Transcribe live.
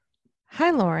Hi,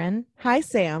 Lauren. Hi,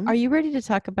 Sam. Are you ready to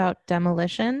talk about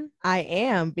Demolition? I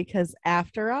am because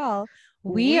after all,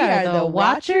 We we are are the the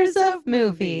Watchers watchers of of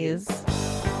movies. Movies.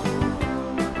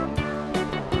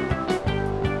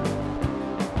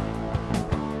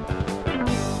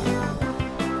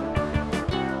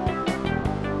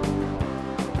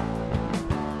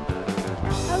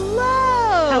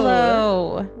 Hello.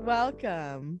 Hello.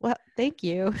 Welcome. Well, thank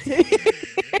you.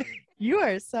 You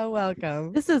are so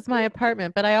welcome. This is my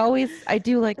apartment, but I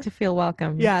do like to feel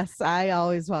welcome. Yes, I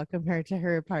always welcome her to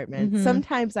her apartment. Mhm.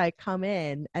 Sometimes I come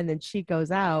in and then she goes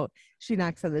out, she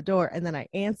knocks on the door, and then I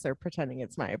answer pretending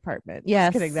it's my apartment. Yes.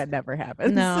 Just kidding, that never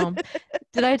happens. No.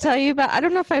 Did I tell you about, I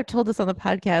don't know if I've told this on the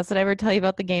podcast. Did I ever tell you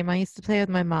about the game I used to play with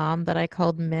my mom that I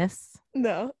called Miss?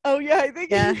 No. Oh yeah, I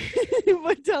think Yeah.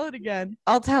 But tell it again.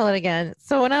 I'll tell it again.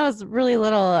 So when I was really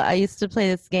little, I used to play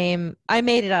this game. I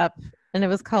made it up and it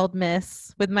was called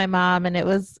Miss with my mom, and it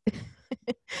was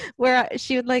where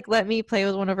she would like let me play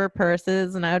with one of her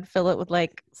purses, and I would fill it with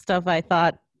like stuff I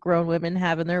thought grown women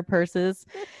have in their purses.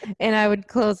 And I would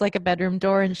close like a bedroom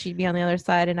door and she'd be on the other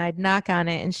side, and I'd knock on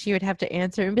it and she would have to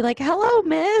answer and be like, "Hello,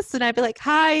 Miss." And I'd be like,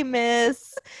 "Hi,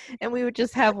 Miss." And we would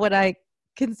just have what I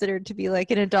considered to be like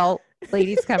an adult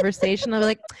ladies conversation. I'll be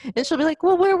like, and she'll be like,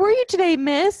 "Well, where were you today,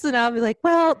 Miss?" And I'll be like,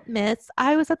 "Well, Miss,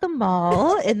 I was at the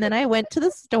mall and then I went to the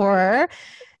store."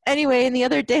 Anyway, and the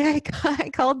other day I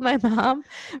called my mom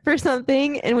for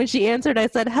something, and when she answered, I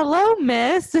said, "Hello,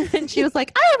 Miss," and she was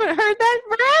like, "I haven't heard that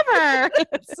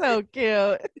forever." So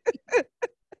cute.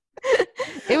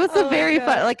 It was Oh a my very God.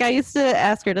 fun. Like I used to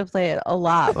ask her to play it a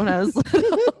lot when I was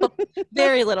little,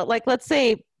 very little. Like let's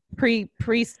say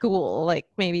preschool, like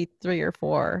maybe 3 or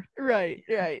 4. Right.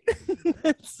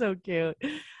 That's so cute.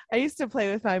 I used to play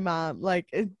with my mom, like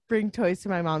bring toys to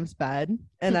my mom's bed,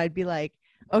 and I'd be like,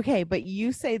 okay, but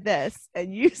you say this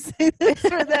and you say this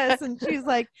for this. And she's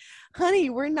like, honey,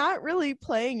 we're not really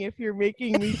playing if you're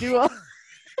making me do all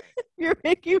you're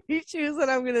making me choose what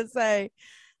I'm gonna say.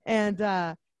 And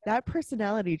that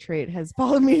personality trait has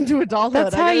followed me into adulthood.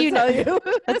 That's how I you gotta know.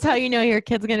 tell you. That's how you know your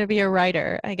kid's gonna be a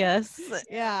writer, I guess.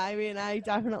 Yeah, I mean, I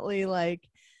definitely like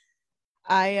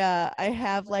I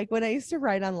have like when I used to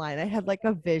write online, I had like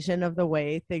a vision of the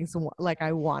way things like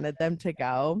I wanted them to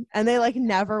go, and they like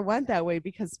never went that way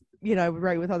because I would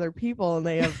write with other people and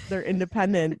they have their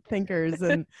independent thinkers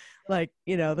and like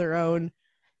their own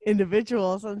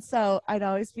individuals, and so I'd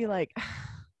always be like,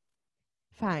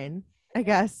 fine, I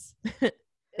guess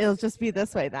it'll just be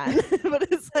this way then. But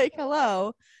it's like,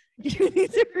 hello, you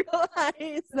need to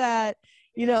realize that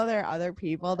there are other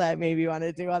people that maybe want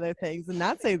to do other things and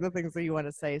not say the things that you want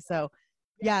to say. So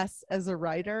yes, as a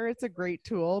writer it's a great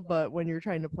tool, but when you're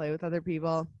trying to play with other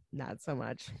people, not so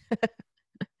much.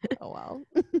 Oh well.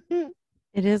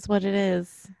 It is what it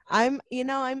is. I'm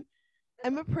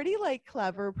a pretty like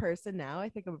clever person now. I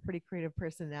think I'm a pretty creative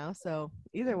person now, so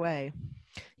either way.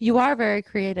 You are very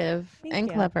creative Thank and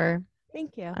you. clever.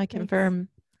 Thank you. I confirm.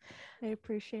 I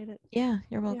appreciate it. Yeah,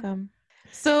 you're welcome.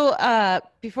 So,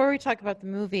 before we talk about the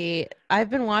movie, I've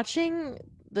been watching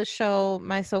the show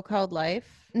My So-Called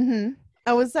Life. Mm-hmm.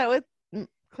 Oh, was that with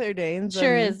Claire Danes?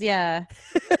 Sure is, yeah.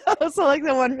 Also, like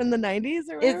the one from the 90s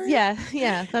or whatever? Yeah.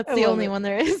 That's I the love only it. one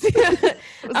there is. Was it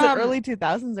early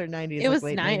 2000s or 90s? It was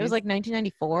late It 90s? was like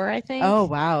 1994, I think. Oh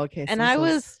wow, okay. And I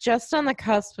was just on the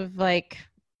cusp of like,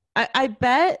 I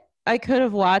bet I could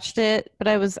have watched it, but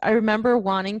I remember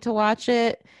wanting to watch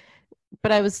it,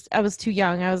 but I was too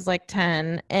young. I was like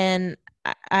 10, and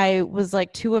I was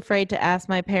like too afraid to ask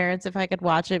my parents if I could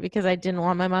watch it because I didn't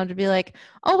want my mom to be like,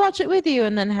 "I'll watch it with you,"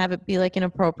 and then have it be like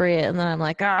inappropriate, and then I'm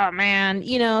like, "Oh man,"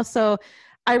 So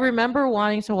I remember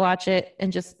wanting to watch it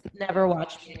and just never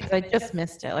watched it because I just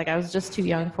missed it. Like I was just too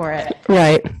young for it.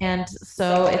 right. And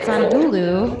so it's on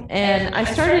Hulu, and I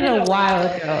started a while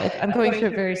ago. I'm going through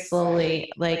it very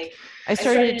slowly. Like I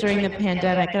started it during the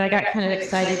pandemic, and I got kind of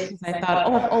excited because I thought,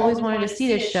 "Oh, I've always wanted to see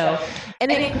this show,"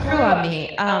 and it grew on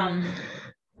me.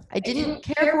 I didn't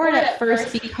care for it at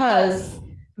first because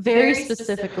very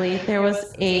specifically there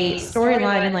was a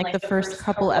storyline in like the first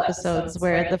couple episodes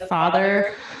where the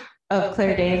father of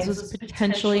Claire Danes was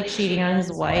potentially cheating on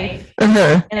his wife.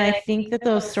 And I think that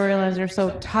those storylines are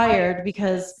so tired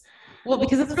because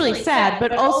it's really sad,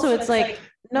 but also it's like,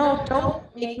 no, don't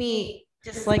make me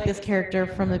dislike this character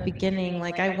from the beginning.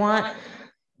 Like I want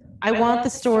the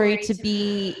story to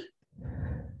be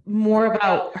more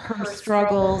about her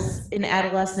struggles in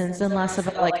adolescence and less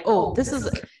about like, oh, this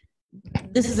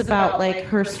is about like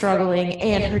her struggling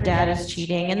and her dad is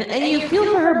cheating. And you feel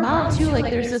for her mom too.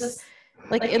 Like there's this,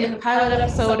 like in the pilot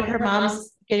episode, her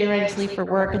mom's getting ready to leave for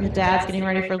work, and the dad's getting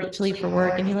ready to leave for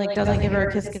work, and he like doesn't give her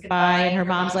a kiss goodbye, and her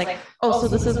mom's like, oh, so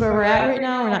this is where we're at right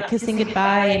now, we're not kissing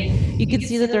goodbye, and you can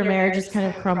see that their marriage is kind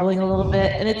of crumbling a little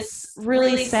bit, and it's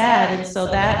really sad. And so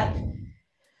that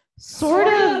sort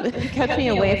of kept me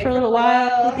away for a little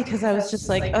while, because I was just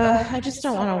like, I just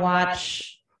don't want to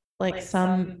watch like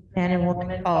some man and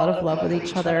woman fall out of love with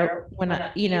each other when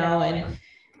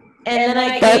and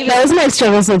then that was my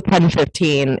struggles with Pen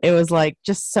 15. It was like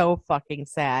just so fucking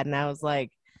sad, and I was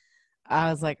like,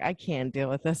 I can't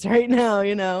deal with this right now,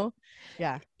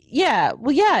 Yeah. Yeah,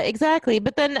 well, yeah, exactly.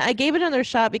 But then I gave it another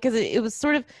shot because it was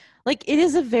sort of like, it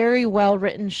is a very well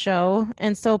written show,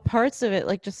 and so parts of it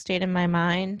like just stayed in my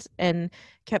mind and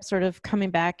kept sort of coming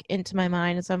back into my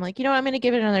mind. And so I'm like, I'm going to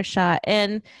give it another shot.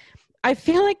 And I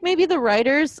feel like maybe the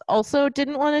writers also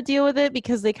didn't want to deal with it,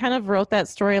 because they kind of wrote that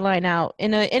storyline out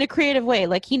in a creative way.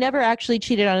 Like, he never actually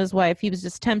cheated on his wife. He was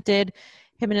just tempted.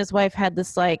 Him and his wife had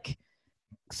this like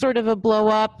sort of a blow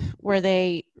up where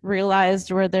they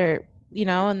realized where they're,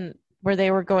 and where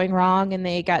they were going wrong, and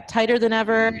they got tighter than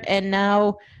ever. And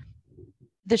now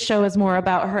the show is more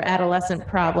about her adolescent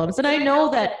problems. And I know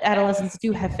that adolescents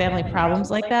do have family problems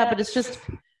like that, but it's just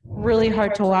really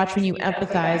hard to watch when you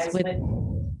empathize with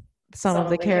some of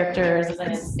the characters.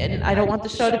 And I don't want the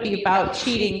show to be about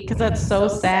cheating, because that's so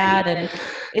sad, and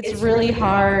it's really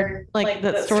hard. Like,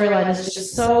 the storyline is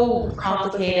just so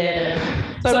complicated.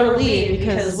 And so I'm relieved,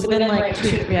 because within like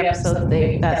 2-3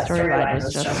 episodes, that storyline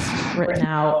was just written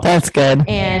out. That's good.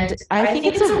 And I think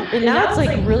and now it's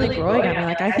like really growing on me.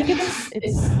 Like, I think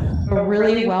it's a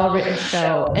really well written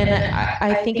show, and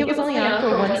I think it was only on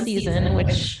for one season,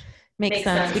 which makes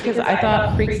sense, because I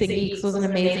thought Freaks and Geeks was an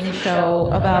amazing show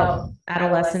about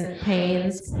adolescent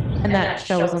pains, and that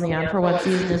show was only on for one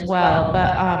season as well.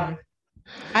 But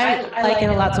I like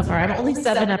it a lot so far. I'm only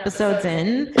 7 episodes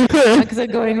in, because I'm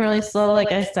going really slow,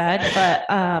 like I said. But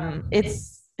I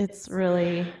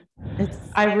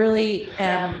really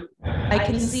am. I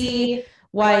can see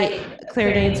why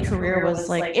Claire Danes' career was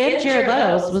like, and Jared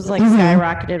Leto's was like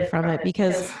skyrocketed from it,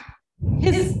 because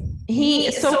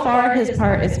so far his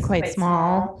part is quite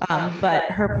small, but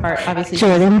her part, obviously,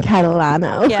 Jordan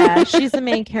Catalano. Yeah, she's the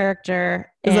main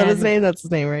character. Is that his name? That's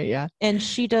his name, right? Yeah. And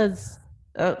she does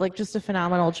like just a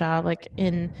phenomenal job, like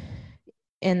in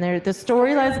the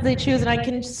storylines that they choose. And I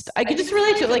can just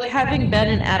relate to it. Like, having been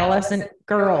an adolescent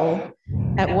girl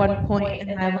at one point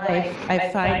in my life, I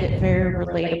find it very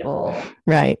relatable.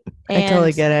 Right. I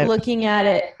totally get it. Looking at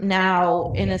it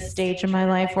now in a stage of my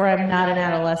life where I'm not an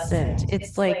adolescent,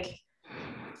 it's like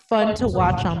fun to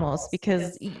watch almost,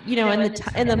 because in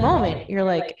the moment you're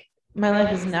like, my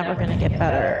life is never going to get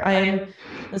better. I'm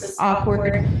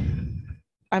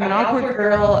an awkward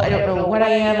girl. I don't know what I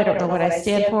am. I don't know what I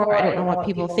stand for. I don't know what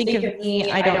people think of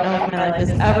me. I don't know if my life is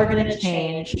ever going to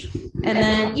change. And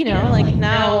then, like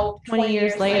now, 20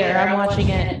 years later, I'm watching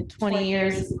it 20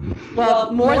 years,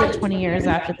 well, more than 20 years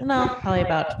after, no, probably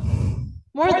about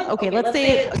more than, okay, let's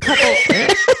say a couple,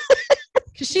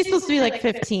 because she's supposed to be like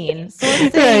 15. So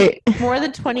let's say more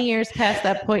than 20 years past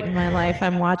that point in my life,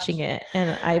 I'm watching it,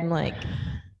 and I'm like,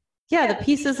 yeah, the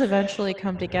pieces eventually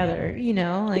come together,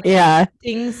 like, yeah,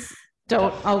 things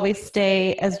don't always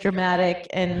stay as dramatic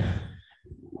and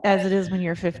as it is when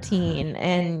you're 15.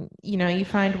 And, you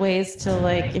find ways to,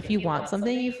 like, if you want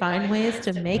something, you find ways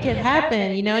to make it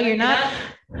happen. You're not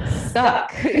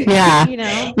stuck. Yeah.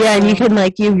 Yeah. And you can,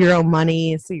 like, you have your own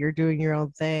money, so you're doing your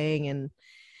own thing. And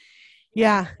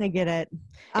yeah, I get it.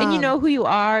 And you know who you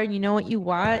are, and you know what you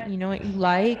want, and you know what you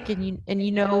like, and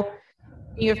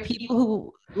you have people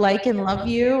who like and love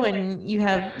you, and you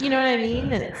have, what I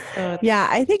mean? Yeah,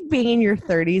 I think being in your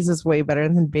 30s is way better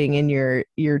than being in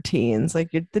your teens.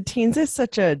 Like, the teens is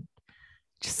such a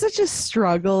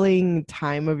struggling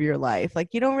time of your life. Like,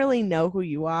 you don't really know who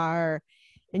you are,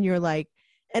 and you're like,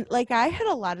 and like, I had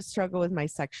a lot of struggle with my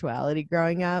sexuality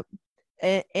growing up,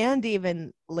 and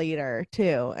even later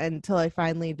too, until I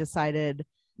finally decided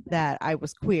that I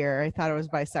was queer. I thought I was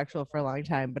bisexual for a long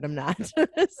time, but I'm not.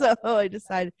 So I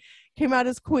came out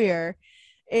as queer,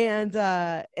 and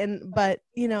but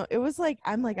it was like,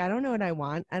 I'm like, I don't know what I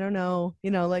want. I don't know,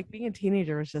 like, being a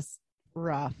teenager was just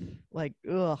rough. Like,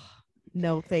 ugh,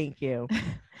 no, thank you.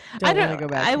 I don't want to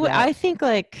go back.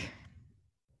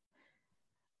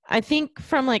 I think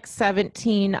from like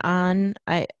 17 on,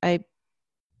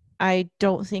 I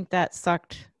don't think that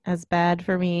sucked as bad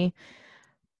for me.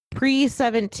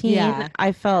 Pre-17, yeah.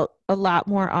 I felt a lot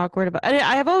more awkward about it.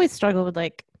 I have always struggled with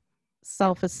like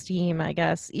self-esteem, I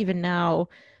guess. Even now,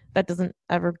 that doesn't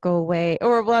ever go away.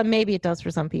 Or, well, maybe it does for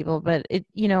some people, but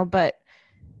but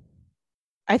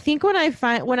I think when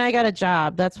I got a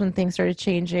job, that's when things started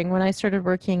changing. When I started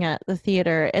working at the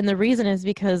theater, and the reason is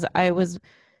because I was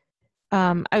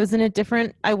in a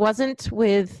different, I wasn't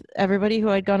with everybody who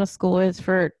I'd gone to school with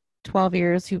for 12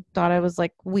 years who thought I was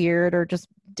like weird or just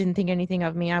didn't think anything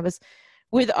of me. I was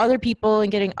with other people and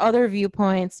getting other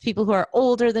viewpoints, people who are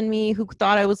older than me who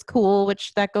thought I was cool,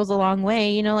 which that goes a long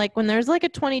way. You know, like when there's like a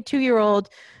 22-year-old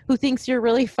who thinks you're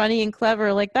really funny and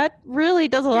clever, like that really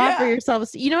does a lot for Yeah, yourself.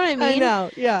 You know what I I mean? know.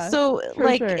 Yeah, So for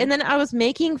like, sure. and then I was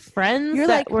making friends You're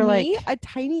that like were me, like, a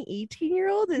tiny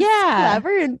 18-year-old is yeah,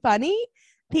 clever and funny.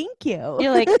 Thank you.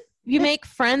 you're like, you make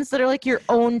friends that are like your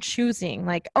own choosing.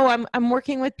 Like, oh, I'm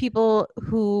working with people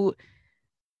who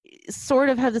sort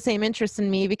of have the same interest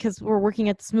in me because we're working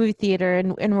at this movie theater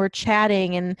and we're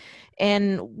chatting and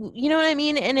you know what I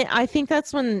mean? And I think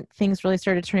that's when things really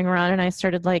started turning around and I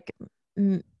started like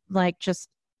just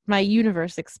my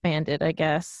universe expanded, I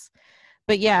guess.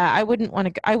 But yeah, I would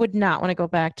not want to go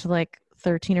back to like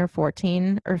 13 or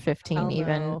 14 or 15 Hell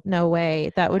even. no. No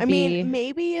way. That would I mean, be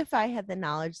maybe if I had the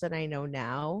knowledge that I know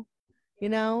now, you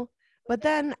know, but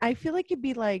then I feel like it'd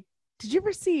be like, did you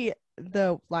ever see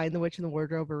the Lion, the Witch, and the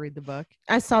Wardrobe or read the book?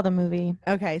 I saw the movie.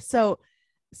 Okay, so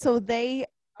they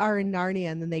are in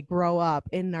Narnia and then they grow up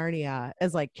in Narnia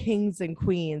as like kings and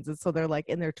queens, and so they're like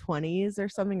in their 20s or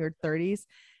something or 30s,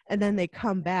 and then they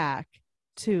come back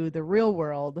to the real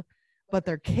world, but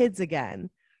they're kids again,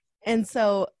 and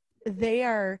so they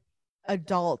are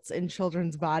adults in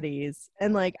children's bodies,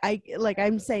 and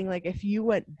I'm saying like if you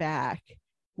went back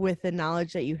with the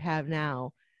knowledge that you have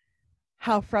now,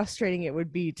 how frustrating it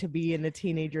would be to be in a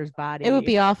teenager's body. It would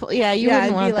be awful. Yeah, you Yeah,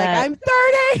 wouldn't and be want like, that.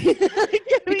 I'm 30. Like,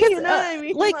 Because you know what I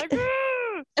mean? like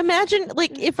imagine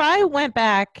like if I went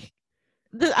back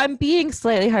I'm being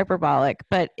slightly hyperbolic,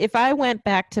 but if I went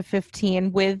back to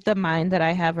 15 with the mind that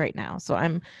I have right now, so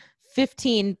I'm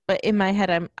 15, but in my head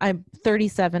I'm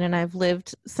 37 and I've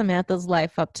lived Samantha's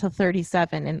life up to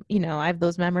 37 and you know, I have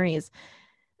those memories.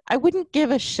 I wouldn't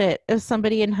give a shit if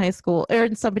somebody in high school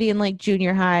or somebody in like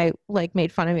junior high like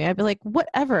made fun of me. I'd be like,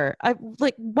 whatever. I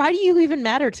like, why do you even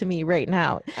matter to me right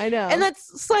now? I know. And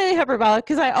that's slightly hyperbolic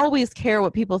because I always care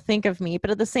what people think of me.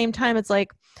 But at the same time, it's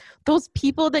like those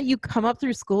people that you come up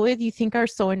through school with, you think are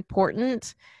so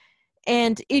important.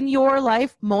 And in your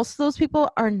life, most of those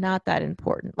people are not that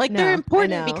important. Like they're No, I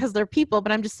important know. because they're people,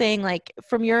 but I'm just saying, like,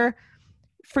 from your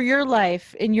for your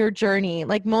life in your journey,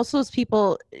 like most of those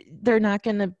people, they're not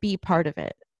going to be part of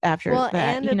it after Well,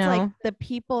 that, and you it's like know? the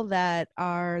people that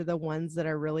are the ones that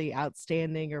are really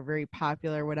outstanding or very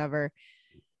popular, whatever,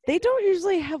 they don't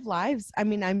usually have lives. I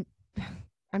mean, I'm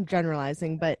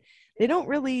generalizing, but they don't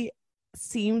really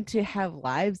seem to have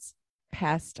lives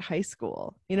past high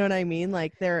school. You know what I mean?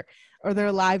 Like their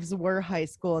lives were high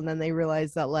school and then they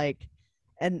realized that like,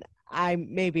 and I don't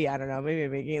know, maybe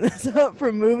I'm making this up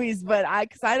from movies, but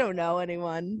because I don't know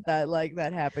anyone that like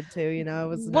that happened to, you know, I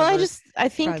was Well, never I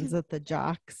think friends with the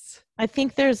jocks.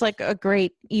 there's like a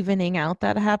great evening out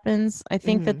that happens. I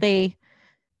think that Hmm.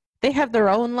 they have their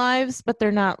own lives, but they're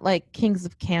not like kings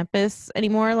of campus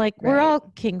anymore. Like we're Right.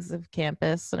 all kings of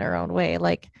campus in our own way.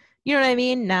 Like, you know what I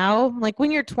mean? Now, like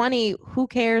when you're 20, who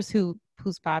cares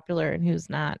who's popular and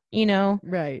who's not, you know?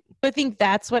 Right. But I think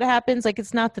that's what happens. Like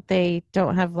it's not that they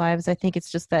don't have lives. I think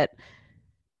it's just that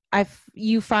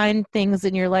you find things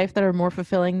in your life that are more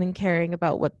fulfilling than caring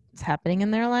about what's happening in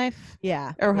their life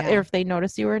Yeah. or Yeah. if they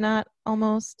notice you or not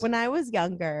almost. When I was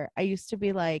younger, I used to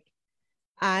be like,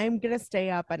 I'm gonna stay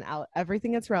up on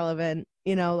everything that's relevant,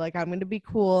 you know, like I'm gonna be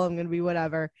cool, I'm gonna be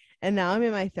whatever. And now I'm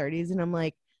in my 30s and I'm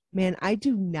like, man, I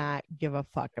do not give a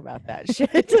fuck about that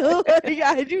shit. Like,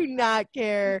 I do not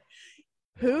care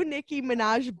who Nicki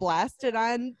Minaj blasted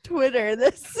on Twitter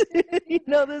this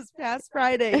this past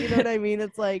Friday. You know what I mean?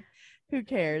 It's like, who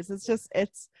cares? It's just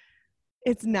it's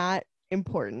not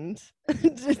important.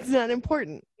 It's not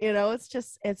important, you know, it's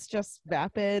just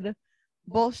vapid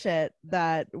bullshit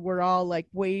that we're all like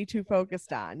way too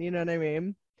focused on, you know what I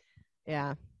mean?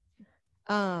 Yeah.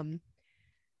 um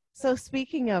so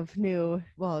speaking of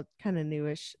kind of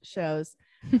newish shows,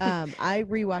 I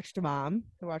rewatched Mom.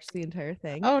 I watched the entire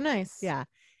thing. Oh, nice. Yeah,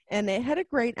 and it had a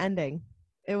great ending.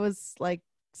 It was like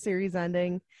series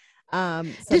ending.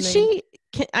 Did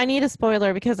I need a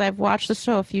spoiler because I've watched the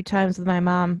show a few times with my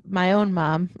mom, my own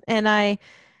mom, and I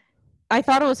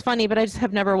thought it was funny, but I just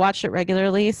have never watched it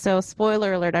regularly. So,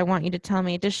 spoiler alert, I want you to tell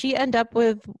me. Does she end up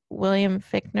with William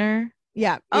Fichtner?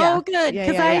 Yeah. Oh, good. Yeah.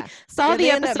 Because Yeah. Yeah. saw Yeah, the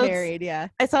they end up episodes. married. Yeah.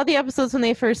 I saw the episodes when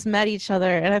they first met each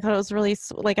other, and I thought it was really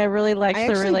like I really liked I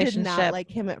the actually did relationship. not like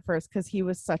him at first because he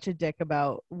was such a dick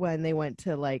about when they went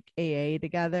to like AA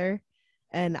together,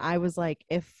 and I was like,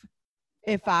 if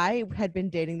if I had been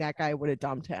dating that guy, I would have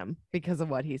dumped him because of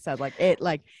what he said.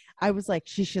 I was like,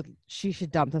 she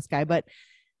should dump this guy, but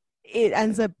it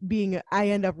ends up being, I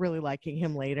end up really liking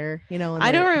him later, and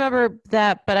I don't remember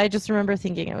that, but I just remember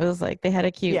thinking it was like they had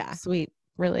a cute, sweet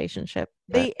relationship.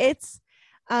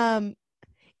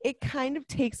 It kind of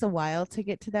takes a while to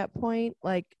get to that point.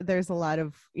 Like there's a lot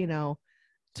of,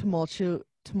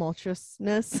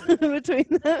 tumultuousness between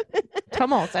them.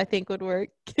 Tumult, I think, would work.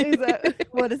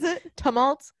 What is it?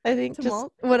 Tumult, I think.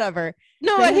 Tumult? Whatever.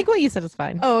 No, I think what you said is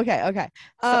fine. Oh, okay.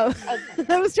 I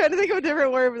was trying to think of a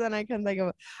different word, but then I couldn't think of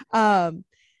it.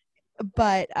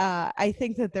 But I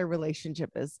think that their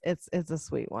relationship is a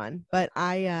sweet one. But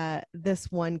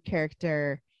this one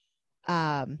character,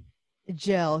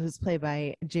 Jill, who's played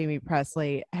by Jamie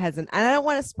Presley, and I don't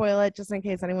want to spoil it just in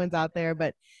case anyone's out there,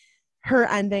 but her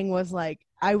ending was like,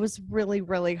 I was really,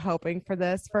 really hoping for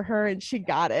this for her, and she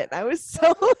got it. I was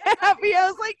so happy. I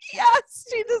was like, yes,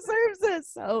 she deserves it.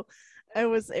 So it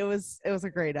was a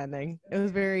great ending.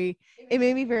 It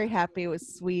made me very happy. It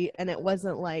was sweet, and it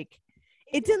wasn't like,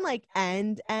 it didn't like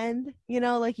end,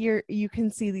 like you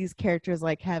can see these characters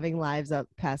like having lives up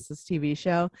past this TV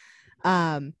show.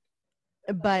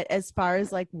 But as far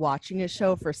as like watching a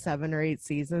show for 7 or 8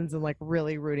 seasons and like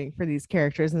really rooting for these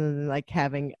characters and then like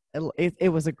having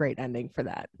it was a great ending for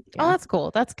that. Yeah. Oh, that's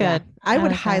cool. That's good. Yeah. I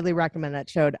would highly recommend that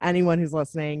show to anyone who's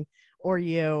listening, or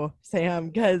you, Sam,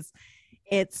 because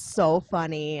it's so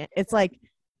funny. It's like,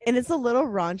 and it's a little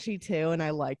raunchy too, and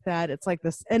I like that. It's like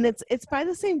this, and it's by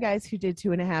the same guys who did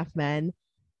 2.5 Men,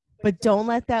 but don't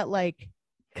let that like,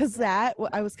 because that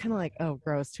I was kind of like, oh,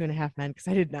 gross, 2.5 Men, because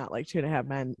I did not like 2.5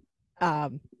 Men.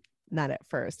 Not at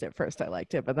first. At first I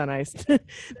liked it, but then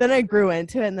I grew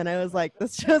into it, and then I was like,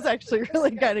 this show's actually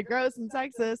really kind of gross and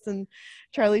sexist, and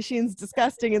Charlie Sheen's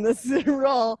disgusting in this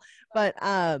role. But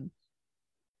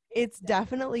it's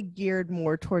definitely geared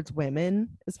more towards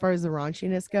women as far as the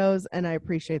raunchiness goes, and I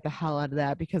appreciate the hell out of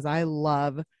that because I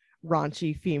love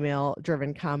raunchy female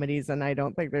driven comedies, and I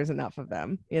don't think there's enough of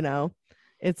them.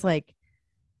 It's like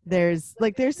there's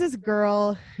this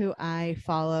girl who I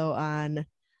follow on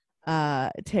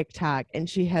TikTok, and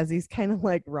she has these kind of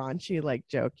like raunchy, like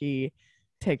jokey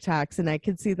TikToks, and I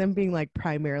could see them being like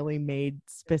primarily made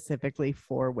specifically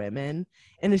for women,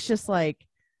 and it's just like,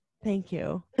 thank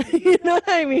you. You know what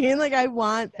I mean? Like, I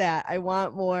want that. I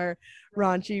want more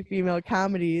raunchy female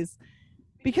comedies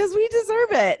because we deserve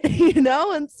it,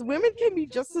 and women can be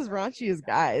just as raunchy as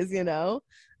guys,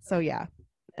 so yeah.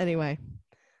 Anyway,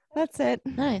 that's it.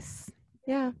 Nice.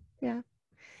 Yeah.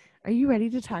 Are you ready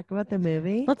to talk about the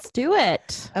movie? Let's do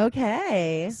it.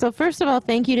 Okay. So first of all,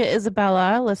 thank you to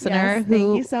Isabella, listener, yes,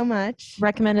 thank you so much.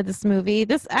 Recommended this movie.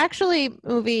 This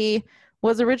movie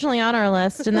was originally on our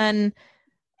list, and then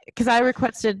because I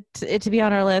requested it to be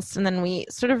on our list, and then we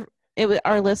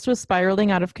our list was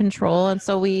spiraling out of control, and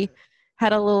so we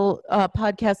had a little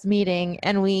podcast meeting,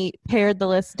 and we pared the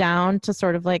list down to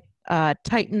sort of like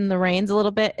tighten the reins a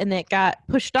little bit, and it got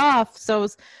pushed off. So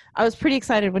I was pretty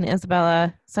excited when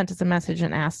Isabella sent us a message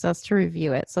and asked us to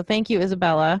review it. So thank you,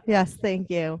 Isabella. Yes, thank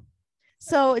you.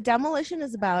 So Demolition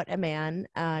is about a man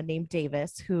named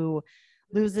Davis who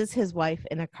loses his wife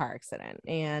in a car accident,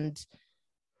 and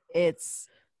it's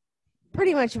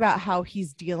pretty much about how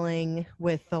he's dealing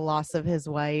with the loss of his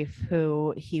wife,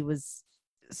 who he was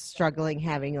struggling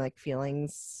having like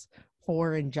feelings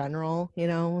for in general,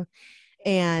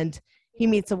 and he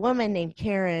meets a woman named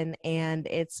Karen, and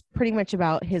it's pretty much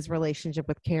about his relationship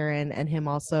with Karen and him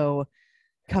also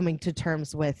coming to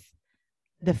terms with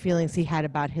the feelings he had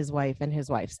about his wife and his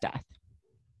wife's death.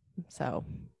 So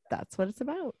that's what it's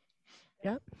about.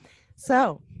 Yep.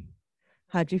 So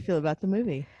how'd you feel about the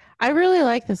movie? I really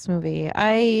like this movie.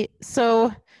 I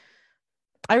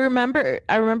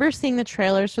remember seeing the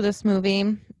trailers for this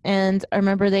movie, and I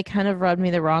remember they kind of rubbed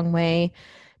me the wrong way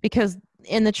because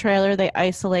in the trailer they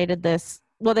isolated this.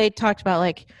 Well, they talked about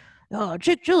like, oh,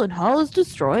 Jake Gyllenhaal is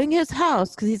destroying his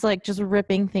house because he's like just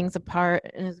ripping things apart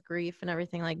in his grief and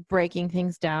everything, like breaking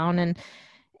things down,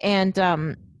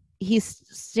 and he's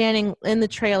standing in the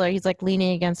trailer. He's like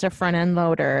leaning against a front end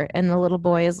loader, and the little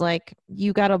boy is like,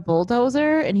 "You got a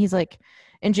bulldozer?" And he's like,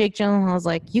 and Jake Gyllenhaal is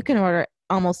like, "You can order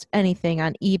almost anything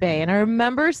on eBay." And I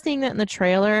remember seeing that in the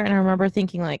trailer, and I remember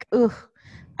thinking like, "Ugh,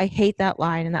 I hate that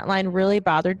line," and that line really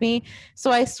bothered me.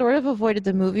 So I sort of avoided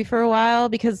the movie for a while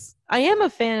because I am a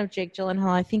fan of Jake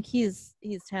Gyllenhaal. I think he's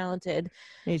talented.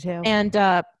 Me too. And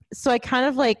so I kind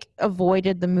of like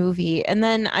avoided the movie, and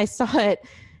then I saw it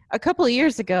a couple of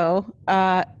years ago.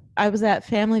 I I was at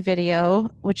Family Video,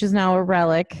 which is now a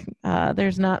relic.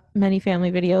 There's not many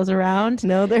family videos around.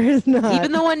 No, there is not.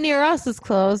 Even the one near us is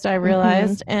closed, I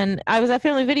realized. And I was at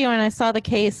Family Video and I saw the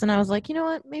case and I was like, you know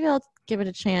what? Maybe I'll give it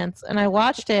a chance. And I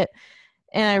watched it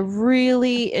and I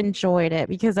really enjoyed it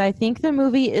because I think the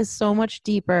movie is so much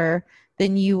deeper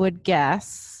than you would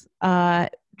guess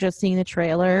just seeing the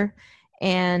trailer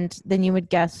and than you would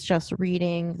guess just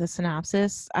reading the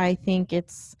synopsis. I think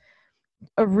it's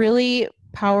a really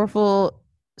powerful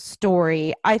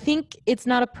story. I think it's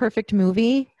not a perfect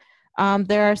movie.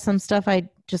 There are some stuff I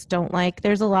just don't like.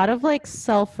 There's a lot of like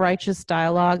self-righteous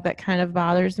dialogue that kind of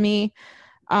bothers me.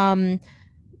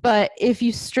 But if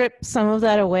you strip some of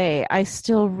that away, I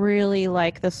still really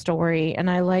like the story and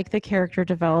I like the character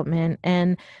development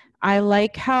and I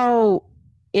like how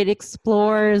it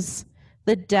explores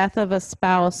the death of a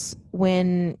spouse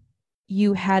when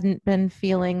you hadn't been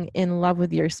feeling in love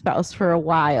with your spouse for a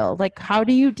while. Like, how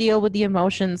do you deal with the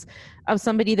emotions of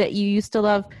somebody that you used to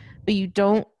love, but you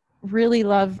don't really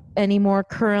love anymore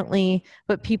currently,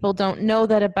 but people don't know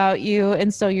that about you.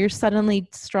 And so you're suddenly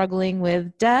struggling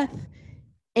with death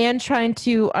and trying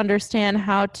to understand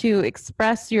how to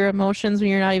express your emotions when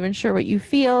you're not even sure what you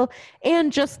feel,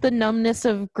 and just the numbness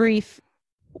of grief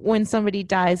when somebody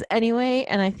dies anyway.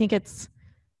 And I think it's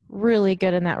really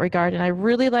good in that regard. And I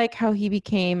really like how he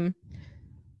became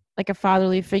like a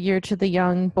fatherly figure to the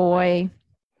young boy.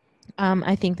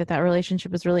 I think that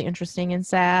relationship is really interesting and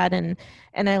sad. And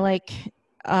I like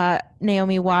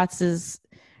Naomi Watts's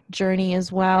journey as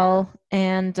well.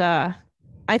 And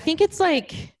I think it's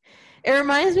like, it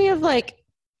reminds me of like,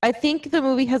 I think the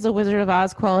movie has a Wizard of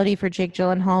Oz quality for Jake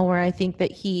Gyllenhaal, where I think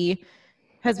that he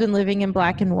has been living in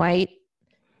black and white,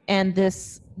 and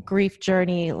this grief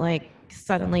journey like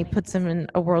suddenly puts him in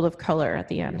a world of color at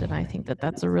the end. And I think that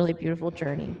that's a really beautiful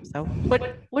journey. So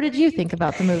what did you think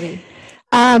about the movie?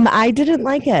 I didn't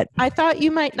like it. I thought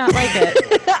you might not like it.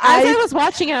 As I was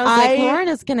watching it, I was like, Lauren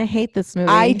is going to hate this movie.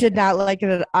 I did not like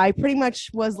it. I pretty much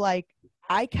was like,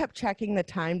 I kept checking the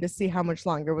time to see how much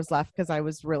longer was left because I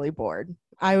was really bored.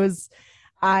 I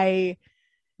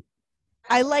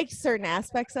liked certain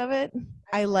aspects of it.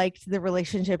 I liked the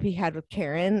relationship he had with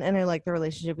Karen, and I liked the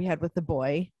relationship he had with the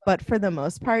boy. But for the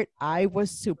most part, I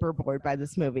was super bored by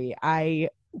this movie. I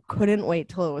couldn't wait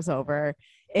till it was over.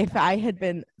 If I had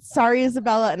been, sorry,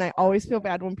 Isabella, and I always feel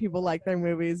bad when people like their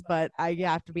movies, but I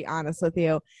have to be honest with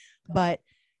you. But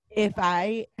if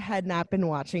I had not been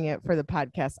watching it for the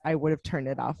podcast, I would have turned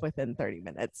it off within 30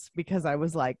 minutes because I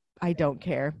was like, I don't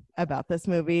care about this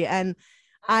movie. And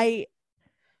I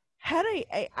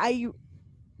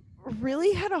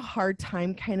really had a hard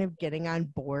time kind of getting on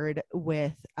board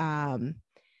with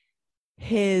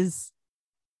his,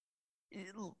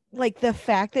 like, the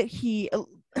fact that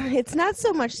it's not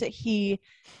so much that he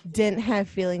didn't have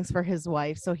feelings for his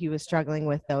wife, so he was struggling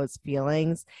with those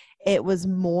feelings. It was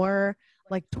more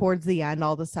like towards the end,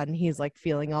 all of a sudden he's like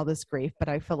feeling all this grief, but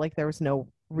I felt like there was no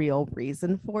real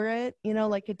reason for it. You know,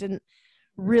 like it didn't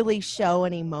really show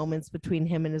any moments between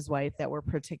him and his wife that were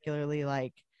particularly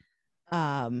like,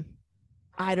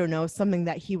 I don't know, something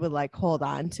that he would like hold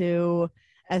on to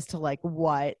as to like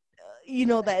what, you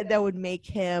know, that would make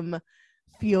him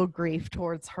feel grief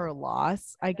towards her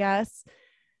loss, I guess.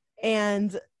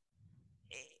 And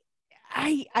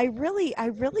I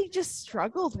really just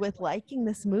struggled with liking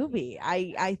this movie.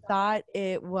 I thought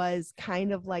it was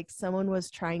kind of like someone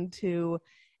was trying to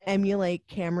emulate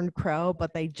Cameron Crowe,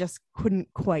 but they just couldn't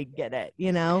quite get it,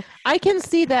 you know? I can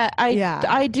see that.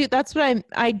 I do. That's what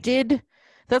I did.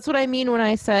 That's what I mean when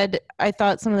I said I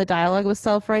thought some of the dialogue was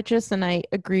self-righteous, and I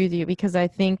agree with you because I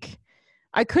think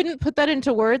I couldn't put that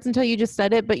into words until you just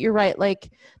said it, but you're right.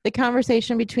 Like the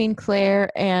conversation between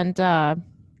Claire and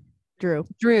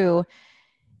Drew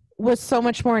was so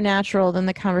much more natural than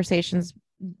the conversations,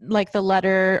 like the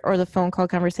letter or the phone call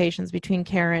conversations between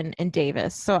Karen and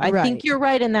Davis. So I think you're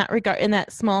right in that regard. In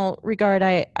that small regard,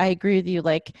 I agree with you.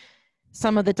 Like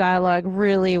some of the dialogue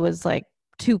really was like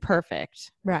too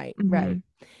perfect. Right.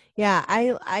 Yeah,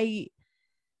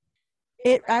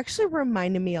 it actually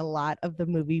reminded me a lot of the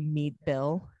movie Meet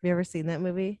Bill. Have you ever seen that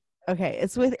movie? Okay,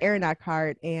 it's with Aaron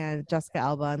Eckhart and Jessica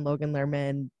Alba and Logan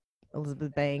Lerman,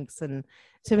 Elizabeth Banks, and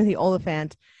Timothy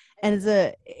Olyphant. And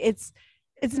it's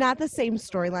not the same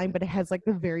storyline, but it has like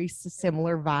a very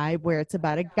similar vibe where it's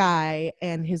about a guy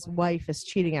and his wife is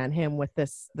cheating on him with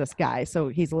this guy. So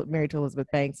he's married to Elizabeth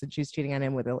Banks and she's cheating on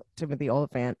him with Timothy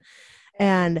Olyphant.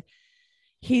 And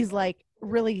he's like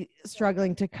really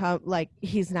struggling to come, like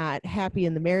he's not happy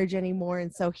in the marriage anymore.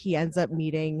 And so he ends up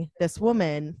meeting this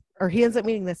woman, or he ends up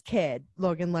meeting this kid,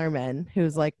 Logan Lerman,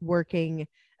 who's like working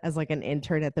as like an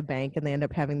intern at the bank. And they end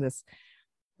up having this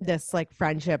this like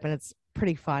friendship, and it's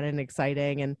pretty fun and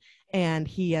exciting, and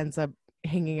he ends up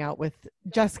hanging out with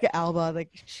Jessica Alba. Like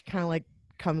she kind of like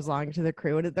comes along to the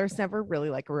crew, and there's never really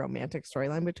like a romantic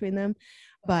storyline between them,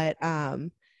 but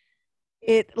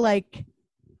it like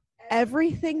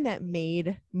everything that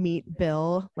made Meet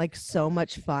Bill like so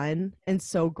much fun and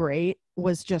so great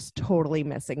was just totally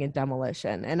missing in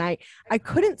Demolition. And I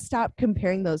couldn't stop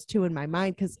comparing those two in my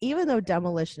mind, because even though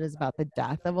Demolition is about the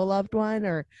death of a loved one,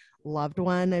 or loved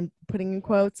one, I'm putting in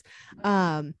quotes,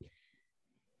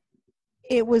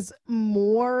 it was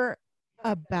more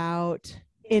about,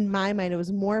 in my mind, it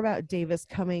was more about Davis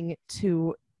coming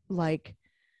to like,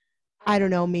 I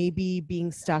don't know, maybe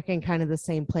being stuck in kind of the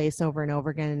same place over and over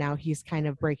again, and now he's kind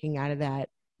of breaking out of that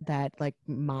like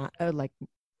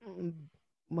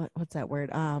what's that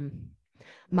word,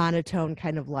 monotone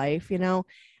kind of life, you know.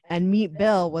 And Meet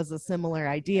Bill was a similar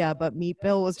idea, but Meet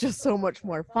Bill was just so much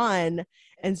more fun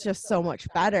and it's just so much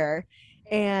better.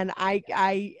 And I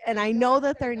know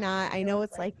that they're not, I know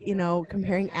it's like, you know,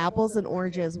 comparing apples and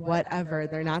oranges, whatever,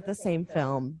 they're not the same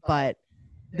film, but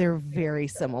they're very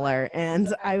similar.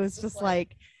 And I was just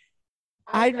like,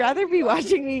 I'd rather be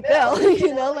watching Meet Bill.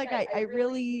 You know, like I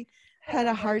really had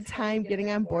a hard time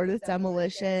getting on board with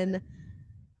Demolition,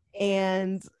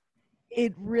 and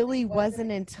it really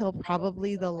wasn't until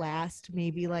probably the last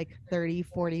maybe like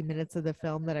 30-40 minutes of the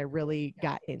film that I really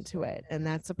got into it. And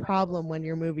that's a problem when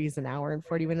your movie's an hour and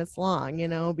 40 minutes long, you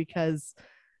know, because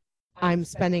I'm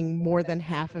spending more than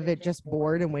half of it just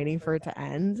bored and waiting for it to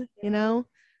end, you know.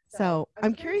 So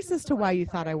I'm curious as to why you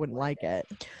thought I wouldn't like it.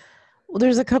 Well,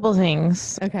 there's a couple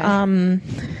things. Okay.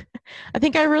 I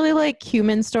think I really like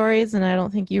human stories, and I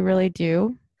don't think you really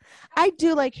do. I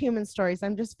do like human stories.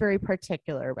 I'm just very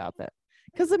particular about that,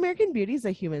 because American Beauty is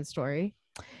a human story.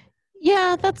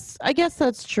 Yeah, I guess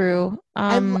that's true.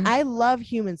 I love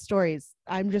human stories.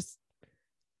 I just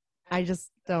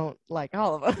don't like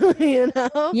all of them, you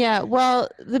know? Yeah, well,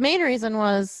 the main reason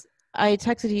was I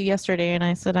texted you yesterday and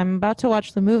I said, I'm about to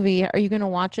watch the movie. Are you going to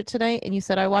watch it today? And you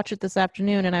said, I watched it this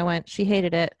afternoon. And I went, she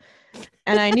hated it.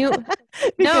 And I knew,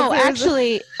 no,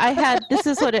 actually this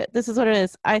is what it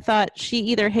is. I thought she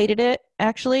either hated it.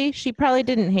 Actually, she probably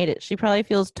didn't hate it. She probably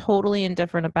feels totally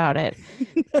indifferent about it,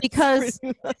 because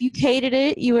if you hated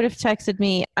it, you would have texted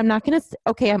me. I'm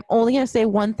only going to say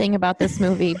one thing about this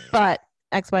movie, but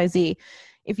XYZ.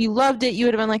 If you loved it, you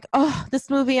would have been like, oh, this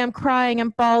movie, I'm crying, I'm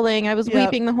bawling, I was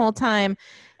weeping the whole time.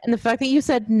 And the fact that you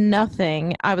said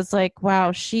nothing, I was like,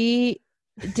 wow, she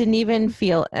didn't even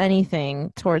feel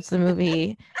anything towards the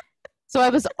movie. So I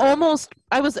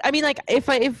mean, like,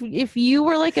 if you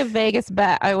were like a Vegas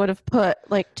bet, I would have put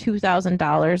like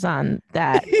 $2,000 on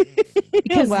that.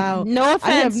 Because wow, no offense,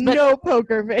 I have no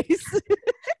poker face.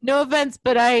 No offense,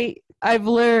 but I've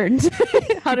learned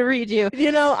how to read you.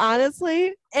 You know,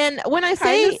 honestly. And when I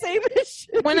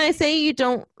say you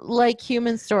don't like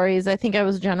human stories, I think I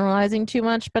was generalizing too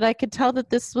much, but I could tell that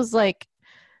this was like,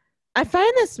 I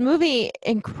find this movie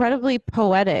incredibly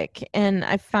poetic, and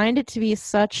I find it to be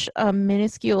such a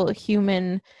minuscule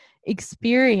human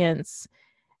experience.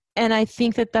 And I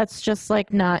think that that's just like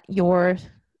that's not your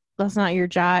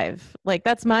jive. Like,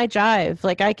 that's my jive.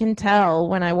 Like, I can tell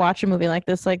when I watch a movie like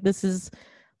this is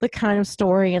the kind of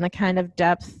story and the kind of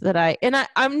depth that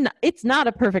it's not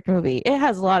a perfect movie. It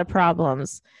has a lot of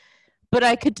problems, but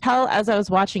I could tell as I was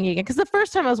watching it again, because the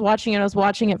first time I was watching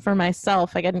it for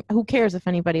myself. Who cares if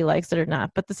anybody likes it or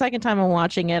not? But the second time I'm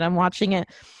watching it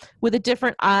with a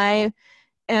different eye,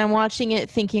 and I'm watching it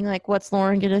thinking like, what's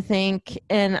Lauren going to think?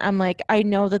 And I'm like, I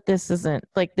know that this isn't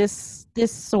like this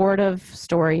sort of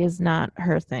story is not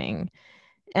her thing.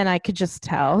 And I could just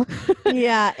tell.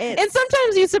 Yeah. And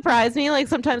sometimes you surprise me, like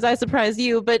sometimes I surprise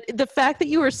you, but the fact that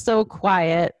you were so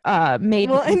quiet pretty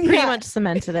much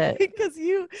cemented it. Because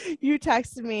you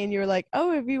texted me and you were like,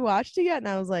 oh, have you watched it yet? And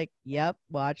I was like, yep,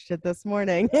 watched it this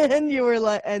morning. And you were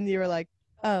like,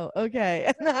 oh, okay.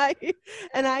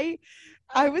 And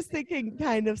I was thinking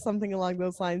kind of something along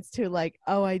those lines too, like,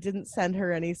 oh, I didn't send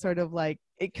her any sort of like,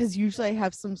 because usually I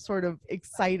have some sort of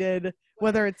excited,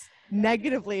 whether it's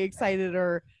negatively excited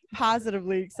or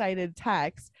positively excited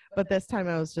text, but this time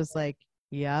I was just like,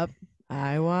 yep,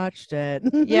 I watched it.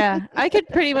 Yeah, I could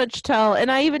pretty much tell. And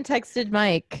I even texted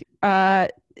Mike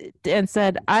and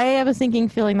said, I have a sinking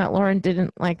feeling that Lauren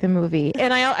didn't like the movie.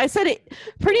 And I said it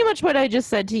pretty much what I just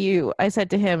said to you. I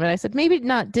said to him, and I said, maybe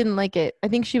not didn't like it. I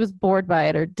think she was bored by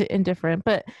it or indifferent.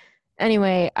 But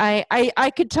anyway,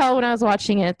 I could tell when I was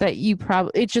watching it that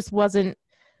it just wasn't.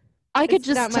 I could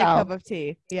just not tell. My cup of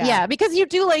tea. Yeah, because you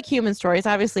do like human stories,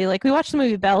 obviously. Like, we watched the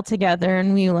movie Belle together,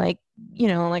 and we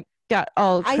got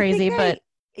all crazy.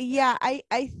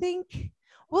 I think,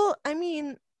 well, I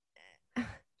mean,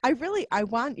 I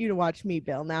want you to watch Meat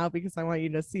Bill now because I want you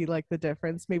to see like the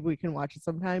difference. Maybe we can watch it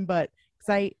sometime, but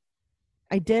because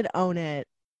I did own it,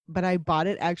 but I bought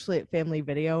it actually at Family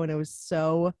Video, and it was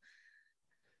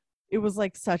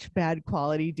like such bad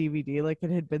quality DVD. Like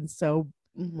it had been so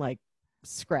like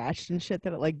scratched and shit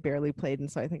that it like barely played,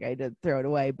 and so I think I did throw it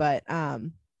away. But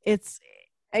it's,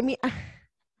 I mean,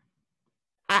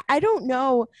 I don't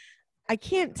know. I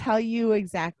can't tell you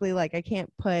exactly. Like I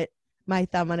can't put my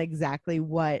thumb on exactly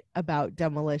what about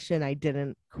Demolition I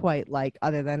didn't quite like,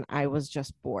 other than I was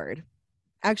just bored.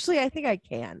 Actually, I think I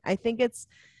can. I think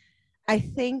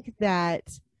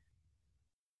that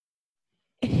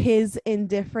his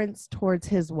indifference towards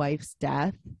his wife's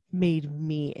death made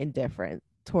me indifferent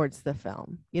towards the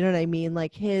film. You know what I mean?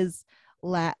 Like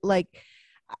like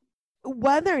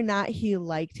whether or not he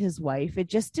liked his wife, it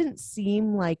just didn't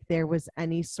seem like there was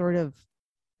any sort of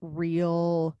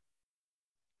real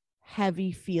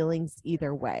heavy feelings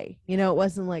either way. You know, it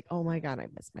wasn't like, oh my God, I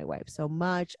miss my wife so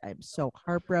much. I'm so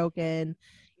heartbroken.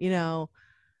 You know,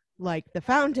 like The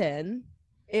Fountain,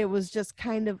 it was just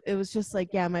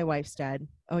like, yeah, my wife's dead.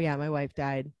 Oh yeah, my wife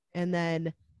died. And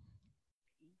then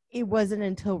it wasn't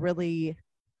until really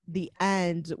the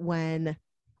end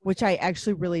which I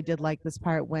actually really did like this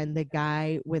part, when the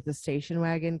guy with the station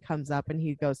wagon comes up and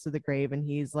he goes to the grave and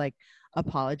he's like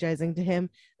apologizing to him.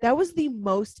 That was the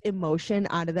most emotion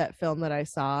out of that film that I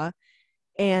saw.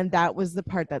 And that was the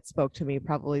part that spoke to me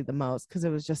probably the most, because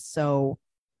it was just so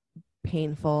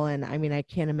painful. And I mean, I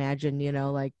can't imagine, you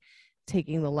know, like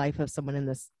taking the life of someone in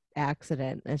this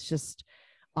accident. It's just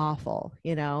awful,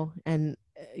 you know, and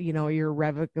you know, you're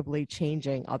irrevocably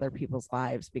changing other people's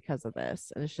lives because of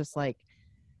this. And it's just like,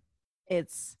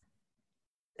 it's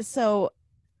so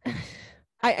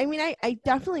I mean, I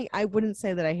definitely, I wouldn't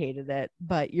say that I hated it,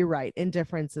 but you're right,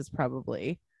 indifference is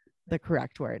probably the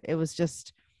correct word. It was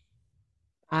just,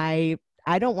 I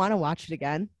don't want to watch it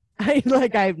again. I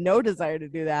have no desire to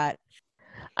do that.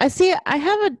 I see. I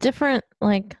have a different,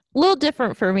 like, a little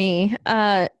different for me.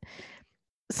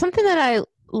 Something that I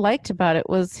liked about it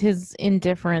was his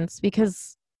indifference,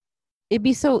 because it'd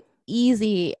be so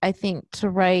easy, I think, to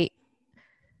write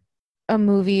a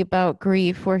movie about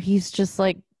grief where he's just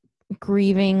like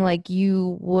grieving like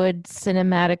you would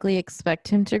cinematically expect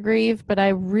him to grieve. But I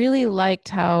really liked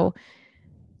how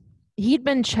he'd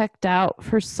been checked out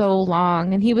for so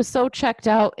long, and he was so checked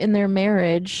out in their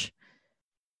marriage.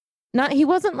 Not, he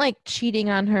wasn't like cheating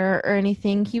on her or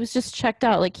anything. He was just checked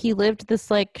out. Like he lived this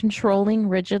like controlling,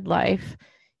 rigid life.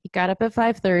 He got up at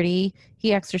 5:30,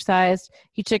 he exercised,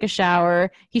 he took a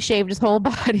shower, he shaved his whole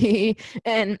body,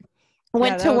 and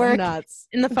went to work nuts.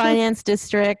 in the finance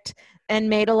district and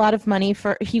made a lot of money.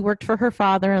 He worked for her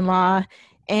father-in-law,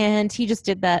 and he just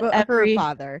did that her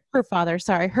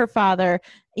father.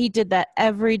 He did that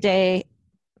every day,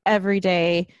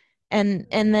 and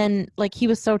then like he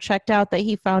was so checked out that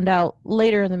he found out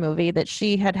later in the movie that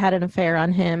she had had an affair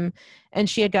on him, and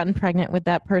she had gotten pregnant with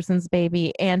that person's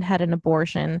baby and had an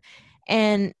abortion.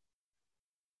 And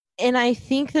I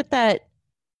think that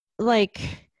like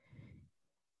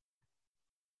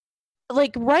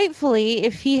rightfully,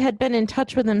 if he had been in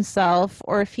touch with himself,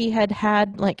 or if he had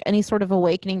had like any sort of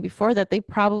awakening before that, they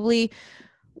probably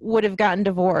would have gotten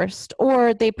divorced,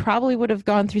 or they probably would have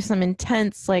gone through some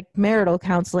intense like marital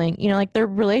counseling. You know, like their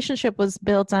relationship was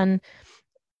built on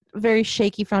very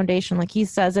shaky foundation. Like he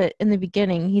says it in the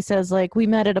beginning. He says like, we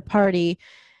met at a party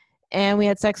and we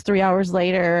had sex 3 hours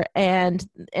later, and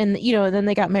you know, then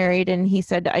they got married, and he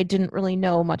said, I didn't really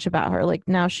know much about her. Like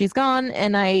now she's gone,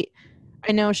 and I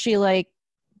know she like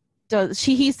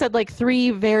he said like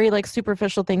 3 very like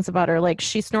superficial things about her. Like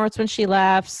she snorts when she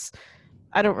laughs.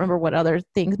 I don't remember what other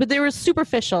things, but they were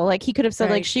superficial. Like he could have said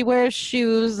like she wears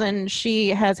shoes and she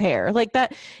has hair like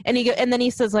that. And then he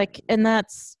says like, and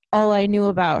that's all I knew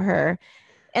about her.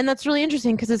 And that's really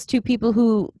interesting because it's 2 people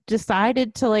who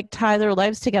decided to like tie their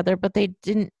lives together, but they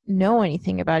didn't know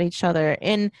anything about each other.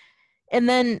 And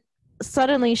then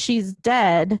suddenly she's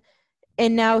dead,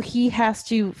 and now he has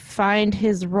to find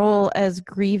his role as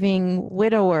grieving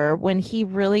widower when he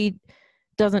really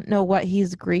doesn't know what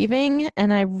he's grieving.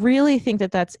 And I really think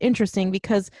that that's interesting,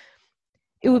 because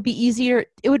it would be easy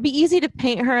to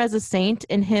paint her as a saint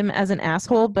and him as an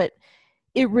asshole, but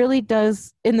it really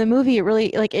does in the movie. It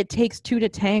really, like, it takes 2 to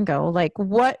tango. Like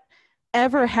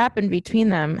whatever happened between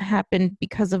them happened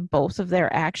because of both of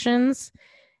their actions.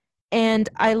 And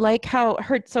I like how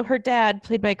her dad,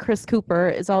 played by Chris Cooper,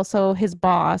 is also his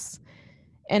boss.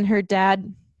 And her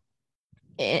dad,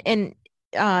 and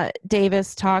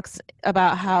Davis talks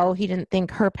about how he didn't think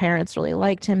her parents really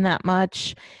liked him that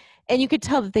much. and you could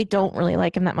tell that they don't really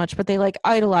like him that much, but they like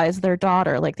idolize their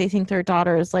daughter. Like they think their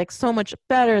daughter is like so much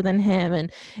better than him.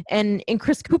 And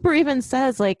Chris Cooper even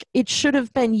says like, it should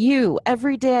have been you.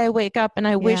 Every day I wake up and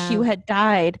I wish Yeah. you had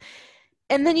died.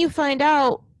 And then you find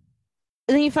out,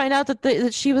 that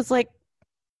she was like,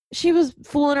 she was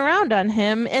fooling around on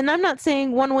him. And I'm not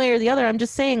saying one way or the other. I'm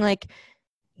just saying like,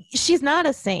 she's not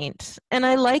a saint. And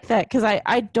I like that because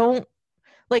I don't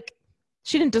like,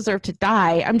 she didn't deserve to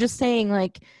die. I'm just saying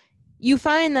like, you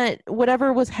find that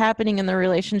whatever was happening in the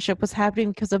relationship was happening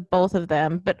because of both of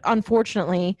them. But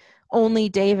unfortunately, only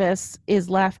Davis is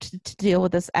left to deal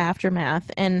with this aftermath.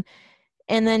 And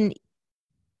then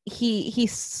he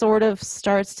sort of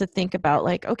starts to think about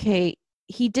like, okay,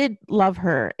 he did love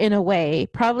her in a way,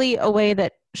 probably a way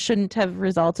that shouldn't have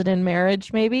resulted in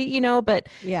marriage, maybe, but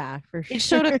Yeah, for it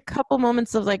showed a sure. couple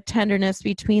moments of like tenderness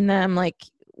between them, like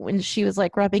when she was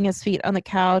like rubbing his feet on the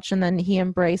couch and then he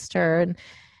embraced her.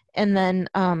 And then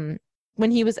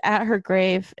when he was at her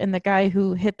grave and the guy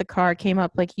who hit the car came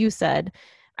up, like you said,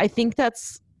 I think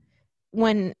that's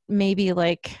when maybe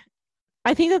like,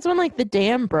 I think that's when like the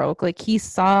dam broke. Like he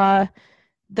saw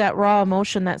that raw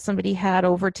emotion that somebody had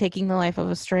over taking the life of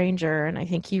a stranger. And I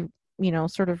think he,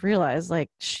 sort of realized like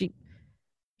she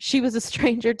was a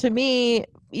stranger to me,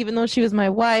 even though she was my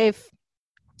wife.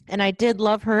 And I did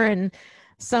love her in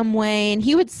some way. And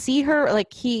he would see her,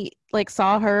 like he like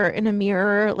saw her in a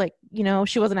mirror, like,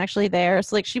 she wasn't actually there.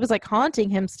 So like she was like haunting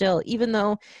him still, even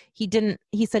though he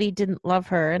said he didn't love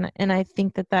her. And I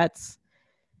think that that's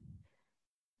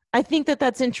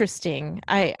interesting.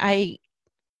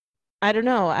 I don't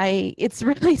know. It's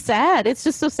really sad. It's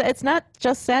just so sad. It's not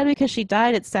just sad because she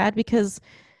died. It's sad because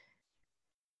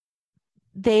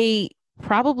they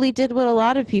probably did what a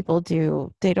lot of people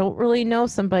do. They don't really know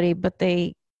somebody, but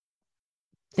they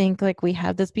think like we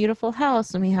have this beautiful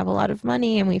house and we have a lot of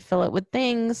money and we fill it with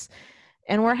things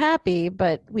and we're happy,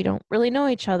 but we don't really know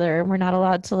each other and we're not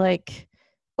allowed to like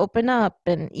open up,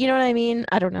 and you know what I mean?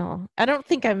 I don't know. I don't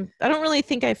really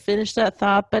think I finished that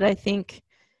thought, but I think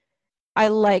I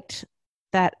liked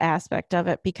that aspect of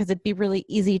it because it'd be really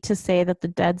easy to say that the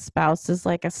dead spouse is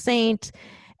like a saint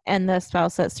and the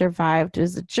spouse that survived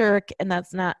is a jerk, and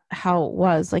that's not how it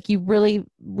was. Like you really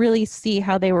really see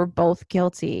how they were both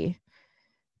guilty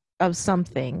of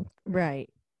something. Right,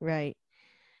 right.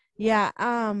 Yeah,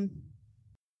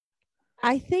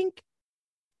 I think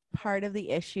part of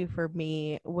the issue for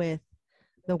me with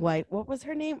the wife, what was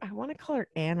her name? I want to call her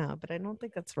Anna, but I don't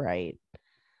think that's right.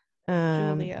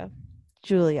 Julia.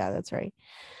 Julia, that's right.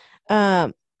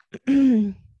 I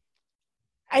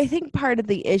think part of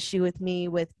the issue with me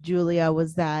with Julia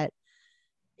was that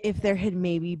if there had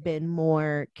maybe been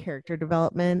more character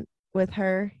development with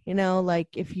her, like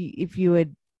if you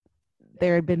had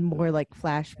there had been more like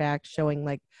flashbacks showing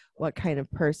like what kind of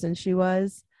person she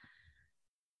was.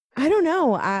 I don't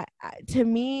know. To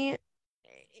me,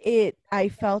 I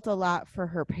felt a lot for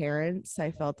her parents.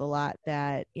 I felt a lot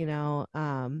that,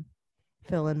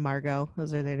 Phil and Margot,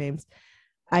 those are their names.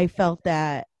 I felt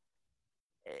that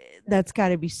that's got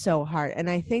to be so hard. And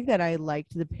I think that I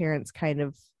liked the parents kind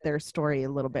of their story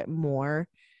a little bit more,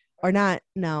 or not.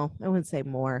 No, I wouldn't say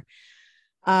more.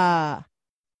 I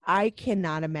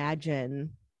cannot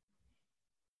imagine,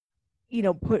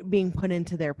 being put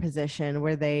into their position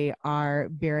where they are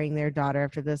burying their daughter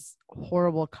after this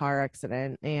horrible car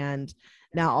accident. And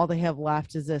now all they have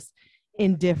left is this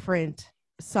indifferent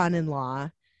son-in-law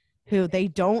who they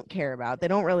don't care about, they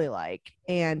don't really like,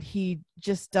 and he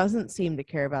just doesn't seem to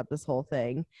care about this whole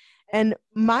thing. And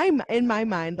in my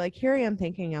mind, like here I am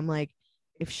thinking, I'm like,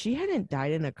 if she hadn't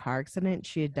died in a car accident,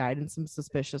 she had died in some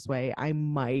suspicious way, I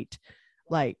might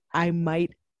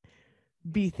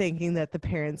be thinking that the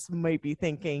parents might be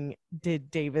thinking,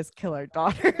 did Davis kill our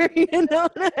daughter? You know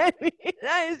what I mean?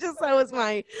 That was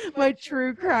my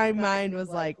true crime mind was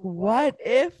like, what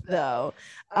if though?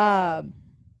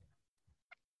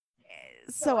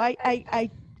 So I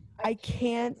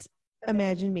can't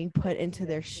imagine being put into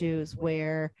their shoes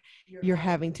where you're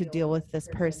having to deal with this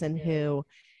person who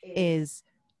is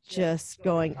just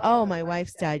going, oh, my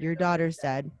wife's dead, your daughter's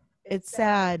dead. It's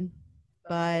sad,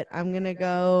 but I'm gonna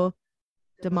go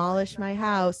demolish my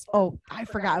house. Oh, I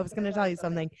forgot, I was gonna tell you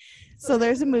something. So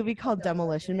there's a movie called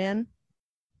Demolition Man.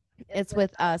 It's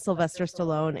with Sylvester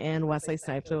Stallone and Wesley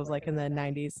Snipes. It was like in the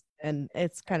 90s, and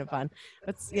it's kind of fun.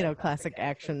 It's classic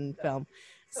action film.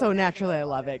 So naturally, I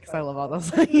love it because I love all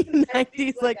those like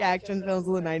 90s like action films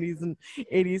of the 90s and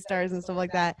 80s stars and stuff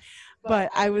like that. But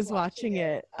I was watching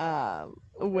it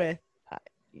with,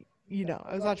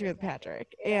 I was watching with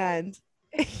Patrick, and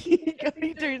he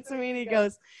turns to me and he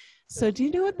goes, "So do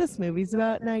you know what this movie's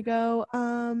about?" And I go,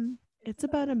 It's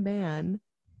about a man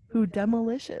who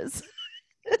demolishes.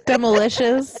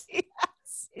 Demolicious.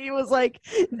 Yes. He was like,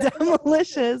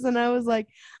 demolishes. And I was like,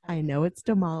 I know it's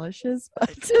demolishes, but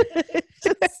it's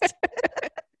just,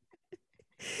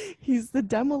 he's the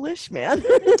demolish man.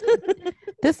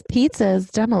 This pizza is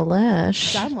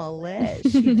demolish. Demolish.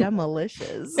 He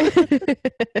demolishes.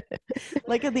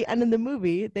 Like at the end of the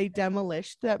movie, they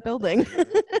demolished that building.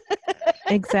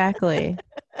 Exactly.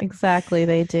 Exactly,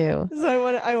 they do. So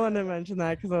I want to mention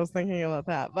that because I was thinking about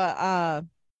that. But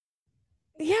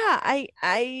yeah,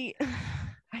 I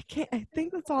can't. I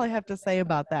think that's all I have to say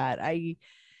about that.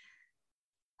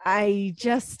 I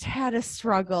just had a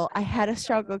struggle. I had a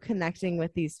struggle connecting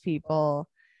with these people,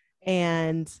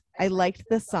 and I liked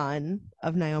the son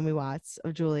of Naomi Watts,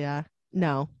 of Julia.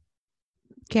 No,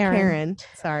 Karen.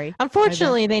 Sorry.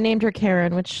 Unfortunately, they named her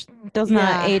Karen, which does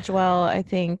not Yeah. age well, I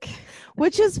think.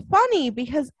 Which is funny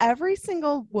because every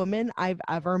single woman I've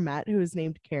ever met who's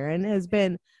named Karen has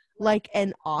been like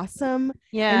an awesome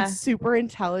Yeah. and super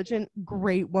intelligent,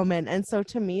 great woman. And so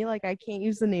to me, like, I can't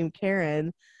use the name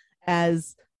Karen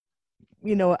as,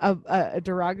 you know, a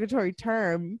derogatory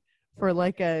term for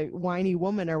like a whiny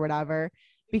woman or whatever,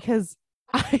 because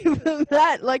I've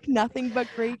met like nothing but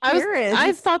great Karens.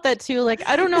 I thought that too. Like,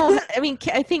 I don't know. I mean,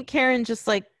 I think Karen just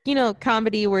like, you know,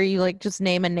 comedy where you like just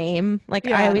name a name. Like, I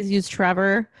Yeah. always use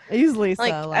Trevor. I use Lisa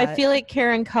Like, a lot. I feel like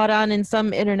Karen caught on in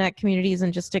some internet communities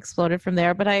and just exploded from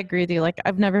there. But I agree with you. Like,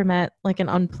 I've never met like an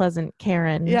unpleasant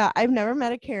Karen. Yeah, I've never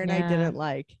met a Karen I Yeah. didn't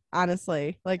like.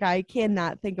 Honestly, like I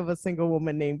cannot think of a single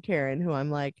woman named Karen who I'm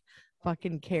like,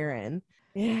 fucking Karen.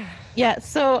 Yeah. Yeah.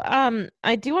 So,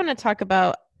 I do want to talk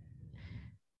about.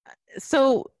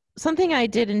 So something I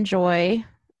did enjoy,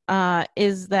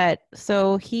 is that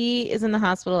so he is in the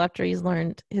hospital after he's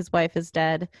learned his wife is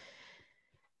dead.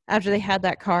 After they had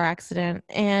that car accident,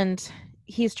 and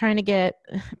he's trying to get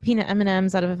peanut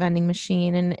M&Ms out of a vending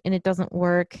machine, and it doesn't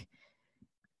work.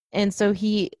 And so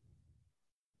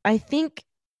I think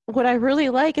what I really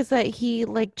like is that he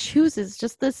like chooses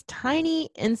just this tiny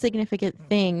insignificant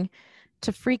thing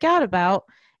to freak out about.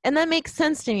 And that makes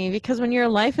sense to me because when your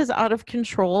life is out of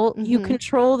control, you Mhm.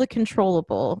 control the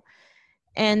controllable.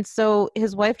 And so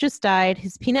his wife just died.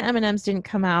 His peanut M&Ms didn't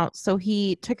come out. So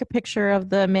he took a picture of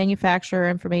the manufacturer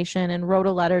information and wrote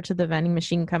a letter to the vending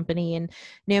machine company. And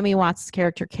Naomi Watts'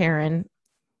 character, Karen,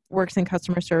 works in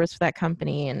customer service for that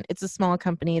company. And it's a small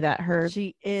company that her...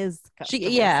 She is.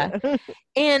 yeah.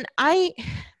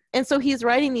 And so he's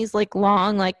writing these like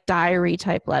long, like diary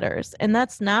type letters. And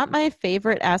that's not my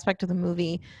favorite aspect of the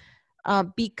movie.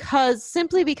 Because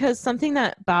something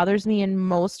that bothers me in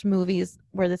most movies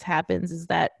where this happens is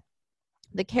that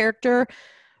the character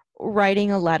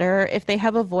writing a letter, if they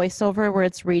have a voiceover where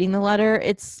it's reading the letter,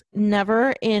 it's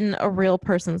never in a real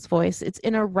person's voice. It's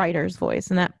in a writer's voice,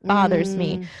 and that bothers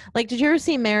me. Like, did you ever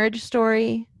see Marriage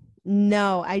Story?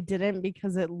 No, I didn't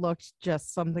because it looked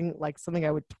just something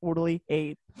I would totally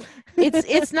hate.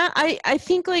 It's not. I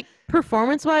think like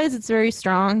performance wise, it's very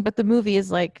strong, but the movie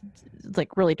is like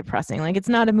really depressing. Like it's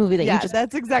not a movie that you just.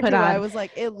 That's exactly put why on. I was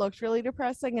like, it looked really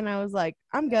depressing, and I was like,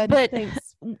 I'm good. But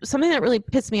thanks. Something that really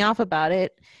pissed me off about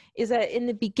it is that in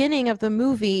the beginning of the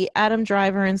movie, Adam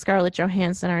Driver and Scarlett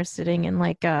Johansson are sitting in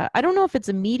like I don't know if it's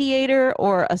a mediator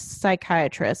or a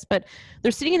psychiatrist, but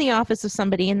they're sitting in the office of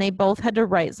somebody, and they both had to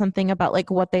write something about like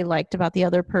what they liked about the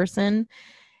other person.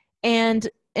 And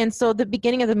so the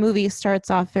beginning of the movie starts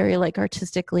off very like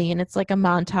artistically, and it's like a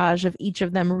montage of each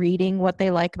of them reading what they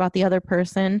like about the other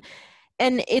person.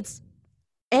 And it's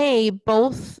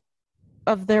both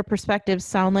of their perspectives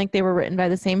sound like they were written by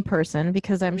the same person,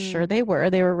 because I'm sure they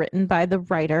were written by the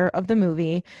writer of the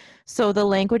movie. So the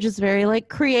language is very like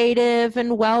creative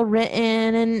and well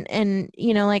written, and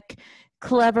you know, like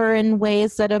clever in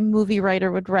ways that a movie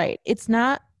writer would write. It's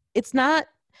not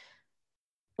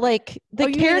like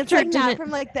the character it's like not didn't from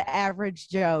like the average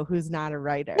Joe who's not a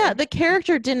writer. Yeah, the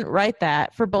character didn't write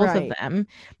that for both of them.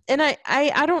 And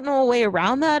I don't know a way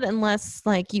around that unless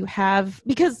like you have,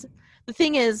 because the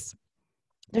thing is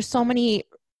there's so many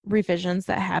revisions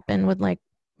that happen with like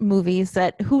movies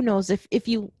that who knows if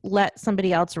you let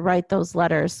somebody else write those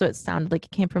letters so it sounded like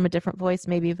it came from a different voice,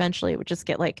 maybe eventually it would just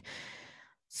get like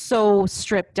so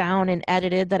stripped down and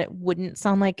edited that it wouldn't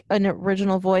sound like an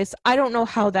original voice. I don't know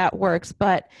how that works,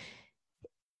 but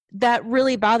that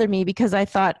really bothered me because I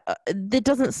thought it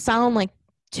doesn't sound like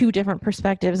two different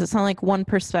perspectives. It sounds like one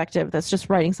perspective that's just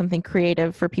writing something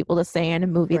creative for people to say in a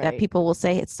movie that people will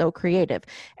say it's so creative.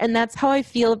 And that's how I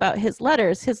feel about his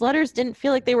letters. His letters didn't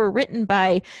feel like they were written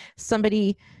by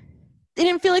somebody they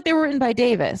didn't feel like they were written by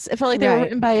Davis. It felt like they were Right.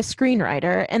 written by a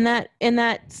screenwriter, and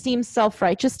that seems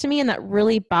self-righteous to me, and that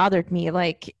really bothered me.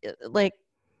 Like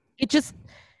it just,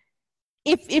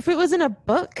 if it was in a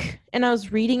book and I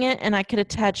was reading it and I could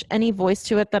attach any voice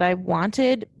to it that I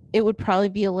wanted, it would probably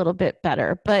be a little bit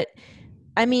better. But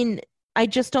I mean, I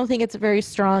just don't think it's a very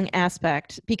strong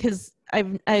aspect, because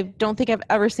I don't think I've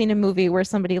ever seen a movie where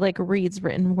somebody like reads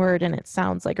written word and it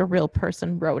sounds like a real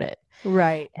person wrote it.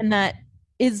 Right. And that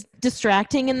is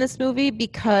distracting in this movie,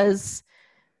 because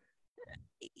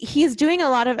he's doing a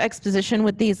lot of exposition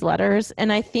with these letters,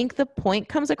 and I think the point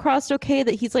comes across okay,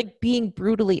 that he's like being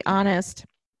brutally honest,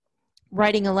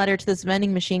 writing a letter to this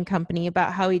vending machine company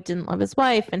about how he didn't love his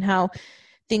wife and how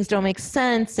things don't make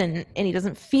sense, and he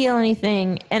doesn't feel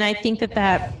anything. And I think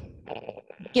that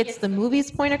gets the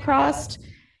movie's point across,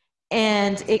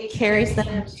 and it carries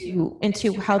them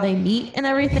into how they meet and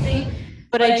everything.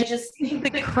 But I just think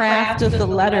the craft of the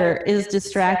letter is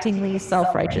distractingly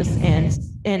self-righteous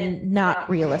and not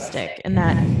realistic, and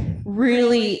that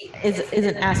really is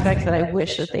an aspect that I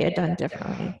wish that they had done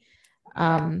differently.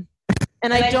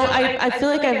 And I feel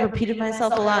like I've repeated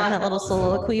myself a lot in that little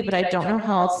soliloquy, but I don't know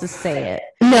how else to say it.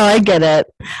 No, I get it.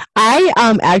 I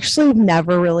actually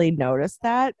never really noticed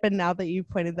that, but now that you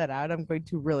pointed that out, I'm going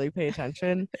to really pay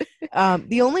attention.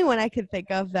 The only one I could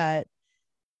think of that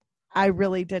I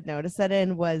really did notice that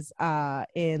in was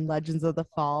in Legends of the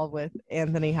Fall with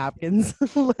Anthony Hopkins'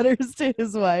 letters to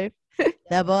his wife.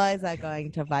 The boys are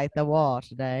going to fight the war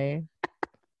today.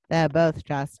 They're both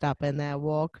dressed up in their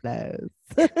war clothes.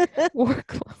 War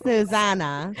clothes.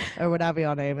 Susanna, or whatever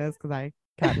your name is, because I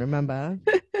can't remember.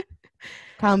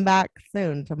 Come back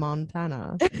soon to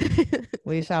Montana.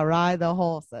 We shall ride the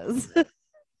horses.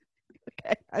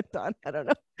 Okay, I'm done. I don't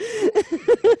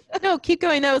know. No, keep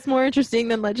going. That was more interesting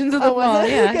than Legends of the Fall.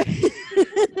 Yeah.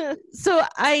 So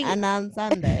and on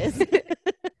Sundays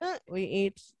we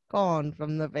eat corn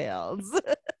from the fields.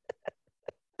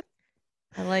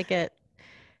 I like it.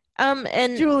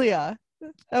 And Julia,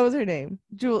 that was her name.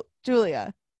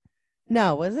 Julia.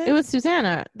 No, was it? It was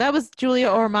Susanna. That was Julia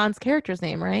Ormond's character's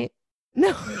name, right?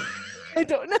 No, I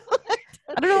don't know.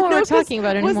 I don't know what we're talking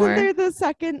about anymore. Wasn't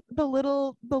there the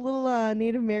little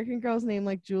Native American girl's name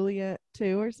like Julia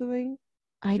too or something?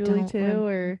 I Julie don't too,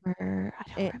 remember.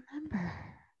 I don't remember.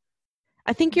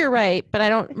 I think you're right, but I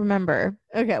don't remember.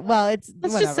 Okay, well,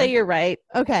 let's just say you're right.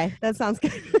 Okay, that sounds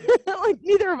good. Like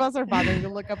neither of us are bothering to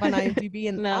look up on IMDb,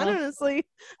 and honestly,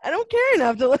 I don't care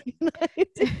enough to look on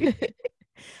IMDb.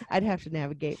 I'd have to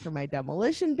navigate for my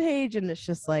demolition page, and it's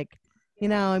just like,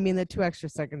 I mean, the 2 extra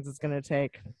seconds it's gonna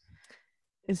take.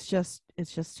 It's just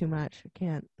too much. I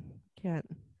can't.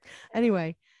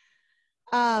 Anyway,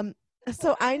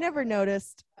 so I never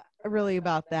noticed really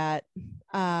about that.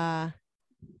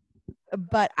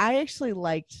 But I actually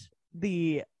liked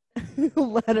the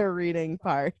letter reading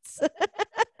parts.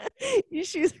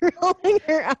 She's rolling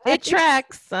her eyes. It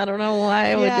tracks. I don't know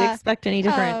why I would expect any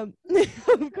different.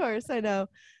 Of course, I know.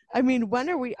 I mean, when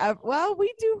are we? Well,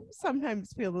 we do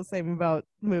sometimes feel the same about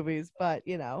movies, but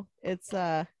it's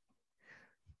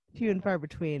few and far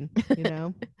between.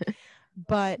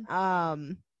 But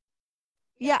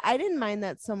yeah, I didn't mind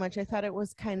that so much. I thought it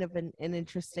was kind of an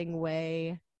interesting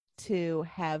way to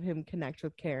have him connect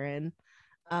with Karen,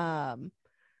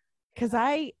 because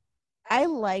I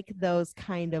like those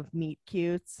kind of meet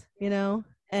cutes,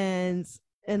 and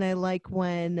I like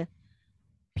when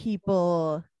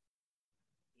people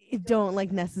don't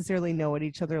like necessarily know what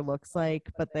each other looks like,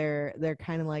 but they're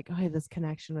kind of like, oh, I have this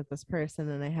connection with this person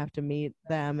and I have to meet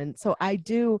them. And so I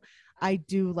do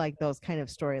like those kind of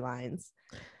storylines.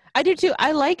 I do too.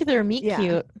 I like their meet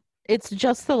cute. It's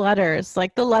just the letters,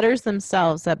 like the letters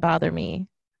themselves, that bother me.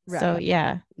 Right. So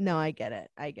yeah. No, I get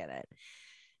it.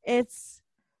 It's,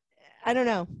 I don't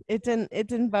know. It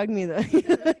didn't bug me though.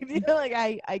 Like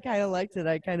I kind of liked it.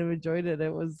 I kind of enjoyed it.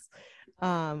 It was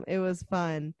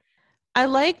fun. I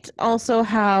liked also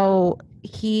how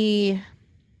he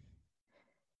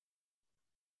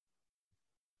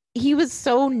was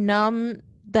so numb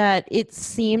that it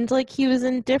seemed like he was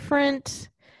indifferent.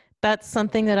 That's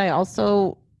something that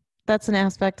that's an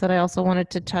aspect that I also wanted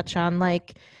to touch on.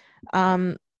 Like,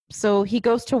 so he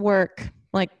goes to work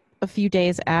like a few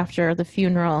days after the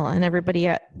funeral, and everybody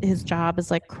at his job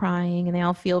is like crying and they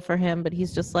all feel for him, but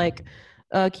he's just like,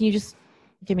 can you just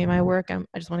give me my work? I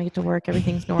just want to get to work.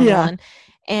 Everything's normal. Yeah.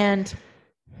 And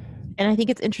I think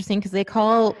it's interesting because they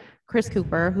call Chris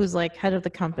Cooper, who's like head of the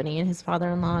company, and his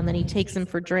father-in-law, and then he takes him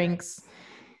for drinks.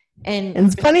 And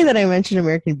it's funny that I mentioned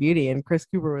American Beauty and Chris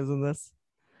Cooper was in this.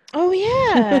 Oh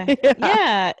yeah. Yeah.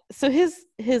 Yeah. So his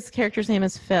character's name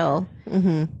is Phil.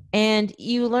 Hmm. And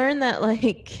you learn that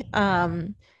like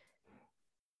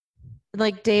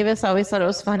Davis always thought it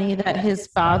was funny that his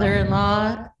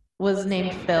father-in-law was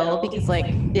named Phil because like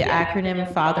the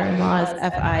acronym father-in-law is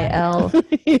FIL. So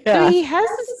Yeah. he has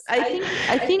this,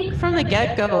 I think from the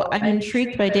get-go, I'm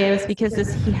intrigued by Davis because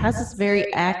he has this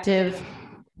very active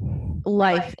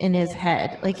life in his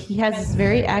head. Like he has this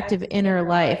very active inner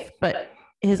life, but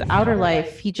his outer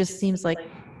life, he just seems like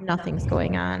nothing's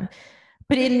going on.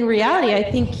 But in reality,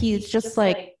 I think he's just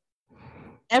like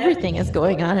everything is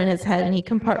going on in his head and he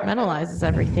compartmentalizes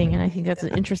everything. And I think that's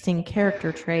an interesting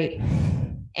character trait.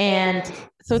 And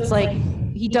so it's like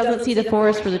he doesn't see the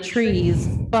forest for the trees,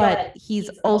 but he's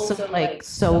also like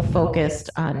so focused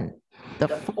on the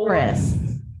forest.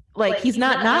 Like he's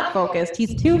not focused,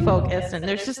 he's too focused. And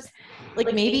there's just like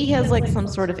maybe he has like some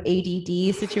sort of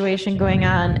ADD situation going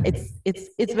on.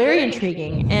 It's very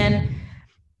intriguing. And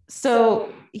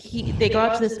so they go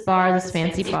out to this bar, this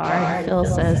fancy bar, and Phil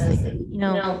says,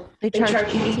 they charge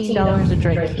 $18 a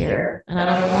drink here, and I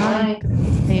don't know why, 'cause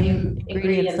it's the same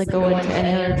ingredients that go into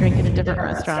any other drink in a different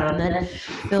restaurant. And then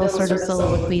Phil sort of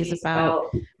soliloquies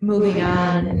about moving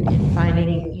on and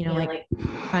finding, like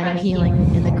finding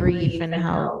healing in the grief and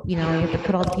how you have to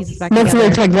put all the pieces back That's together.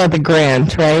 what they're talking about, the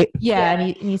grant, right? Yeah,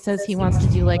 and he says he wants to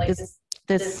do like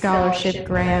this scholarship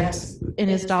grant in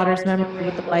his daughter's memory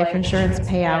with the life insurance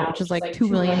payout, which is like $2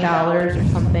 million or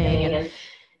something.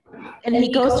 And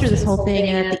he goes through this whole thing,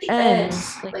 and at the end,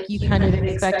 like you kind of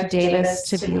expect Davis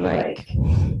to be like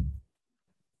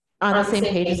on the same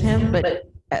page as him,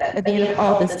 but at the end of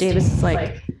all this, Davis is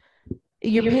like,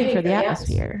 "You're paying for the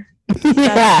atmosphere.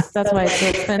 That's why it's so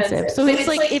expensive." So it's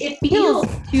like it feels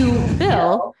to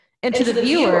Phil and to the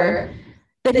viewer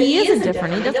that he is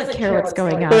indifferent. He doesn't care what's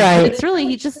going on. Right. But it's really,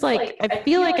 he just like, I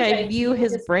feel like I view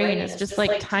his brain as just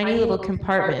like tiny little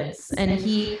compartments. And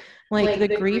he, like the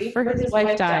grief for his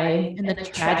wife dying and the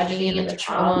tragedy and the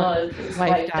trauma of his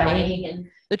wife dying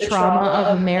and the trauma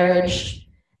of a marriage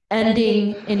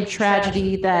ending in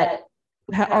tragedy that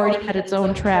already had its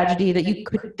own tragedy that you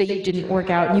didn't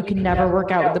work out and you can never work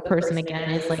out with the person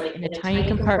again is like in a tiny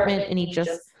compartment, and he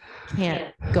just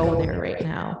can't go there right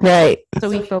now. Right. So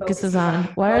he focuses on,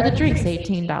 why are the drinks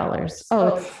 $18?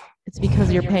 Oh, it's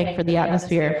because you're paying for the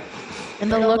atmosphere.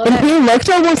 And the look And that, he looked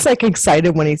almost like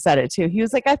excited when he said it too. He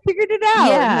was like, I figured it out.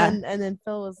 Yeah. And then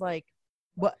Phil was like,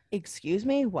 what? Excuse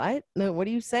me? What? No, what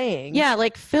are you saying? yeah,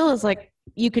 like Phil is like,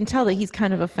 you can tell that he's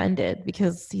kind of offended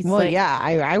because he's Well, like, yeah,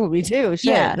 I would be too.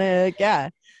 Shit. Yeah. Yeah.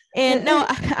 And no,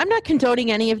 I'm not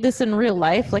condoning any of this in real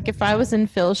life. Like if I was in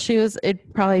Phil's shoes, it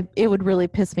would really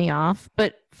piss me off.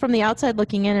 But from the outside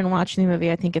looking in and watching the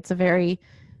movie, I think it's a very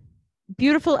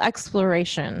beautiful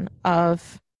exploration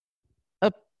of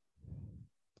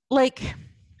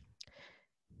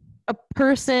a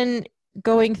person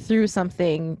going through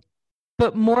something,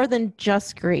 but more than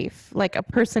just grief, like a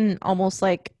person almost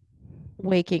like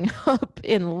waking up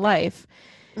in life.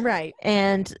 Right.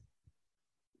 And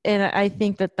I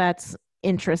think that that's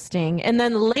interesting. And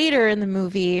then later in the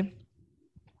movie,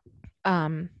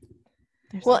 well,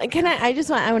 can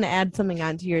I want to add something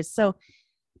onto yours. So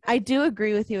I do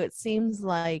agree with you. It seems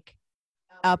like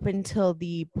up until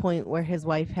the point where his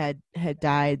wife had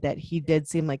died, that he did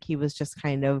seem like he was just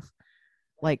kind of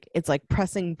like, it's like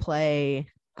pressing play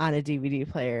on a DVD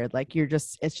player. Like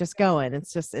it's just going.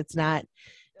 It's not,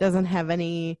 doesn't have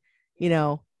any,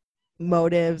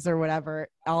 motives or whatever.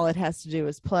 All it has to do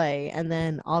is play. And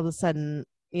then all of a sudden,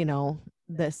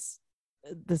 this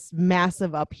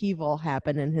massive upheaval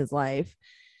happened in his life.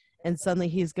 And suddenly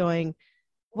he's going,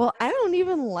 well, I don't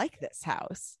even like this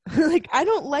house. Like, I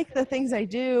don't like the things I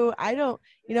do. I don't,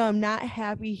 I'm not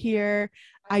happy here.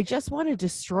 I just want to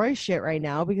destroy shit right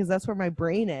now because that's where my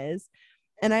brain is.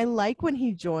 And I like when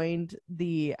he joined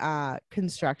the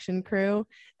construction crew,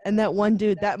 and that one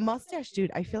dude, that mustache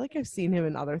dude, I feel like I've seen him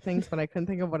in other things, but I couldn't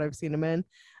think of what I've seen him in.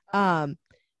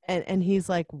 And he's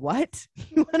like, what?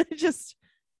 You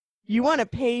want to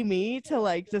pay me to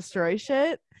like destroy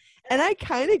shit? And I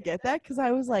kind of get that, because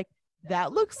I was like,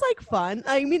 that looks like fun.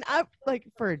 I mean, I like,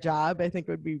 for a job, I think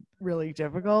it would be really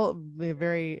difficult, be a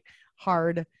very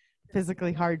hard,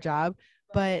 physically hard job.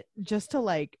 But just to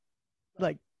like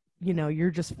you're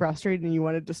just frustrated and you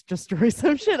want to just destroy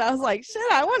some shit. I was like,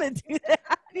 shit, I want to do that.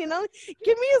 Give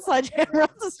me a sledgehammer, I'll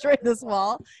destroy this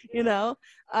wall. So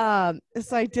I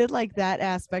did like that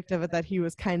aspect of it, that he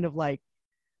was kind of like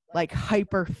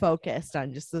hyper focused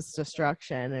on just this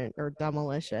destruction or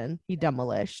demolition. He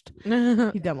demolished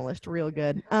real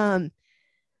good. But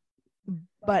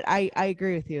I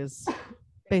agree with you, is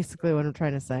basically what I'm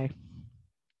trying to say.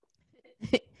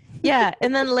 Yeah,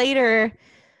 and then later,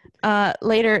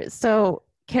 so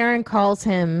Karen calls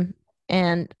him,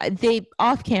 and they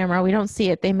off camera, we don't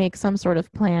see it. They make some sort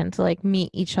of plan to like meet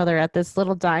each other at this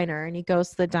little diner, and he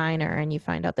goes to the diner, and you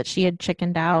find out that she had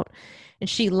chickened out, and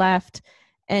she left,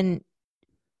 and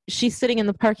she's sitting in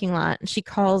the parking lot, and she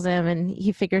calls him, and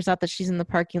he figures out that she's in the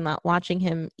parking lot watching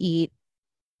him eat,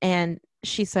 and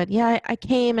she said, "Yeah, I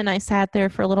came and I sat there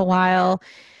for a little while."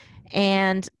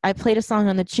 And I played a song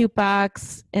on the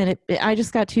jukebox, and I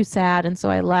just got too sad, and so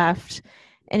I left.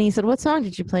 And he said, "What song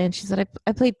did you play?" And she said,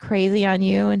 I played Crazy on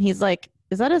You. And he's like,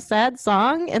 "Is that a sad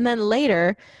song?" And then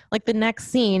later, like the next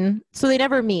scene, so they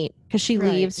never meet because she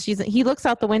Right. leaves. He looks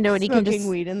out the window, and he can Smoking just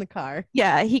weed in the car.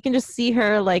 yeah, he can just see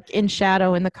her like in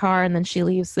shadow in the car, and then she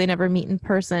leaves. So they never meet in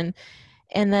person.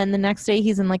 And then the next day,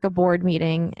 he's in like a board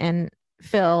meeting, and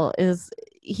Phil is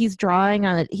he's drawing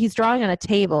on a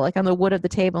table, like on the wood of the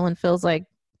table, and Phil's like,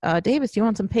 "Davis, do you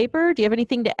want some paper? Do you have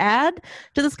anything to add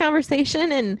to this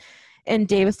conversation?" And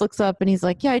Davis looks up, and he's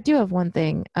like, "Yeah, I do have one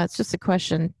thing. It's just a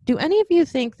question. Do any of you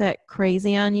think that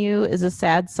Crazy on You is a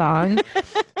sad song?"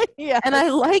 Yeah. And I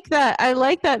like that. I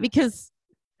like that because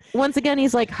once again,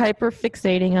 he's like hyper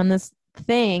fixating on this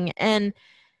thing, and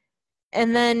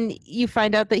then you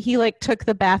find out that he like took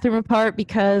the bathroom apart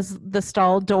because the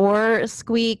stall door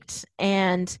squeaked,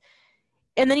 and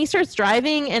then he starts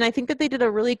driving, and I think that they did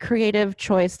a really creative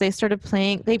choice. They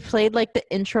played like the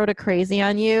intro to Crazy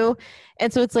on You,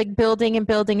 and so it's like building and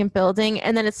building and building,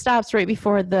 and then it stops right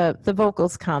before the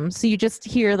vocals come. So you just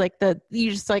hear like I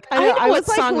know I what was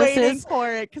like song this waiting is. for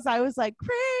it because I was like,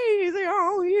 "Crazy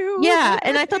on You." Yeah,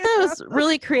 and I thought that was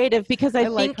really creative because I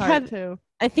like think Heart too.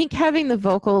 I think having the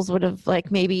vocals would have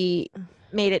like maybe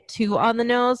made it too on the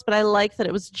nose, but I like that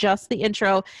it was just the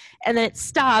intro, and then it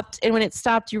stopped, and when it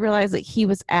stopped you realize that he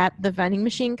was at the vending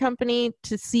machine company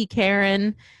to see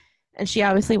Karen, and she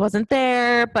obviously wasn't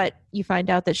there, but you find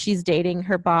out that she's dating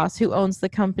her boss who owns the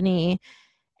company,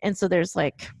 and so there's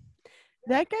like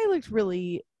That guy looked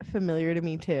really familiar to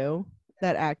me too.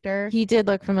 That actor. he did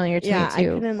look familiar to Yeah, me I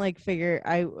too. couldn't like figure.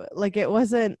 I like it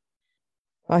wasn't.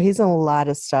 Well, he's in a lot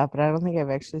of stuff, but I don't think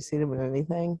I've actually seen him in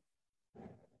anything.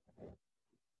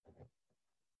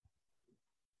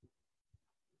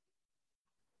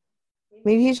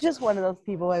 Maybe he's just one of those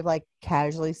people I've like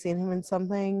casually seen him in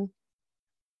something.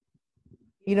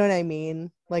 You know what I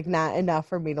mean? Like not enough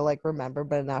for me to like remember,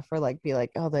 but enough for like be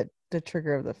like, oh, that the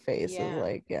trigger of the face is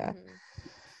like, yeah.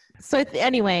 So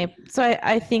anyway, so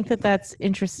I think that that's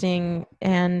interesting,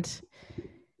 and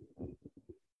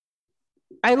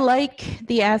I like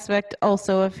the aspect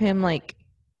also of him like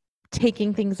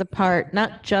taking things apart,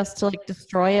 not just to like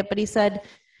destroy it, but he said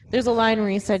there's a line where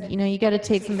he said, you know, you got to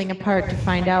take something apart to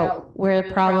find out where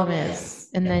the problem is,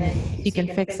 and then you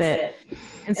can fix it.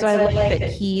 And so I like that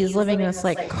he's living in this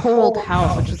like cold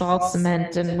house, which is all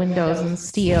cement and windows and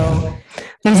steel.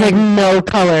 There's like no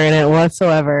color in it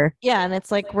whatsoever. Yeah, and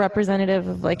it's like representative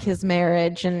of like his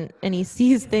marriage, and he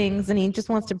sees things and he just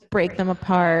wants to break them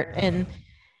apart and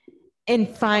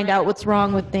find out what's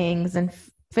wrong with things and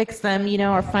fix them, you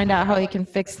know, or find out how he can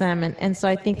fix them. And so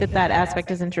I think that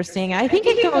aspect is interesting. I think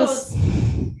it goes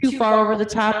too far over the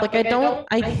top. Like I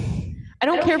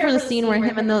don't care for the scene where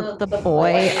him and the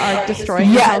boy are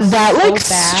destroying. Yeah, that so like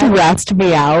bad. stressed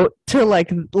me out to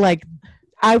like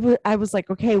I was like,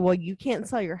 okay, well, you can't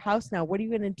sell your house now. What are you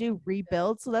going to do?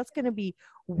 Rebuild? So that's going to be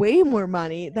way more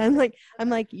money than like, I'm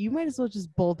like, you might as well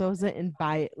just bulldoze it and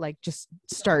buy it. Like just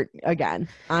start again.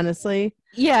 Honestly.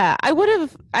 Yeah, I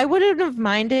wouldn't have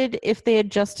minded if they had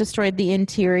just destroyed the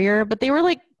interior, but they were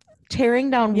like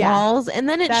tearing down walls, and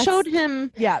then it showed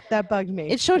him. Yeah, that bugged me.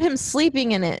 It showed him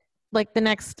sleeping in it. Like the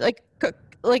next, like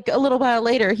a little while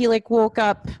later, he like woke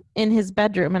up in his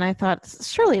bedroom, and I thought,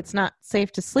 surely it's not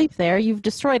safe to sleep there. You've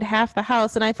destroyed half the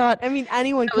house, and I thought, I mean,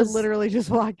 anyone could literally just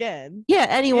walk in. Yeah,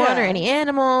 anyone or any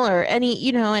animal or any,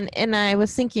 you know, and I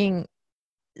was thinking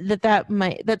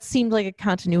that seemed like a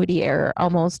continuity error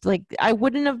almost. Like I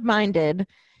wouldn't have minded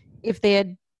if they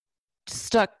had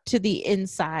stuck to the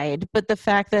inside, but the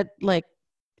fact that like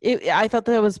I thought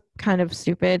that was kind of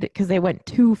stupid because they went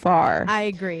too far. I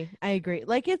agree.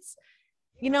 Like it's,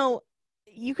 you know,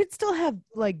 you could still have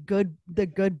like the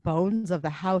good bones of the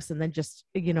house and then just,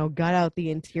 you know, gut out the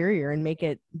interior and make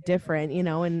it different, you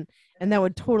know, and that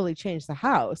would totally change the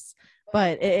house.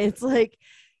 But it's like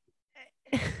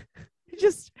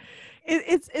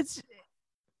it's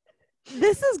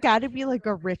this has got to be like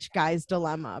a rich guy's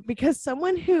dilemma, because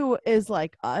someone who is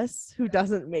like us, who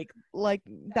doesn't make like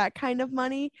that kind of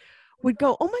money, would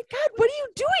go, oh my God, what are you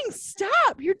doing?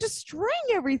 Stop. You're destroying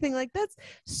everything. Like that's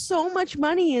so much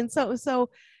money. And so,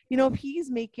 you know, if he's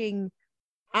making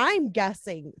I'm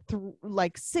guessing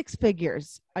like 6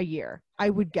 figures a year, I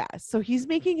would guess. So he's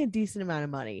making a decent amount of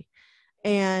money.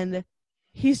 And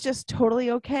he's just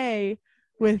totally okay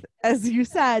with, as you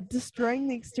said, destroying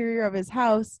the exterior of his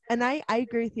house. And I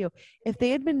agree with you. If they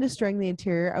had been destroying the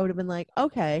interior, I would have been like,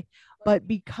 okay. But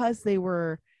because they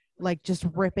were like just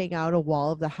ripping out a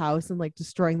wall of the house and like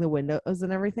destroying the windows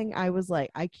and everything, I was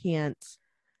like, I can't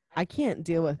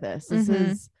deal with this. This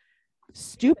is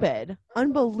stupid,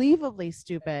 unbelievably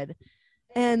stupid.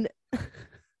 And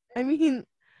I mean,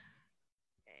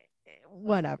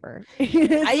 whatever.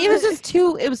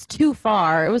 It was too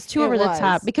far. It was too over the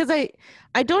top, because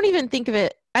I don't even think of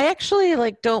it. I actually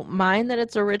like don't mind that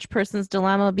it's a rich person's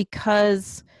dilemma,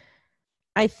 because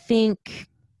I think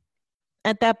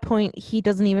at that point he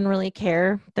doesn't even really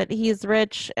care that he's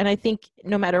rich. And I think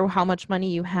no matter how much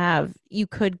money you have, you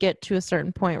could get to a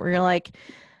certain point where you're like,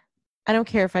 I don't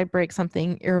care if I break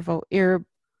something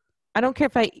I don't care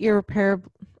if I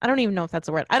irreparable. I don't even know if that's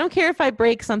a word. I don't care if I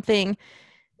break something.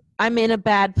 I'm in a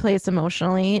bad place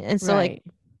emotionally. And so like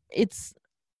it's,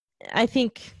 I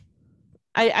think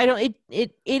I don't,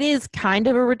 it is kind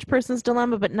of a rich person's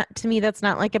dilemma, but not, to me, that's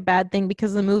not like a bad thing,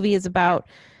 because the movie is about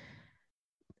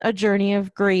a journey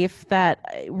of grief that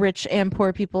rich and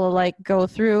poor people alike go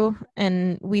through.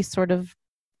 And we sort of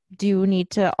do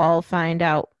need to all find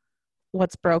out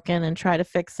what's broken and try to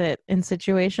fix it in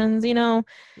situations, you know?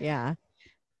 Yeah.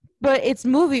 But it's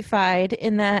moviefied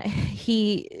in that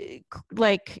he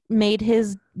like made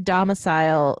his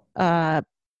domicile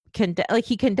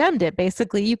he condemned it.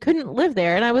 Basically, you couldn't live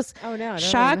there. And I was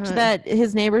shocked that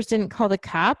his neighbors didn't call the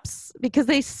cops, because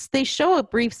they show a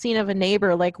brief scene of a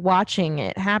neighbor like watching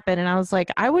it happen, and I was like,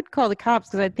 I would call the cops,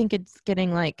 because I think it's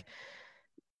getting like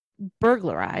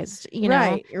burglarized, you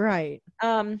know? Right.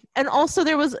 And also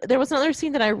there was another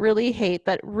scene that I really hate,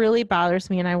 that really bothers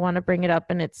me, and I want to bring it up,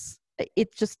 and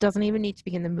it just doesn't even need to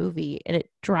be in the movie, and it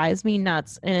drives me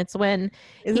nuts. And it's when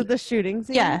is it the shooting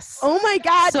scene? Yes. Oh my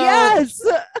God. So, yes.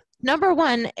 Number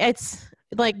one, it's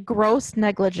like gross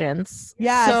negligence.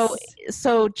 Yes.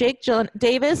 So Jake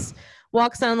Davis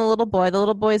walks on the little boy. The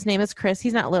little boy's name is Chris.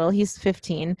 He's not little. He's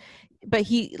 15. But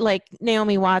he, like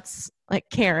Naomi Watts, like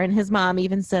Karen, his mom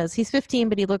even says he's 15,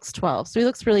 but he looks 12. So he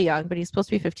looks really young, but he's supposed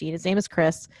to be 15. His name is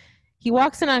Chris. He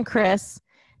walks in on Chris,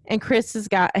 and Chris has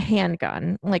got a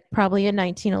handgun, like probably a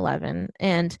 1911.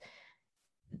 And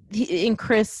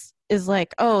Chris is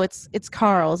like, oh, it's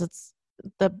Carl's. It's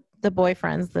the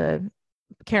boyfriends, the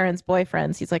Karen's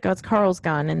boyfriends. He's like, oh, it's Carl's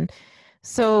gun. And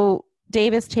so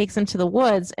Davis takes him to the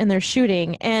woods, and they're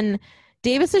shooting. And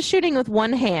Davis is shooting with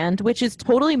one hand, which is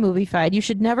totally moviefied. You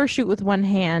should never shoot with one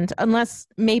hand unless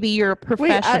maybe you're a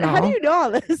professional. Wait, how do you know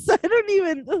all this? I don't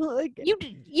even like.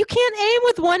 You can't aim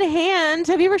with one hand.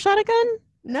 Have you ever shot a gun?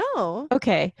 No.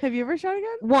 Okay. Have you ever shot a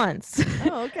gun? Once.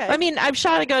 Oh, okay. I mean, I've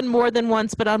shot a gun more than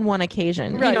once, but on one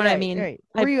occasion. Right, you know what I mean? Right.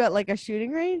 Were you at like a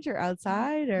shooting range or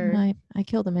outside, or? I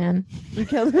killed a man. You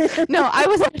killed a man? No, I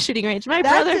was at a shooting range. That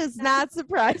does not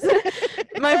surprise me.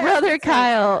 My brother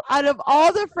Kyle. Out of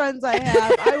all the friends I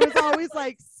have, I was always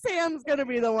like, Sam's gonna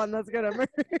be the one that's gonna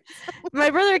murder.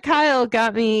 My brother Kyle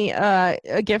got me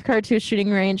a gift card to a shooting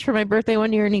range for my birthday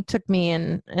one year, and he took me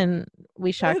and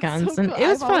we shot guns, so and cool. it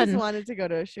was I've fun. always wanted to go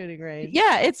to a shooting range.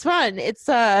 Yeah, it's fun. It's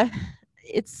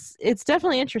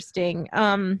definitely interesting.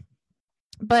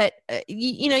 But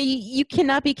you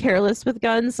cannot be careless with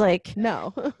guns, like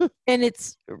no. And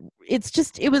it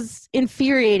was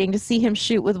infuriating to see him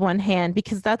shoot with one hand,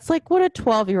 because that's like what a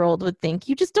 12-year-old would think.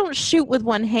 You just don't shoot with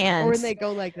one hand. Or when they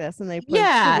go like this and they put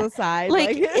to the side.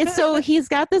 Like so he's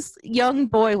got this young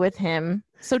boy with him.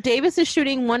 So Davis is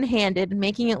shooting one-handed,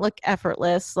 making it look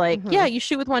effortless. Like, yeah, you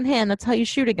shoot with one hand. That's how you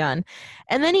shoot a gun.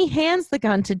 And then he hands the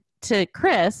gun to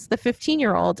Chris, the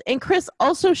 15-year-old. And Chris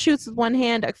also shoots with one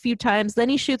hand a few times. Then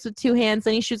he shoots with two hands.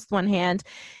 Then he shoots with one hand.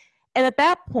 And at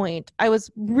that point, I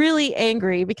was really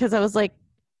angry, because I was like,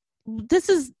 this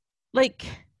is like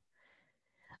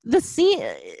the scene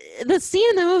in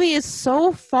the movie is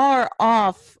so far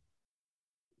off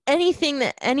anything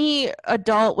that any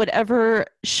adult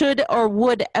should or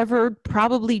would ever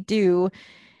probably do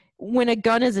when a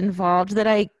gun is involved, that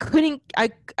I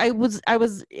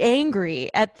was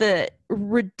angry at the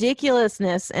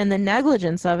ridiculousness and the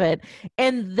negligence of it.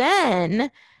 And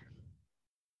then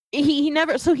he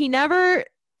never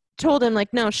told him,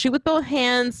 like, no, shoot with both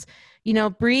hands,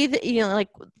 breathe, like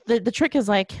the trick is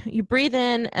like you breathe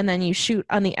in and then you shoot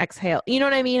on the exhale. You know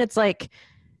what I mean? It's like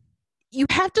you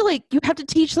have to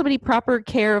teach somebody proper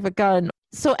care of a gun.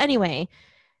 So anyway,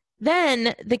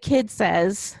 then the kid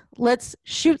says, let's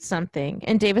shoot something.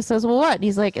 And Davis says, well, what? And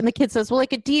he's like, and the kid says, well,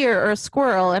 like a deer or a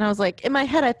squirrel. And I was like, in my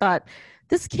head, I thought,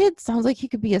 this kid sounds like he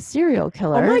could be a serial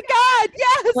killer. Oh my God,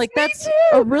 yes. Like, me that's too.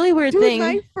 a really weird Dude, thing.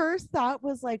 my first thought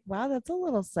was like, wow, that's a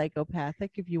little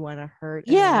psychopathic if you want to hurt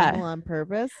an Yeah. animal on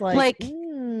purpose. Like,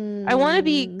 I want to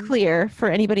be clear for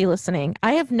anybody listening.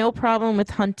 I have no problem with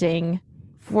hunting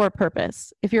for a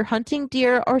purpose. If you're hunting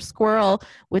deer or squirrel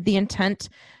with the intent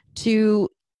to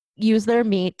use their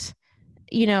meat,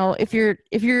 you know, if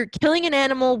you're killing an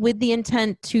animal with the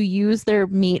intent to use their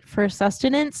meat for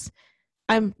sustenance,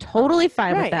 I'm totally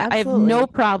fine with that. Absolutely. I have no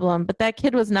problem. But that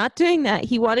kid was not doing that.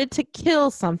 He wanted to kill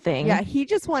something. Yeah, he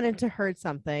just wanted to hurt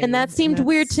something. And that seemed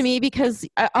weird to me because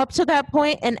up to that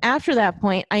point and after that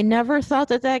point, I never thought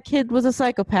that kid was a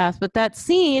psychopath. But that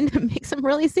scene makes him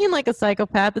really seem like a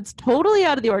psychopath. It's totally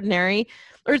out of the ordinary,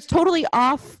 or it's totally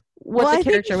off what the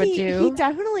character would do. He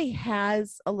definitely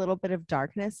has a little bit of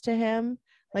darkness to him.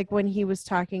 Like when he was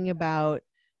talking about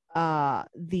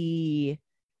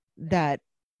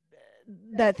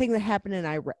that thing that happened in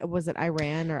Iran, was it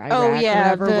Iran or Iraq? Oh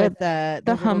yeah, with the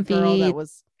Humvee girl that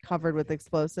was covered with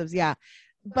explosives. Yeah,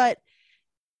 but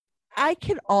I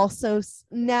can also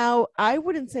now, I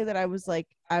wouldn't say that I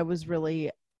was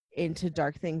really into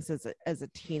dark things as a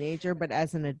teenager, but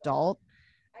as an adult,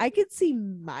 I could see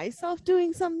myself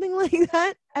doing something like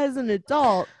that as an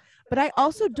adult. But I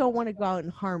also don't want to go out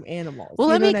and harm animals. Well,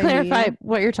 let me clarify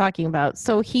what you're talking about.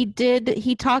 So he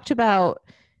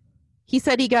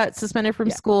said he got suspended from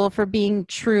school for being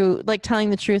true, like telling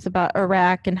the truth about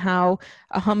Iraq and how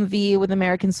a Humvee with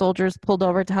American soldiers pulled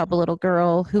over to help a little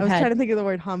girl who I was trying to think of the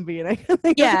word Humvee, and I couldn't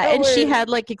think and she had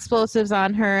like explosives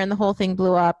on her, and the whole thing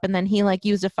blew up. And then he like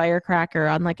used a firecracker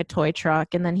on like a toy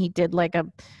truck, and then he did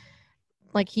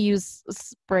he used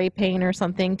spray paint or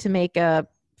something to make a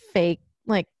fake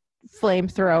like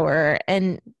flamethrower.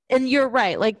 And you're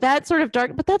right, like that sort of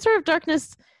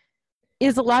darkness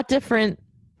is a lot different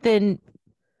than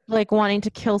like wanting to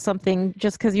kill something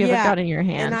just because you have a gun in your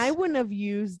hand. And I wouldn't have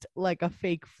used like a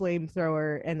fake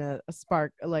flamethrower and a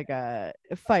spark, like a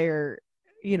fire,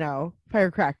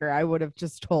 firecracker. I would have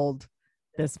just told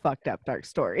this fucked up dark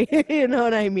story. You know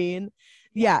what I mean?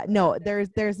 Yeah, no,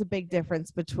 there's a big difference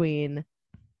between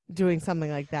doing something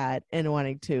like that and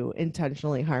wanting to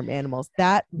intentionally harm animals.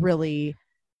 That really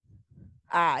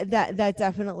that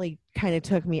definitely kind of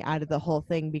took me out of the whole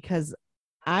thing, because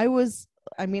I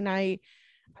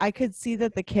could see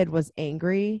that the kid was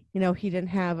angry. He didn't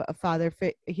have a father.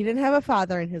 He didn't have a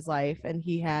father in his life, and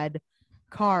he had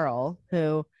Carl,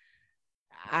 who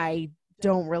I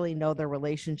don't really know their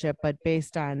relationship, but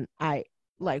based on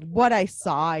what I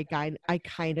saw, I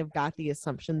kind of got the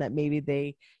assumption that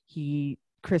maybe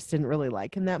Chris didn't really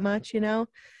like him that much,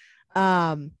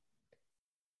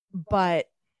 but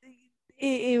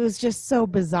it was just so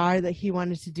bizarre that he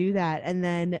wanted to do that. And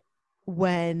then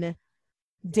when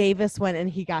Davis went and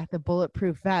he got the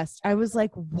bulletproof vest, I was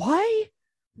like, why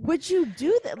would you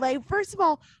do that? Like, first of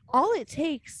all it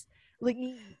takes, like,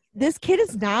 this kid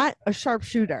is not a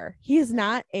sharpshooter. He is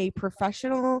not a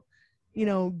professional,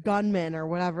 gunman or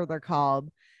whatever they're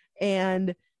called.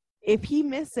 And if he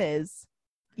misses,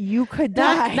 you could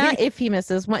die. Not if he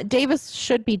misses. Davis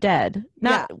should be dead.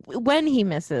 Not when he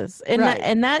misses.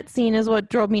 And that scene is what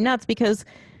drove me nuts, because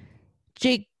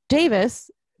Jake Davis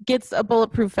gets a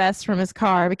bulletproof vest from his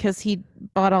car because he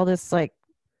bought all this like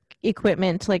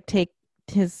equipment to like take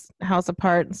his house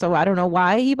apart. So I don't know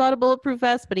why he bought a bulletproof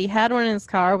vest, but he had one in his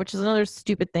car, which is another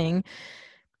stupid thing.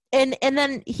 And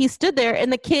then he stood there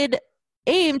and the kid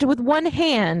aimed with one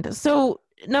hand. So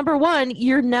number one,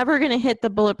 you're never going to hit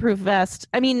the bulletproof vest.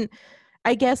 I mean,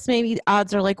 I guess maybe the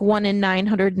odds are like 1 in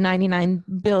 999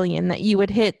 billion that you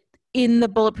would hit in the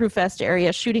bulletproof vest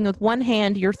area, shooting with one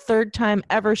hand, your third time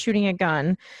ever shooting a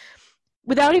gun,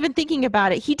 without even thinking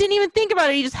about it. He didn't even think about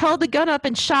it. He just held the gun up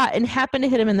and shot, and happened to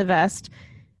hit him in the vest.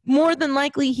 More than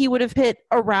likely, he would have hit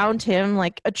around him,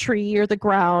 like a tree or the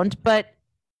ground, but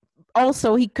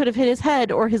also he could have hit his head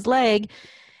or his leg.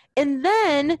 And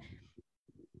then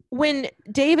when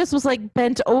Davis was like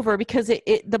bent over because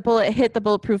the bullet hit the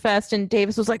bulletproof vest, and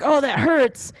Davis was like, "Oh, that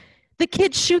hurts," the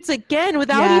kid shoots again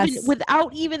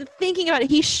without even thinking about it.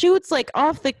 He shoots like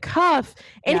off the cuff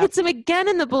and hits him again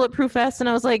in the bulletproof vest. And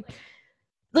I was like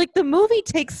the movie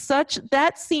takes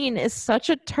that scene is such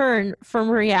a turn from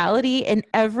reality in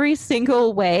every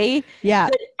single way. Yeah.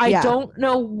 I don't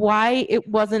know why it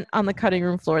wasn't on the cutting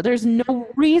room floor. There's no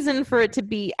reason for it to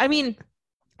be. I mean,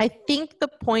 I think the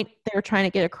point they were trying to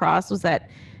get across was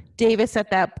that Davis at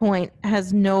that point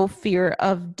has no fear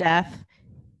of death.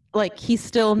 Like, he's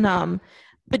still numb,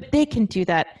 but they can do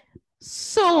that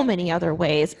so many other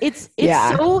ways. It's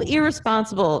so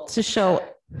irresponsible to show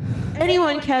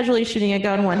anyone casually shooting a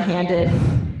gun one-handed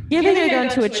giving a gun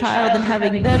to a child and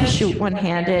having them shoot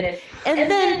one-handed,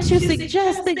 and then to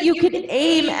suggest that you could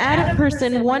aim at a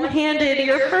person one-handed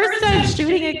your first time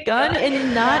shooting a gun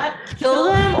and not kill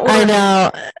them. I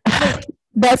know. Like,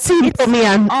 that scene put me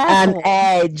on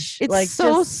edge. It's like,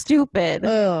 so stupid.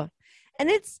 Ugh. And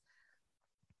it's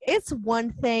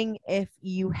one thing if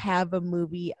you have a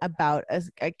movie about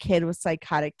a kid with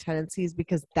psychotic tendencies,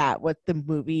 because that what the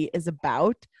movie is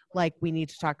about. Like, we need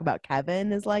to talk about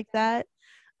Kevin is like that.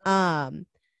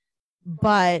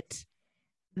 But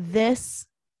this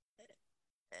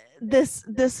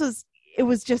was, it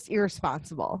was just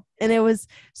irresponsible, and it was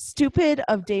stupid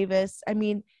of Davis. I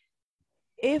mean,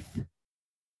 if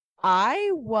I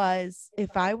was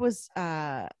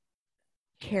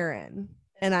Karen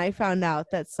and I found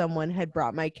out that someone had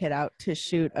brought my kid out to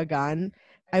shoot a gun,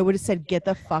 I would have said, get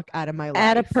the fuck out of my life.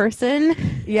 At a person?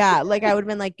 Yeah, like I would have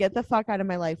been like, get the fuck out of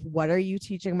my life. What are you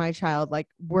teaching my child? Like,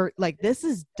 we're like, this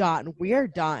is done. We are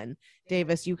done.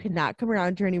 Davis, you cannot come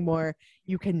around here anymore.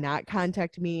 You cannot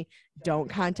contact me. Don't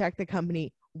contact the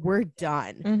company. We're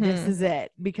done. This is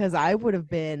it. Because I would have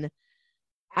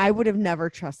never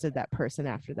trusted that person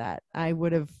after that. I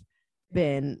would have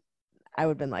been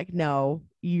like, no,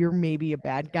 you're maybe a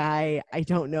bad guy. I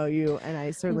don't know you, and I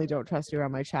certainly don't trust you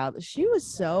around my child. She was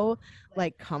so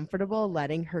like comfortable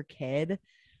letting her kid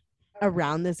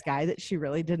around this guy that she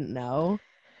really didn't know.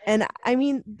 And I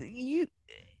mean,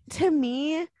 to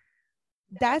me,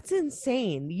 that's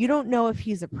insane. You don't know if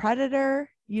he's a predator.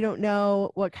 You don't know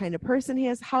what kind of person he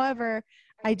is. However,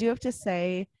 I do have to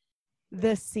say,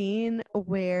 the scene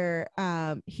where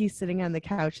he's sitting on the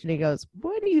couch and he goes,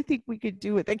 what do you think we could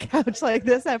do with a couch like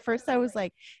this? At first I was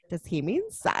like, does he mean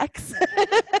sex?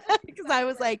 Because I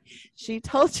was like, she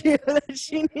told you that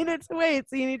she needed to wait,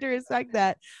 so you need to respect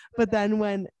that. But then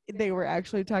when they were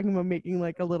actually talking about making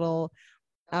like a little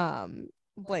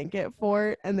blanket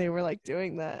fort, and they were like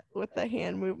doing that with the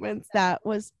hand movements, that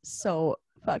was so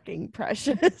fucking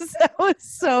precious. That was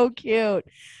so cute.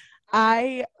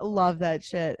 I love that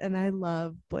shit, and I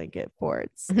love blanket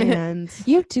forts. And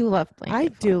you do love blanket I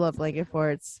forts. do love blanket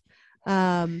forts.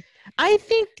 I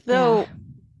think though,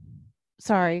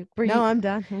 sorry. I'm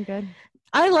done. I'm good.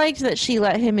 I liked that she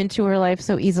let him into her life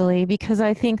so easily, because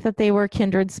I think that they were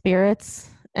kindred spirits,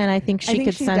 and I think she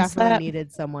could sense definitely that.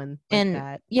 Needed someone like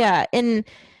that. Yeah,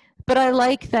 but I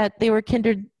like that they were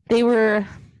kindred. They were.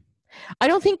 I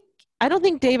don't think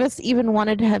Davis even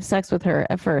wanted to have sex with her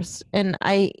at first, and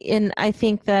I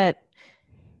think that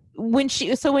when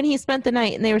he spent the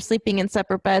night and they were sleeping in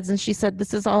separate beds, and she said,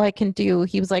 "This is all I can do,"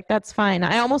 he was like, "That's fine."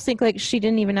 I almost think like she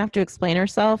didn't even have to explain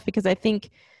herself, because I think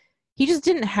he just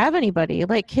didn't have anybody.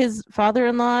 Like, his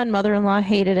father-in-law and mother-in-law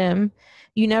hated him.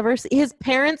 His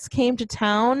parents came to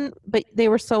town, but they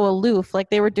were so aloof. Like,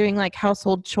 they were doing like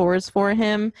household chores for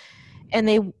him, and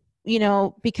they,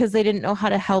 because they didn't know how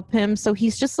to help him. So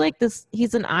he's just like this,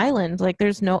 he's an island. Like,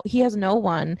 he has no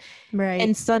one. Right.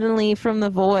 And suddenly from the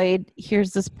void,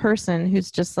 here's this person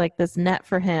who's just like this net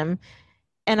for him.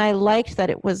 And I liked that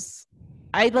it was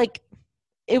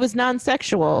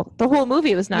non-sexual. The whole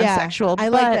movie was non-sexual. Yeah, I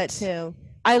like that too.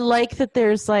 I like that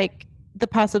there's like the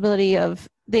possibility of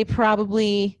they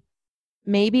probably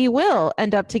maybe will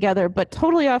end up together, but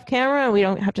totally off camera, and we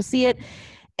don't have to see it.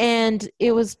 And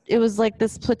it was like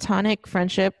this platonic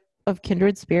friendship of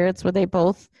kindred spirits where they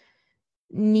both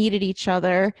needed each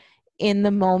other in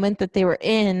the moment that they were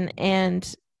in.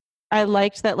 And I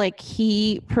liked that, like,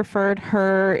 he preferred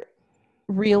her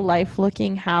real life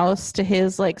looking house to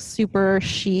his like super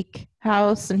chic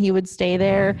house, and he would stay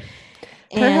there.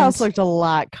 Her house looked a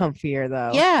lot comfier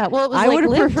though. Yeah, well, it was I like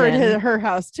would have preferred in. her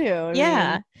house too.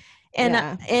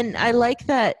 And I like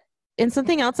that. And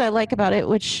something else I like about it,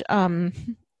 which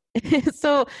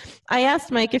so I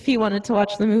asked Mike if he wanted to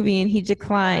watch the movie, and he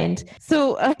declined.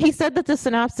 So he said that the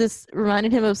synopsis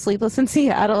reminded him of Sleepless in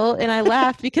Seattle, and I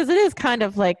laughed because it is kind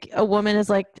of like a woman is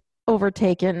like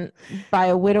overtaken by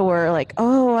a widower, like,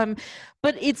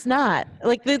 but it's not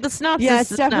like the synopsis. Yeah,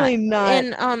 it's definitely not.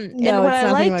 And what I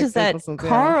liked is that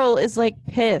Carl is like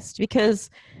pissed because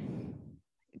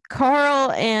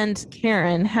Carl and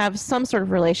Karen have some sort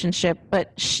of relationship,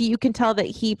 but you can tell that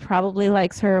he probably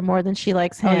likes her more than she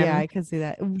likes him. Oh yeah, I can see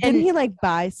that. Didn't he like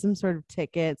buy some sort of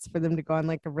tickets for them to go on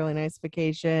like a really nice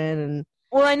vacation? And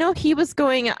well, I know he was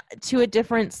going to a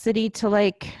different city to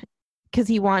like, because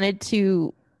he wanted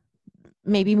to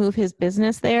maybe move his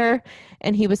business there,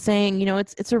 and he was saying,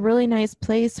 it's a really nice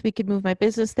place. We could move my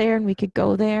business there, and we could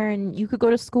go there, and you could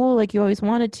go to school like you always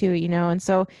wanted to, and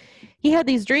so he had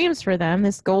these dreams for them,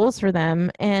 these goals for them.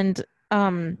 And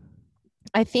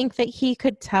I think that he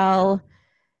could tell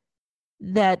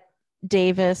that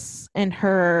Davis and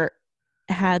her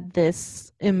had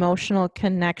this emotional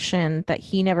connection that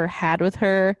he never had with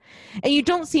her. And you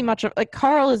don't see much of, like,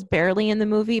 Carl is barely in the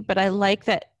movie, but I like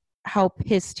that how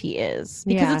pissed he is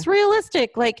because Yeah. it's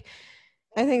realistic. Like,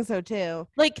 I think so too.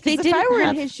 like they 'Cause if didn't I were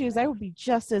have, in his shoes, I would be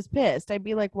just as pissed. I'd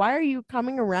be like, why are you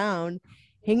coming around,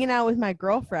 hanging out with my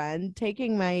girlfriend,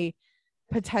 taking my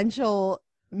potential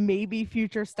maybe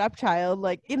future stepchild?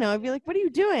 Like, you know, I'd be like, what are you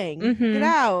doing? Get Mhm.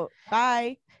 out.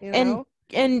 Bye. You know?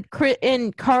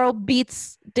 and Carl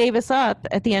beats Davis up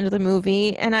at the end of the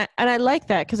movie, and I like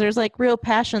that because there's like real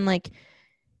passion. Like,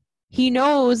 he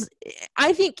knows.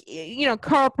 I think, you know,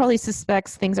 Carl probably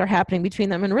suspects things are happening between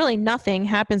them, and really nothing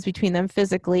happens between them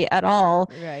physically at all.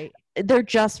 Right. They're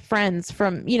just friends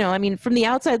from, you know, I mean, from the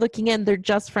outside looking in, they're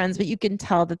just friends, but you can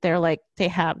tell that they're like, they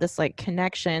have this like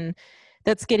connection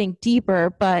that's getting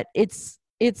deeper, but it's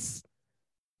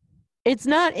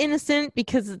not innocent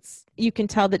because it's, you can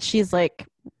tell that she's like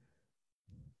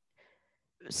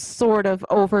sort of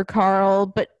over Carl,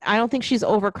 but I don't think she's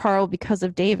over Carl because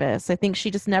of Davis. I think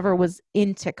she just never was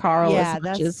into Carl Yeah, as much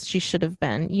that's- as she should have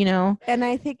been, you know? And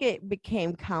I think it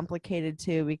became complicated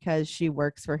too because she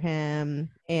works for him.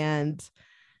 And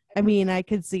I mean, I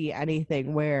could see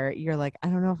anything where you're like, I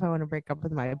don't know if I want to break up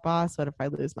with my boss. What if I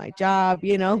lose my job?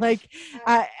 You know, like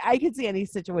I could see any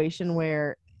situation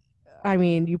where, I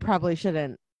mean, you probably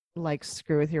shouldn't like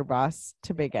screw with your boss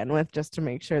to begin with, just to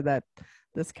make sure that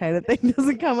this kind of thing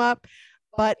doesn't come up.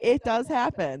 But it does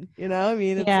happen, you know. I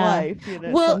mean, it's Yeah. life. You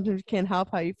know, Well- sometimes you can't help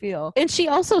how you feel. And she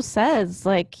also says,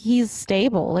 like, he's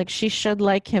stable. Like, she should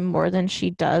like him more than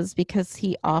she does because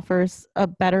he offers a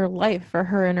better life for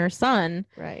her and her son.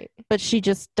 Right. But she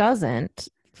just doesn't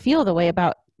feel the way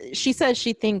about. She says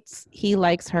she thinks he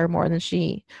likes her more than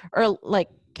she, or like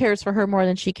cares for her more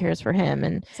than she cares for him.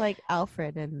 And It's like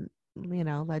Alfred and, you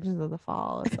know, Legends of the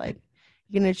Fall. It's like,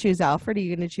 you're gonna choose Alfred, or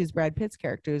you're gonna choose Brad Pitt's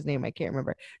character, whose name I can't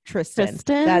remember. Tristan.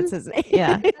 That's his name.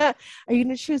 Yeah. Are you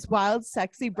gonna choose wild,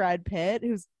 sexy Brad Pitt,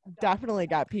 who's definitely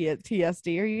got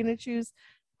PTSD? Or are you gonna choose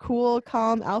cool,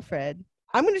 calm Alfred?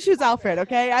 I'm gonna choose Alfred.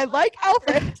 Okay, I like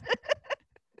Alfred.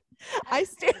 I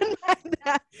stand by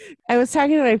that. I was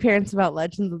talking to my parents about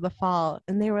Legends of the Fall,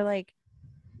 and they were like,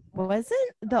 wasn't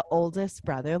the oldest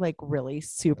brother like really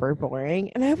super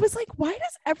boring? And I was like, why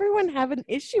does everyone have an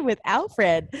issue with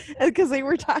Alfred? Because they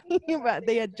were talking about,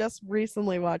 they had just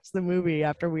recently watched the movie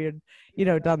after we had, you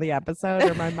know, done the episode,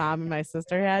 or my mom and my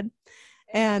sister had.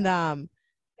 And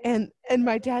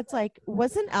my dad's like,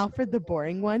 wasn't Alfred the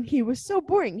boring one? He was so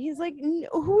boring. He's like,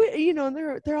 who, you know,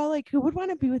 they're all like, who would want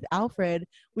to be with Alfred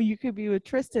when you could be with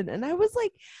Tristan? And I was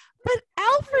like, but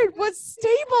Alfred was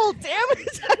stable, damn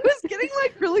it. I was getting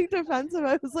like really defensive.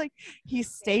 I was like,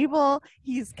 he's stable,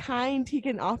 he's kind, he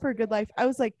can offer a good life. I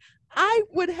was like, I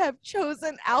would have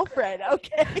chosen Alfred,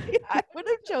 okay? I would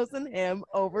have chosen him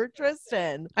over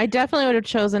Tristan. I definitely would have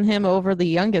chosen him over the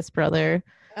youngest brother.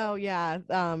 Oh yeah,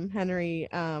 Henry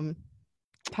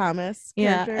Thomas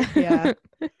Yeah. character.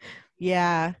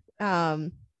 Yeah.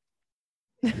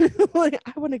 Like,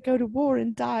 I want to go to war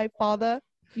and die, father.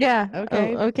 Yeah.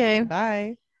 Okay. Oh, okay.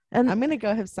 Bye. And I'm gonna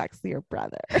go have sex with your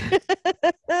brother.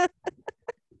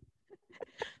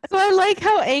 so I like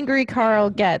how angry Carl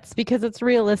gets because it's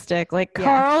realistic. Like, Yeah.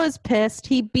 Carl is pissed.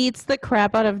 He beats the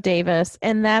crap out of Davis,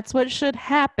 and that's what should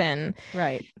happen.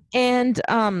 Right. And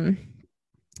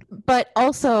but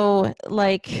also,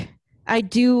 like, I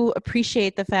do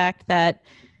appreciate the fact that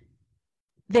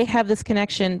they have this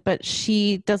connection, but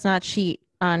she does not cheat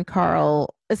on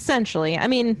Carl, essentially. I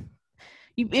mean,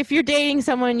 if you're dating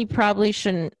someone, you probably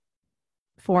shouldn't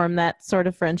form that sort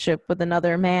of friendship with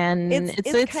another man.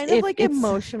 It's kind of like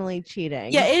emotionally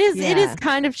cheating. Yeah, it is. It is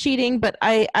kind of cheating, but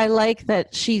I like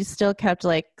that she still kept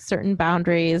like certain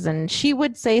boundaries, and she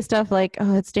would say stuff like,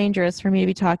 "Oh, it's dangerous for me to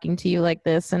be talking to you like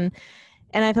this," and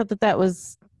I thought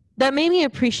that made me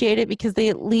appreciate it because they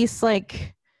at least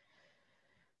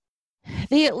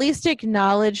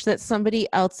acknowledged that somebody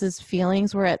else's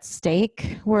feelings were at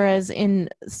stake, whereas in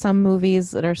some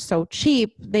movies that are so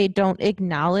cheap, they don't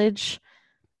acknowledge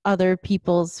other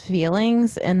people's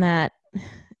feelings, and that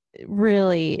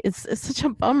really it's such a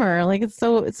bummer. Like, it's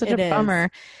such a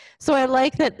bummer. So I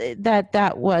like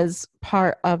that was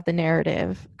part of the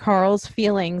narrative. Carl's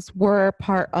feelings were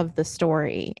part of the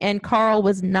story, and Carl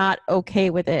was not okay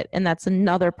with it, and that's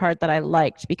another part that I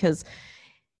liked, because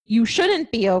you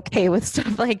shouldn't be okay with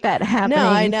stuff like that happening. No,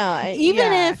 I know.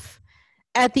 Even if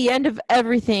at the end of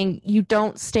everything you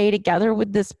don't stay together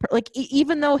with this, like,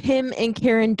 even though him and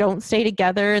Karen don't stay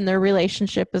together and their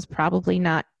relationship is probably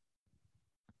not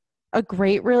a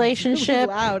great relationship.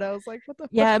 Really loud. I was like, what the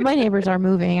Yeah, fuck? my neighbors are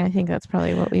moving. I think that's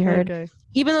probably what we heard. Okay.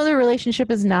 Even though the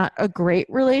relationship is not a great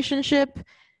relationship,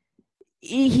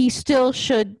 he still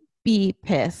should be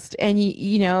pissed, and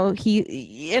you know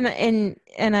he and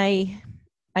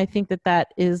I think that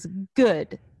that is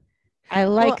good. I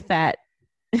Well, like that.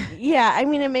 yeah, I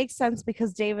mean, it makes sense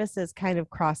because Davis is kind of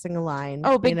crossing a line,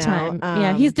 Oh, you big know. time.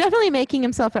 Yeah, he's definitely making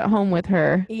himself at home with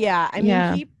her. Yeah, I mean,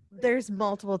 Yeah. there's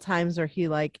multiple times where he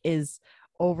like is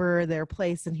over their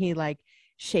place and he like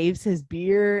shaves his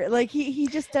beard. Like he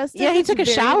just does stuff Yeah, he that's took a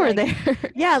very shower like,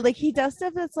 there. yeah, like he does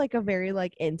stuff that's like a very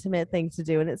like intimate thing to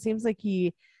do, and it seems like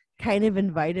he kind of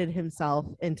invited himself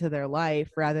into their life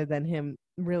rather than him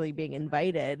really being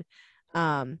invited.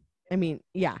 um I mean,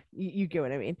 yeah, you get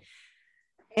what I mean.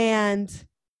 And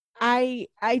I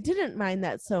didn't mind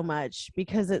that so much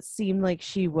because it seemed like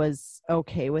she was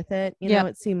okay with it. You know, Yep.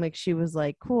 it seemed like she was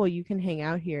like, cool, you can hang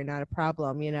out here, not a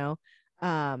problem, you know.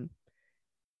 Um,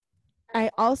 I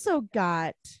also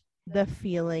got the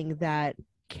feeling that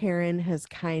Karen has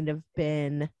kind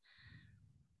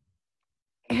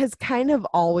of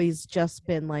always just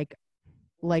been like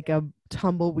a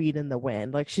tumbleweed in the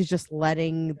wind. Like she's just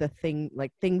letting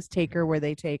things take her where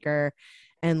they take her,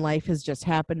 and life has just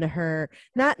happened to her.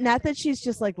 Not that she's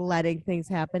just like letting things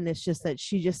happen, it's just that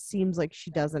she just seems like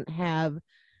she doesn't have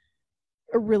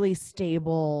a really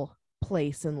stable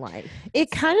place in life. It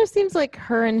kind of seems like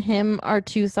her and him are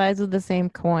two sides of the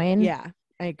same coin. Yeah,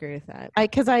 I agree with that.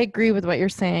 Because I agree with what you're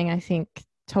saying. I think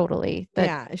totally that.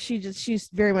 Yeah, she's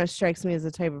very much strikes me as the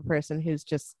type of person who's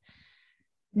just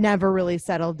never really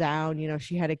settled down. You know,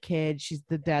 she had a kid,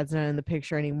 the dad's not in the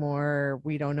picture anymore,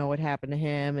 we don't know what happened to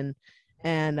him,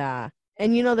 and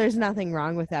you know, there's nothing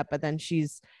wrong with that, but then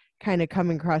she's kind of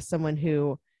coming across someone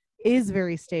who is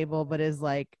very stable but is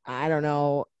like, I don't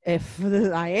know if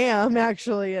I am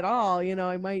actually at all, you know,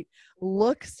 I might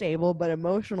look stable but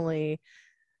emotionally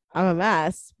I'm a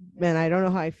mess and I don't know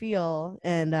how I feel.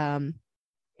 And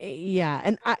yeah,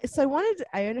 and I actually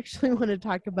want to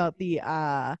talk about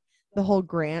the whole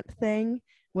Grant thing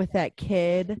with that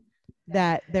kid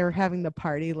that they're having the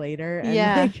party later. And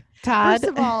Yeah, like, Todd.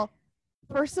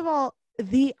 first of all,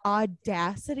 the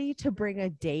audacity to bring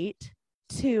a date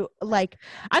to like,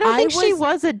 I don't think she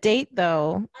was a date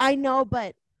though. I know,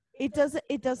 but it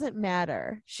doesn't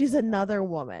matter. She's another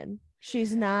woman.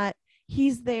 She's not,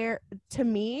 he's there to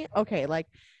me. Okay, like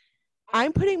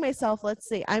let's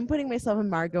say I'm putting myself in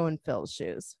Margot and Phil's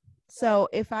shoes. So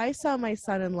if I saw my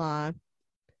son-in-law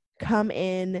come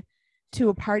in to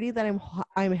a party that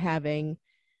I'm having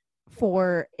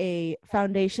for a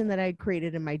foundation that I had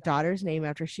created in my daughter's name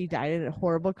after she died in a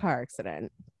horrible car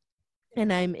accident,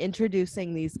 and I'm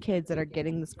introducing these kids that are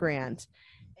getting this grant,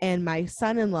 and my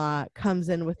son-in-law comes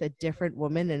in with a different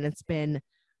woman, and it's been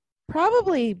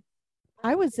probably,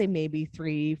 I would say maybe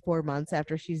 3-4 months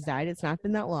after she's died. It's not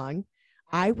been that long.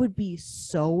 I would be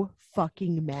so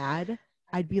fucking mad.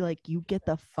 I'd be like, you get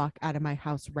the fuck out of my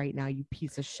house right now, you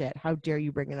piece of shit. How dare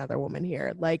you bring another woman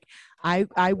here? Like, I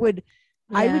would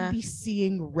be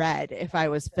seeing red if I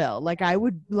was Phil. Like I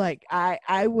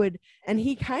would, and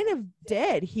he kind of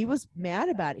did. He was mad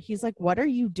about it. He's like, what are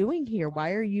you doing here?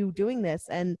 Why are you doing this?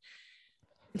 And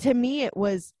to me, it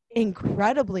was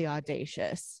incredibly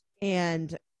audacious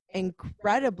and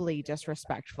incredibly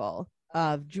disrespectful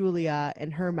of Julia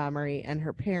and her memory and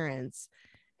her parents.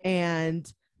 And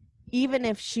even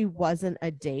if she wasn't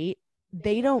a date,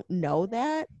 they don't know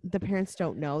that. The parents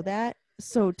don't know that.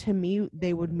 So to me,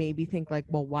 they would maybe think like,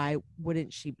 well, why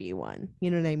wouldn't she be one?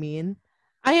 You know what I mean?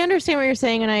 I understand what you're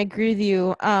saying, and I agree with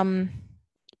you.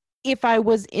 If I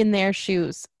was in their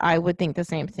shoes, I would think the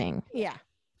same thing. Yeah.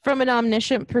 From an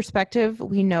omniscient perspective,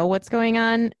 we know what's going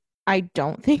on. I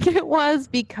don't think it was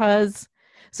because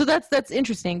so that's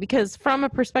interesting because from a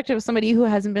perspective of somebody who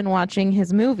hasn't been watching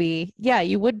his movie, yeah,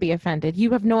 you would be offended. You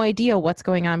have no idea what's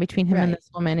going on between him and this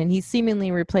woman, and he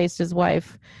seemingly replaced his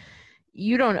wife.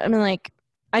 You don't, I mean, like,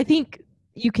 I think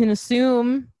you can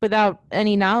assume without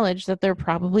any knowledge that they're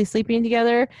probably sleeping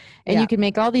together, and you can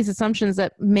make all these assumptions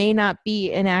that may not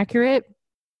be inaccurate,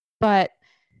 but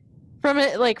from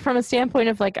a standpoint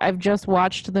of like I've just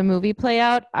watched the movie play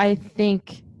out, I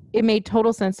think it made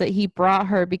total sense that he brought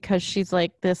her because she's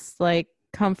like this like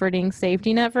comforting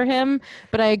safety net for him.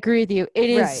 But I agree with you. It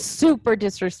is super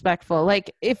disrespectful.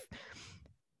 Like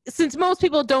since most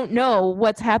people don't know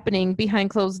what's happening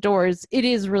behind closed doors, it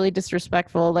is really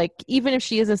disrespectful. Like even if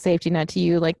she is a safety net to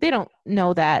you, like they don't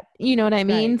know that. You know what I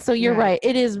mean? So you're right.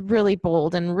 It is really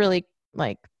bold and really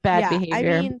like bad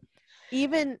behavior. I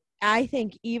mean, I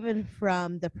think even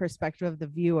from the perspective of the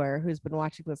viewer who's been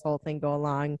watching this whole thing go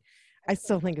along, I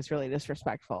still think it's really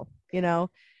disrespectful. You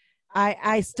know,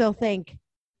 I still think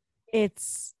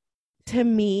it's, to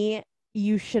me,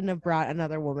 you shouldn't have brought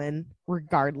another woman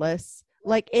regardless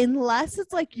like unless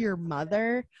it's like your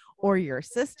mother or your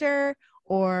sister,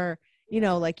 or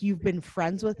like you've been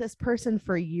friends with this person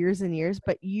for years and years,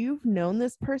 but you've known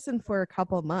this person for a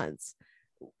couple months.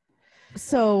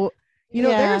 So,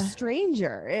 they're a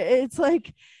stranger. It's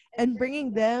like, and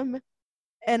bringing them,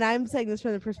 and I'm saying this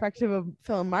from the perspective of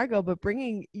Phil and Margot, but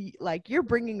you're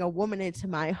bringing a woman into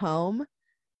my home,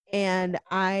 and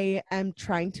I am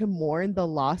trying to mourn the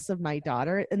loss of my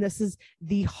daughter. And this is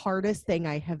the hardest thing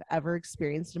I have ever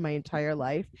experienced in my entire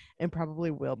life, and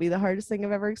probably will be the hardest thing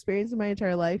I've ever experienced in my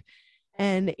entire life.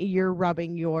 And you're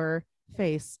rubbing your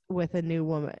face with a new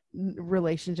woman,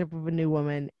 relationship with a new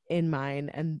woman in mine.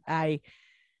 And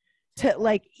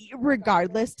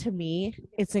regardless, to me,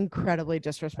 it's incredibly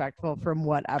disrespectful from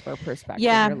whatever perspective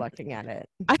you're looking at it.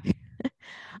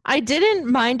 I didn't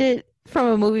mind it from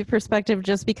a movie perspective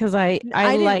just because I didn't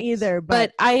either,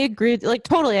 but I agree, like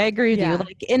totally I agree with you.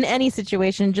 Like in any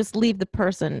situation, just leave the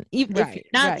person, even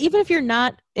if you're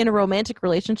not in a romantic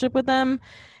relationship with them,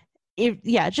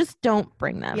 just don't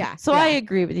bring them. I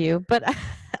agree with you, but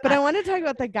I want to talk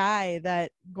about the guy,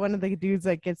 that one of the dudes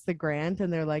that gets the grant,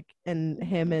 and they're like, and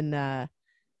him and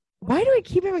why do I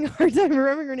keep having a hard time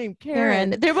remembering her name?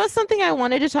 Karen. There was something I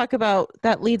wanted to talk about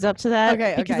that leads up to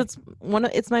that, because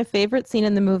it's my favorite scene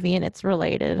in the movie, and it's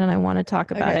related, and I want to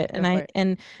talk about it,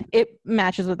 and it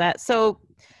matches with that. So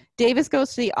Davis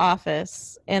goes to the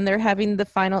office, and they're having the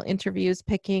final interviews,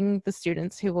 picking the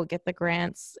students who will get the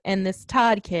grants, and this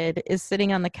Todd kid is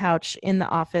sitting on the couch in the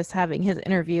office having his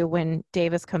interview when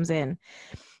Davis comes in.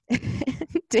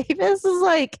 Davis is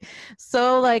like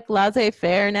so like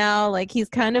laissez-faire now, like he's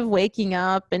kind of waking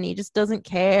up and he just doesn't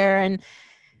care,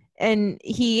 and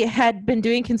he had been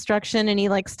doing construction, and he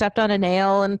like stepped on a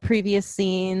nail in previous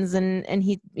scenes, and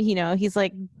he he's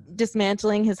like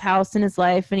dismantling his house and his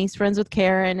life, and he's friends with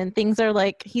Karen, and things are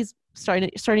like he's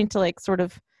starting to like sort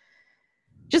of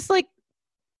just like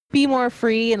be more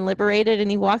free and liberated. And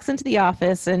he walks into the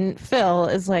office, and Phil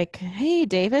is like, "Hey,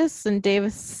 Davis," and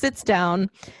Davis sits down,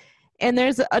 and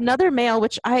there's another male,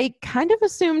 which I kind of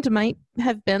assumed might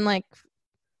have been like,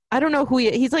 I don't know who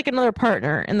he's like another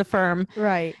partner in the firm.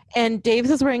 Right. And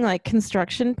Davis is wearing like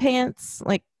construction pants,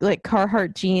 like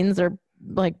Carhartt jeans, or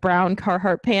like brown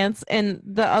Carhartt pants. And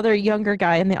the other younger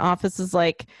guy in the office is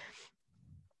like,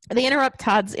 they interrupt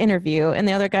Todd's interview, and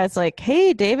the other guy's like,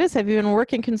 "Hey, Davis, have you been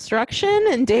working construction?"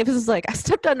 And Davis is like, "I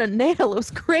stepped on a nail. It was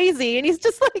crazy." And he's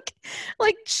just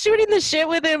like shooting the shit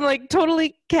with him, like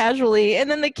totally casually.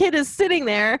 And then the kid is sitting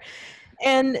there,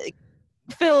 and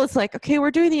Phil is like, "Okay,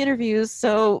 we're doing the interviews."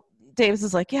 So Davis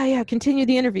is like, yeah, continue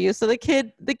the interview. So the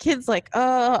kid's like,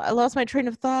 I lost my train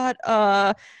of thought.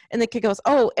 And the kid goes,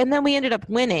 "Oh, and then we ended up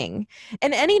winning."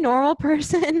 And any normal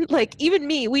person, like even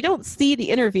me, we don't see the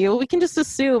interview. We can just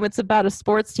assume it's about a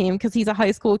sports team because he's a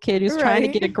high school kid who's trying to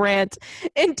get a grant.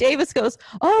 And Davis goes,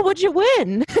 "Oh, what'd you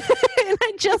win?" And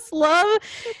I just love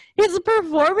his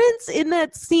performance in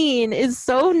that scene is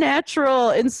so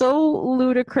natural and so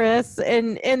ludicrous.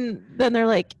 And then they're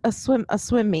like, a swim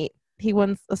meet. He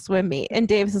won a swim meet. And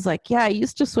Davis is like, "Yeah, I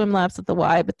used to swim laps at the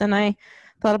Y, but then I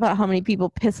thought about how many people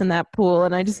piss in that pool,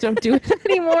 and I just don't do it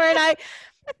anymore." And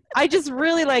I just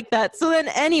really like that. So then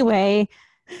anyway,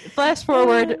 flash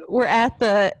forward, we're at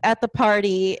the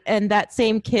party, and that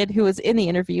same kid who was in the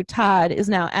interview, Todd, is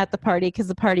now at the party because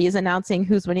the party is announcing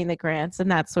who's winning the grants,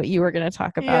 and that's what you were going to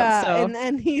talk about. Yeah, so.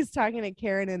 and he's talking to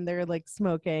Karen, and they're like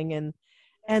smoking,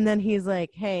 and then he's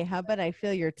like, "Hey, how about I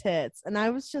feel your tits?" And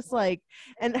I was just like,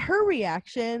 and her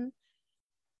reaction,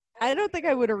 I don't think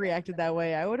I would have reacted that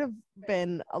way. I would have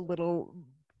been a little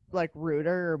like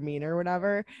ruder or meaner or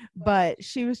whatever, but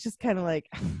she was just kind of like,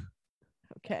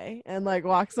 okay, and like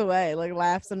walks away, like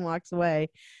laughs and walks away.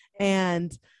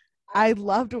 And I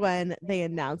loved when they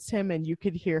announced him and you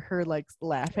could hear her like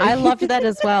laughing. I loved that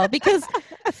as well, because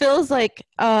Phil's like,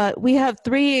 "We have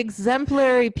 3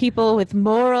 exemplary people with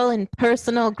moral and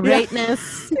personal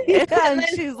greatness." Yeah. And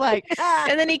then, she's like,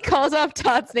 and then he calls off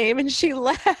Todd's name and she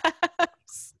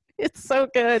laughs. It's so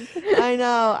good. I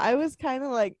know. I was kind of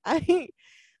like,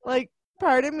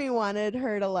 part of me wanted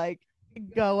her to like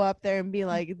go up there and be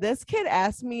like, "This kid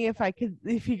asked me if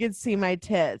he could see my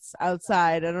tits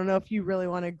outside. I don't know if you really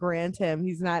want to grant him.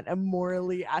 He's not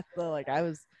immorally ethical." Like I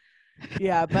was,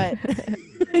 yeah, but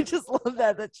I just love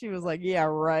that she was like, "Yeah,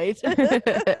 right."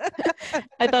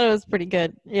 I thought it was pretty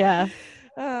good. Yeah.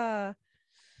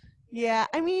 Yeah.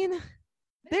 I mean,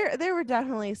 there were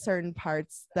definitely certain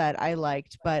parts that I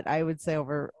liked, but I would say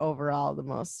overall the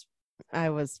most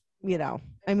I was,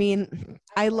 I mean,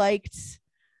 I liked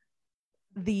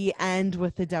the end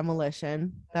with the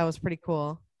demolition. That was pretty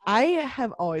cool. I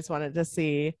have always wanted to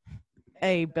see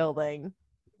a building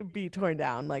be torn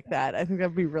down like that. I think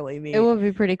that'd be really neat. It would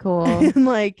be pretty cool. And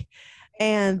like,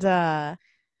 and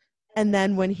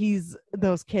then when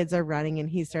those kids are running and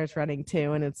he starts running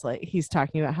too, and it's like he's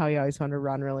talking about how he always wanted to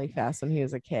run really fast when he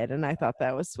was a kid, and I thought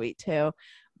that was sweet too.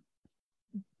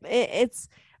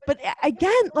 But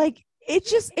again, like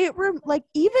like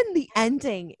even the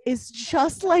ending is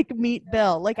just like Meet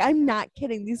Bill. Like, I'm not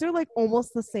kidding. These are like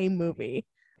almost the same movie.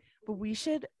 But we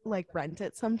should like rent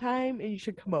it sometime, and you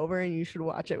should come over and you should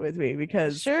watch it with me,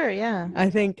 because Sure, yeah.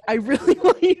 I think I really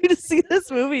want you to see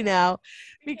this movie now,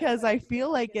 because I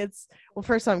feel like well,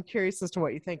 first I'm curious as to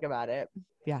what you think about it.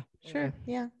 Yeah. Sure,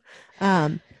 yeah.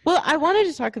 Well, I wanted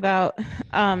to talk about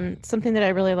something that I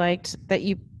really liked that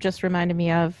you just reminded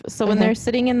me of. So when they're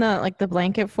sitting in the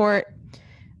blanket fort,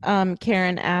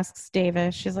 Karen asks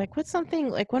Davis, she's like, what's something,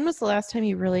 like, when was the last time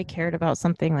you really cared about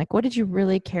something? Like, what did you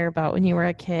really care about when you were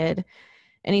a kid?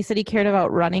 And he said he cared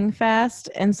about running fast.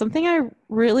 And something I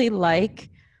really like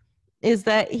is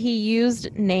that he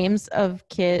used names of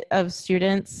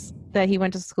students that he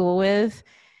went to school with.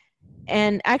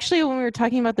 And actually, when we were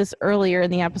talking about this earlier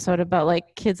in the episode about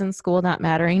like kids in school not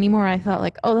mattering anymore, I thought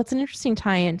like, oh, that's an interesting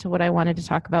tie-in to what I wanted to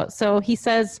talk about. So he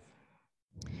says,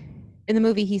 in the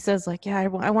movie, he says like, yeah,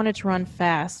 I wanted to run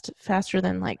faster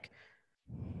than like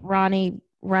Ronnie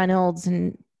Reynolds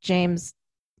and James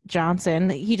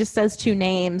Johnson. He just says two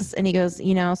names and he goes,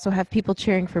 so have people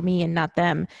cheering for me and not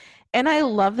them. And I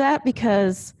love that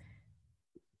because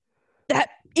that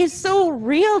is so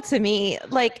real to me.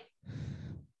 Like,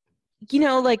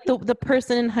 like the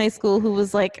person in high school who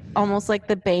was like almost like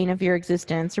the bane of your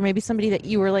existence, or maybe somebody that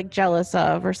you were like jealous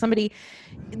of, or somebody,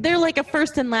 they're like a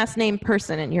first and last name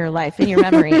person in your life, in your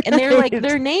memory. And they're like,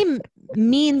 their name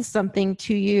means something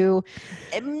to you.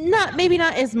 Maybe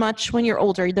not as much when you're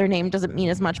older, their name doesn't mean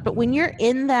as much, but when you're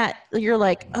in that, you're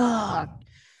like, oh,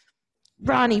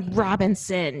 Ronnie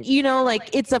Robinson,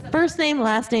 like it's a first name,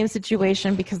 last name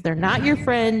situation because they're not your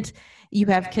friend. You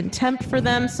have contempt for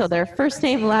them, so their first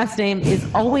name, last name is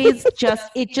always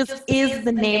it just is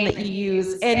the name that you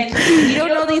use. And we don't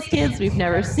know these kids, we've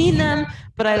never seen them,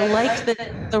 but I liked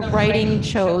that the writing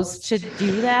chose to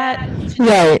do that,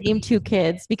 to name two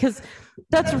kids, because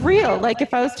that's real. Like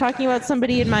if I was talking about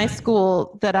somebody in my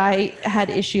school that I had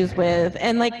issues with,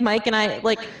 and like Mike and I,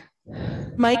 like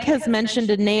Mike has mentioned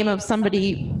a name of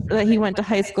somebody that he went to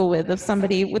high school with, of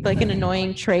somebody with like an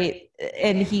annoying trait,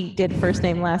 and he did first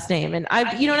name, last name. And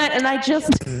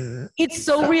it's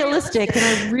so realistic, and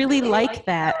I really like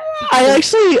that.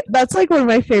 That's like one of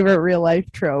my favorite real life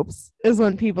tropes, is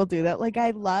when people do that. Like,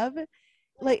 I love,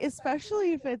 like,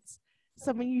 especially if it's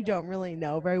someone you don't really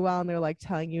know very well, and they're like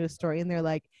telling you a story, and they're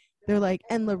like,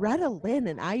 and Loretta Lynn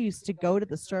and I used to go to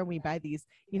the store and we buy these,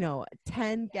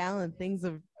 10-gallon things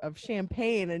of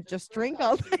champagne and just drink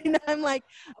all night. And I'm like,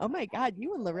 oh my God,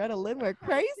 you and Loretta Lynn were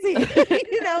crazy.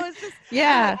 It's just,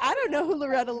 yeah. I don't know who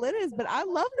Loretta Lynn is, but I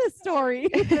love this story.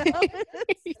 And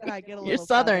I get a little You're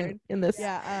Southern in this.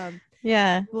 Yeah.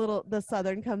 Yeah. The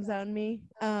Southern comes out in me.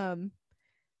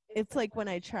 It's like when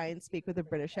I try and speak with a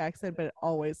British accent, but it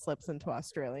always slips into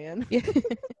Australian. Yeah.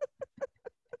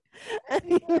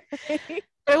 Anyway.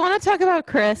 I want to talk about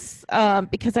Chris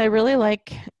because I really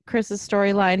like Chris's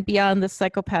storyline beyond the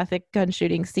psychopathic gun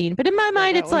shooting scene. But in my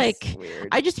mind, it's like weird.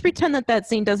 I just pretend that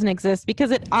scene doesn't exist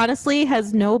because it honestly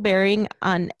has no bearing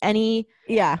on any.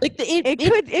 Yeah, like it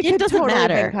doesn't totally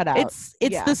matter.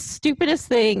 It's the stupidest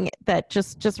thing that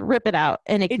just rip it out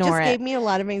and ignore it. It just gave me a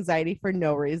lot of anxiety for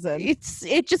no reason.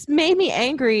 It just made me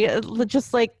angry.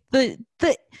 Just like the.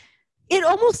 It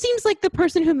almost seems like the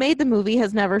person who made the movie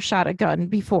has never shot a gun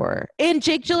before. And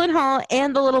Jake Gyllenhaal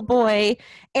and the little boy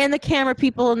and the camera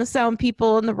people and the sound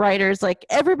people and the writers, like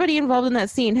everybody involved in that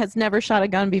scene has never shot a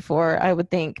gun before, I would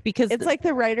think. Because it's like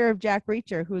the writer of Jack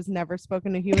Reacher who's never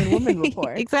spoken to a human woman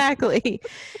before. Exactly.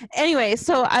 Anyway,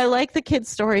 so I like the kid's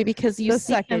story because you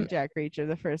see second Jack Reacher,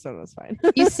 the first one was fine.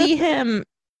 You see him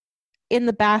in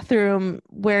the bathroom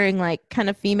wearing like kind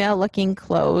of female looking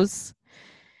clothes.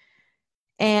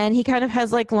 And he kind of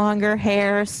has like longer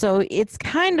hair. So it's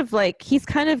kind of like he's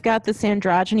kind of got this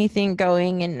androgyny thing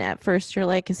going. And at first you're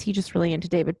like, is he just really into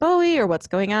David Bowie or what's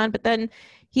going on? But then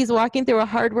he's walking through a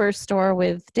hardware store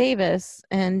with Davis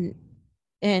and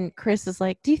Chris is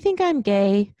like, do you think I'm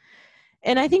gay?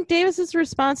 And I think Davis's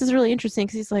response is really interesting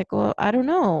because he's like, well, I don't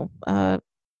know.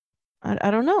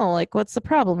 I don't know. Like, what's the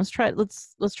problem? Let's try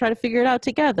to figure it out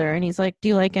together. And he's like, do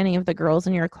you like any of the girls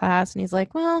in your class? And he's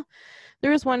like, well,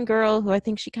 there is one girl who I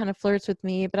think she kind of flirts with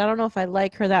me, but I don't know if I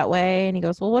like her that way. And he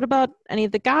goes, well, what about any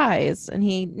of the guys? And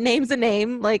he names a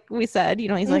name, like we said,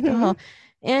 he's like, oh,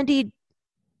 Andy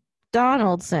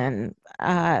Donaldson.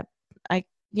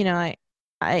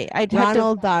 I'd have to,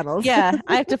 Ronald Donald. yeah,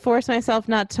 I have to force myself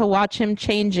not to watch him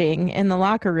changing in the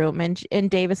locker room. And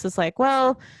Davis is like,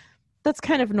 well, that's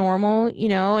kind of normal, you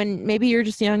know, and maybe you're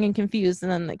just young and confused.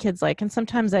 And then the kid's like, and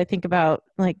sometimes I think about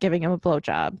like giving him a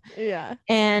blowjob. Yeah.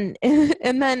 And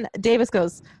and then Davis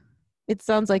goes, it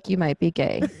sounds like you might be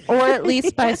gay or at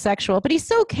least Yeah. bisexual, but he's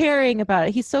so caring about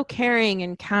it. He's so caring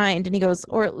and kind. And he goes,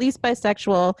 or at least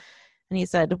bisexual. And he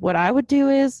said, what I would do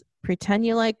is pretend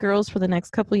you like girls for the next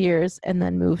couple years and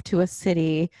then move to a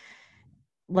city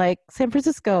like San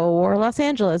Francisco or Los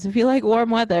Angeles if you like warm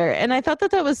weather. And I thought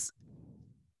that that was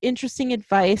interesting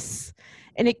advice.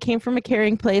 And it came from a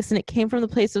caring place, and it came from the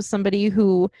place of somebody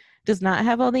who does not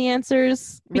have all the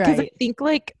answers. Because I Right. think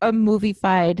like a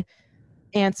movie-fied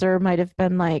answer might have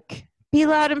been like, be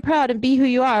loud and proud and be who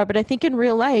you are. But I think in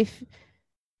real life,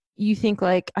 you think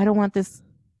like, I don't want this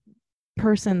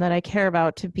person that I care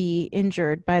about to be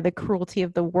injured by the cruelty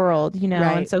of the world, you know? And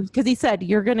Right. so, because he said,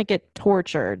 you're going to get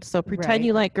tortured. So pretend Right.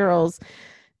 you like girls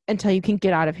until you can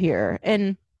get out of here.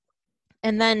 And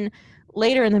then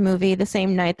later in the movie, the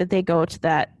same night that they go to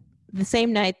that, the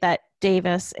same night that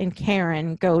Davis and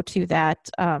Karen go to that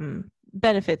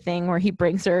benefit thing where he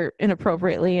brings her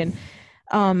inappropriately,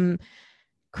 and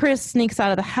Chris sneaks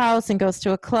out of the house and goes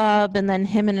to a club, and then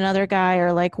him and another guy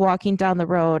are like walking down the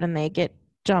road, and they get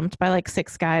jumped by like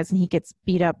 6 guys, and he gets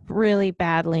beat up really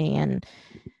badly, and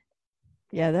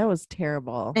Yeah, that was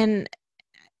terrible. and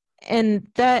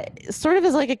that sort of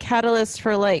is like a catalyst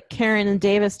for like Karen and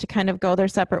Davis to kind of go their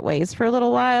separate ways for a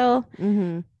little while.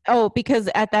 Mm-hmm. Oh, because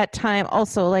at that time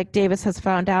also like Davis has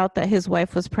found out that his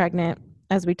wife was pregnant,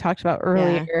 as we talked about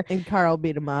earlier. Yeah. And Carl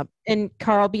beat him up. And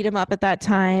Carl beat him up at that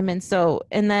time. And so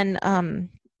and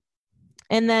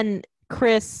then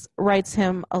Chris writes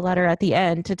him a letter at the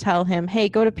end to tell him, hey,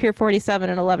 go to Pier 47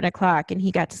 at 11 o'clock. And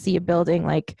he got to see a building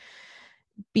like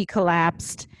be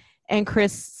collapsed. And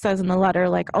Chris says in the letter,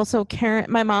 like, also Karen,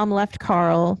 my mom left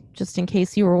Carl, just in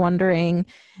case you were wondering.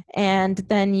 And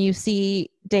then you see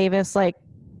Davis like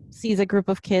sees a group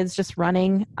of kids just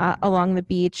running along the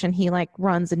beach, and he like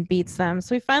runs and beats them.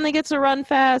 So he finally gets to run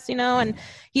fast, you know. And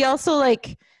he also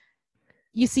like,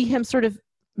 you see him sort of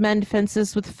mend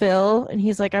fences with Phil, and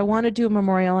he's like, I want to do a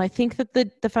memorial. I think that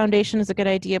the foundation is a good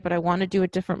idea, but I want to do a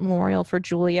different memorial for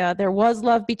Julia. There was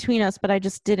love between us, but I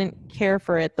just didn't care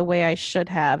for it the way I should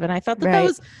have. And I thought that that Right.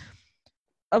 was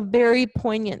a very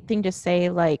poignant thing to say.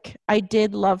 Like, I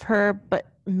did love her, but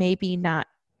maybe not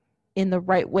in the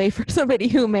right way for somebody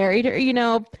who married her, you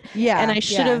know. Yeah. And I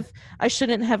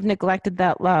shouldn't have neglected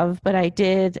that love, but I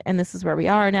did, and this is where we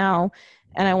are now,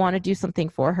 and I want to do something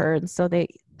for her. And so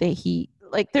he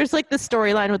like, there's like this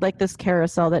storyline with like this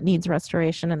carousel that needs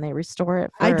restoration, and they restore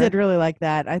it I did really like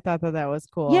that. I thought that was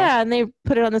cool. yeah, and they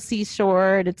put it on the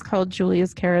seashore, and it's called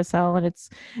Julia's Carousel, and it's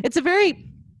a very,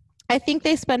 I think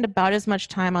they spend about as much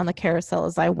time on the carousel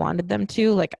as I wanted them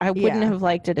to. Like, I wouldn't Yeah. have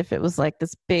liked it if it was like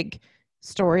this big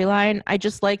storyline. I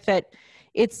just like that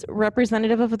it's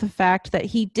representative of the fact that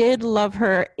he did love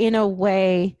her in a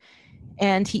way,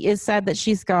 and he is sad that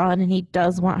she's gone, and he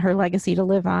does want her legacy to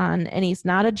live on, and he's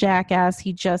not a jackass.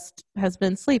 He just has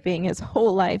been sleeping his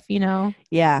whole life, you know?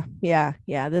 Yeah.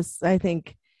 This, I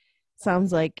think,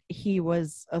 sounds like he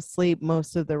was asleep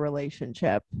most of the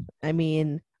relationship. I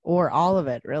mean, or all of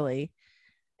it, really.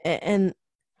 And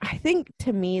I think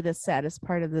to me, the saddest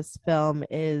part of this film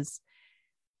is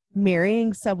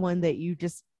marrying someone that you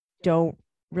just don't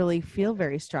really feel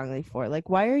very strongly for. Like,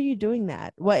 why are you doing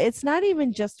that? Well, it's not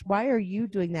even just why are you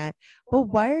doing that, but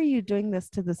why are you doing this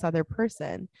to this other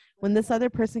person when this other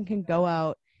person can go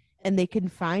out and they can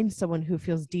find someone who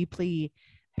feels deeply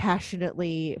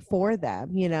passionately for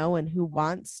them, you know, and who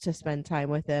wants to spend time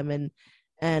with them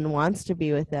and wants to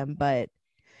be with them. But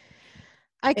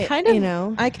I it- kind of, you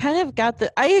know, I kind of got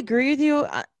the. I agree with you,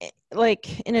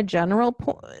 like in a general,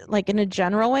 like in a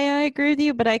general way, I agree with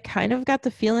you. But I kind of got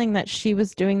the feeling that she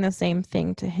was doing the same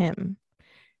thing to him.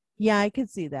 yeah, I could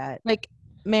see that. Like,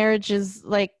 marriage is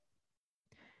like,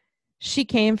 she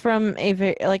came from a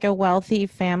very like a wealthy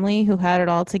family who had it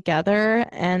all together,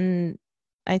 and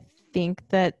I think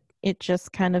that it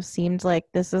just kind of seemed like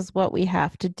this is what we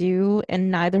have to do,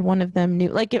 and neither one of them knew.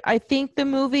 Like, I think the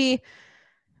movie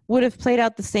would have played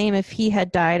out the same if he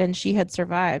had died and she had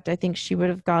survived. I think she would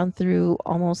have gone through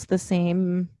almost the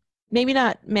same, maybe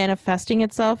not manifesting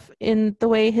itself in the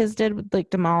way his did with like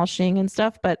demolishing and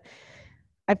stuff, but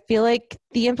I feel like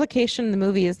the implication in the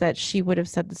movie is that she would have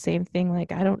said the same thing.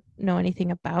 Like, I don't know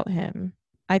anything about him.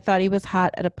 I thought he was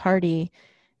hot at a party,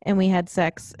 and we had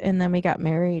sex, and then we got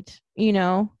married, you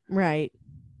know? Right.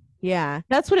 Yeah.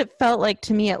 That's what it felt like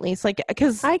to me, at least. Like,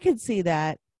 because I could see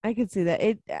that. I could see that.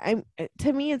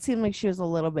 To me it seemed like she was a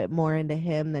little bit more into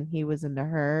him than he was into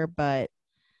her, but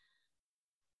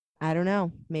I don't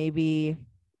know. Maybe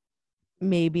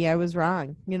I was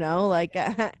wrong, like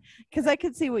cuz I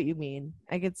could see what you mean.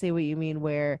 I could see what you mean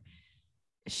where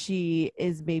she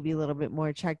is maybe a little bit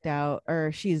more checked out,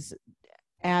 or she's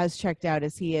as checked out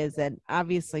as he is, and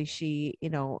obviously she,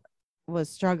 was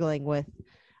struggling with,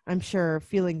 I'm sure,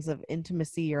 feelings of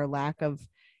intimacy or lack of,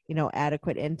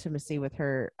 adequate intimacy with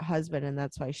her husband, and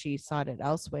that's why she sought it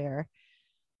elsewhere.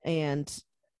 And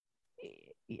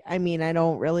I mean, I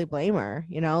don't really blame her,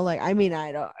 like, I mean,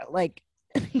 I don't like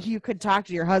you could talk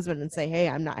to your husband and say, hey,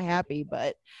 I'm not happy,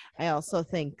 but I also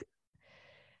think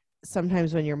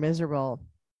sometimes when you're miserable,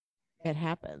 it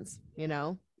happens,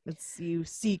 it's you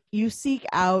seek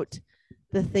out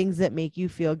the things that make you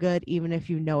feel good, even if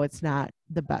it's not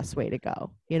the best way to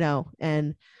go,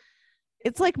 and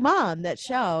it's like Mom, that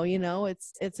show,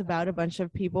 it's about a bunch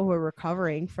of people who are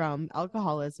recovering from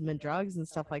alcoholism and drugs and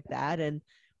stuff like that, and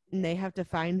they have to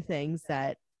find things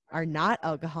that are not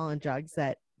alcohol and drugs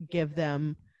that give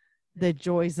them the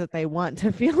joys that they want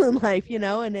to feel in life,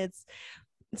 and it's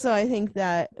so I think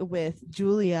that with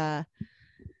Julia,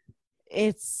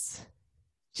 it's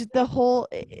just the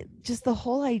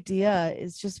whole idea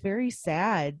is just very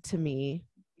sad to me,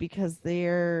 because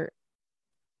it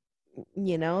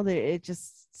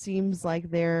just seems like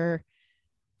they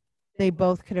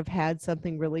both could have had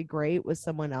something really great with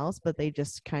someone else, but they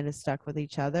just kind of stuck with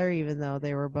each other, even though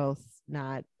they were both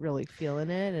not really feeling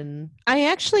it. And I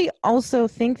actually also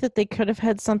think that they could have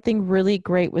had something really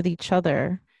great with each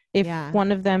other if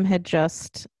one of them had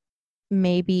just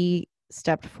maybe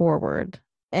stepped forward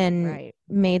and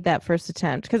made that first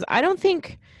attempt. Because I've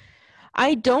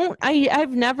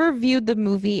never viewed the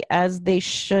movie as they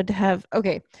should have.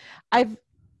 Okay, I've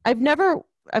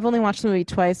only watched the movie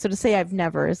twice, so to say I've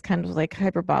never is kind of like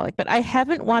hyperbolic, but I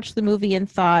haven't watched the movie and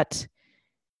thought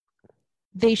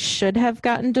they should have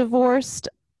gotten divorced.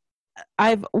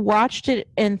 I've watched it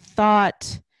and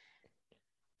thought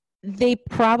they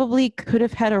probably could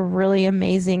have had a really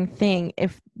amazing thing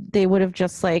if they would have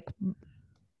just like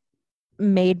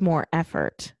made more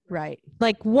effort. Right.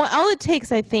 Like all it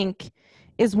takes, I think,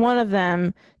 is one of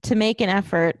them to make an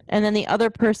effort, and then the other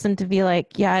person to be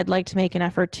like, yeah, I'd like to make an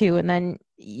effort too. And then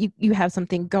you have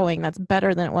something going that's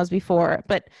better than it was before.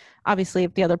 But obviously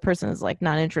if the other person is like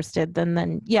not interested,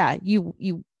 then yeah,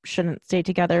 you shouldn't stay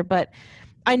together. But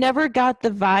I never got the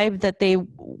vibe that they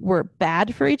were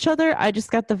bad for each other. I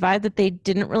just got the vibe that they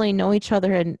didn't really know each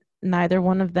other, and neither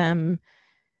one of them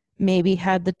maybe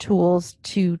had the tools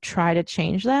to try to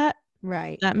change that.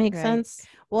 Right. That makes sense.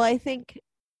 Well, I think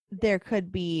there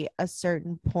could be a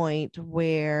certain point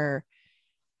where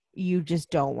you just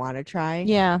don't want to try.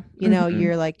 Yeah.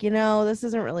 You're like, this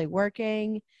isn't really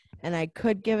working, and I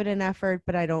could give it an effort,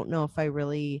 but I don't know if I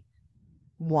really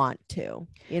want to,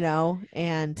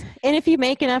 and if you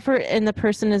make an effort and the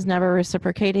person is never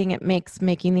reciprocating, it makes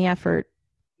making the effort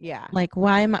like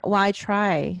why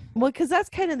try? Well, because that's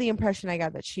kind of the impression I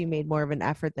got, that she made more of an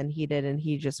effort than he did, and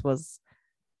he just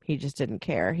didn't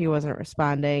care. He wasn't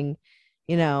responding,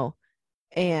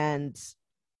 and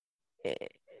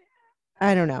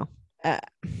I don't know.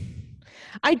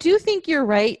 I do think you're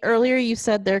right. Earlier you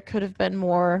said there could have been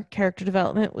more character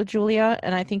development with Julia,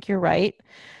 and I think you're right.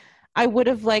 I would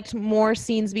have liked more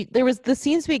scenes. The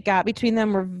scenes we got between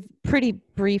them were pretty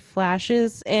brief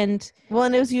flashes, and it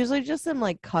was usually just them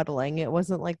like cuddling. It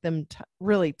wasn't like them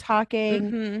really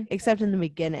talking, except in the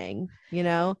beginning,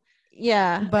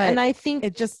 Yeah, but and I think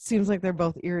it just seems like they're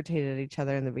both irritated at each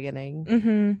other in the beginning.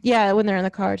 Mm-hmm. Yeah, when they're in the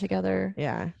car together.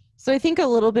 Yeah. So I think a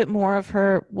little bit more of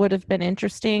her would have been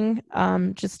interesting,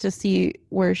 just to see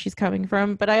where she's coming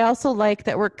from. But I also like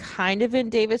that we're kind of in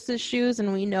Davis's shoes,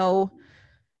 and we know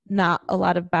not a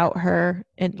lot about her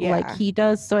and like he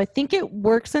does. So I think it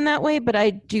works in that way, but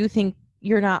I do think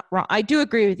you're not wrong. I do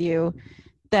agree with you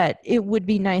that it would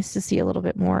be nice to see a little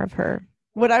bit more of her.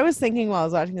 What I was thinking while I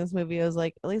was watching this movie, I was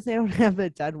like, at least they don't have the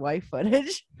dead wife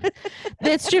footage.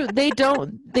 That's true. They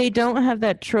don't have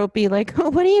that tropey like, oh,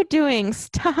 what are you doing?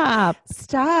 Stop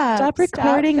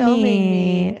recording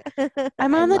me.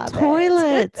 I'm on the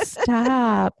toilet.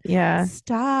 Stop. Yeah.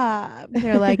 Stop.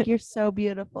 They're like, you're so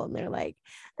beautiful. And they're like,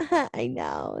 I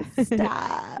know.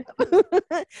 Stop.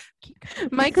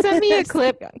 Mike sent me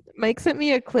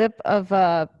a clip of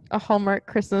a Hallmark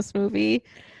Christmas movie.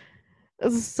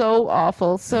 It's so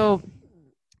awful. So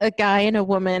a guy and a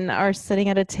woman are sitting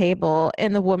at a table,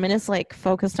 and the woman is like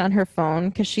focused on her phone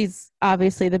because she's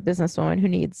obviously the businesswoman who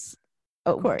needs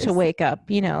to wake up,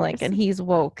 like, and he's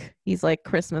woke. He's like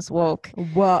Christmas woke.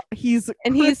 Well, he's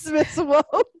Christmas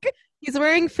woke. He's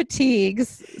wearing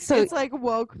fatigues. So it's like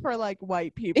woke for like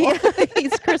white people. yeah,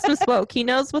 he's Christmas woke. He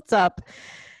knows what's up.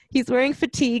 He's wearing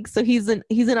fatigues, so he's an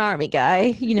army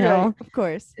guy, you know. Right, of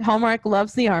course. Hallmark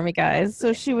loves the army guys.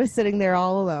 So she was sitting there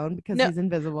all alone because No, he's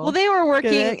invisible. Well, they were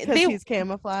working. Because he's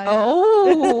camouflaged.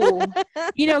 Oh,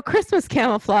 you know, Christmas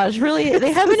camouflage. Really,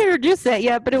 they haven't introduced that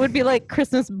yet, but it would be like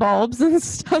Christmas bulbs and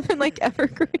stuff and like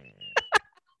evergreen.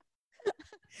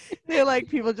 They're like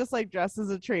people just like dressed as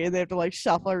a tree and they have to like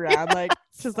shuffle around like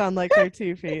just on like their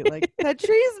 2 feet. Like that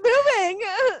tree's moving.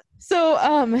 So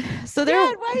they're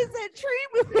Dad, why is that tree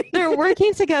moving? they're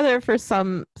working together for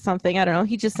something. I don't know.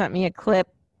 He just sent me a clip,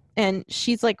 and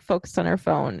she's like focused on her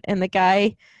phone, and the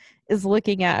guy is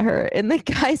looking at her, and the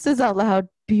guy says out loud,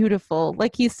 "Beautiful,"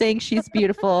 like he's saying she's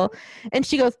beautiful, and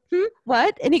she goes,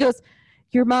 "What?" And he goes,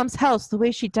 "Your mom's house, the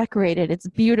way she decorated, it's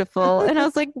beautiful." And I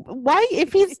was like, why,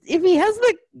 if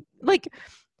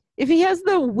he has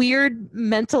the weird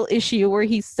mental issue where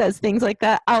he says things like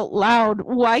that out loud,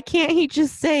 why can't he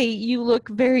just say you look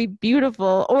very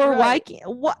beautiful? Or Right. why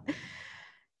can't what?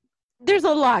 There's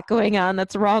a lot going on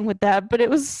that's wrong with that, but it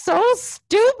was so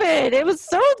stupid. It was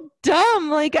so dumb.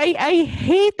 Like I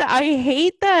hate that. I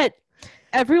hate that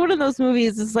every one of those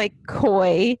movies is like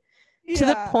coy to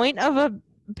the point of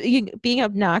being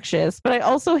obnoxious. But I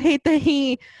also hate that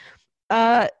he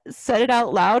said it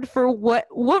out loud. For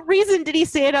what reason did he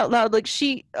say it out loud? Like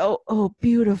oh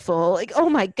beautiful, like oh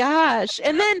my gosh.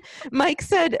 And then Mike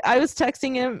said, I was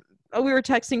texting him, we were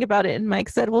texting about it, and Mike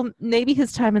said, well, maybe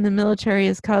his time in the military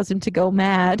has caused him to go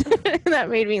mad. And that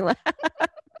made me laugh.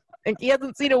 Like he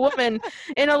hasn't seen a woman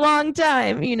in a long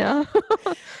time, you know.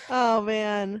 Oh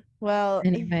man. Well,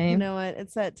 Anyway. you know what?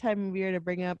 It's that time of year to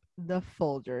bring up the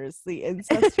Folgers, the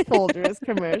incest Folgers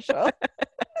commercial.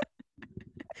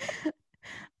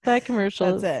 That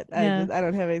commercial. That's it. Yeah. I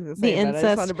don't have anything to The say about it. I just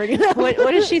incest. want to bring it up.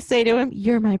 What does she say to him?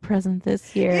 You're my present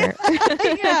this year.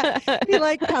 Yeah. He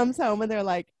like comes home and they're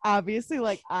like obviously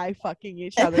like eye fucking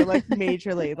each other like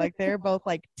majorly. Like they're both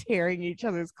like tearing each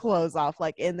other's clothes off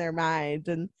like in their mind.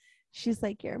 And she's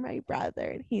like, you're my brother.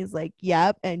 And he's like,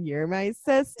 yep. And you're my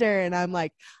sister. And I'm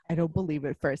like, I don't believe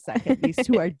it for a second. These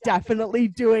two are definitely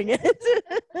doing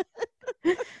it.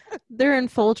 They're in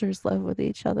Folgers love with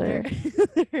each other.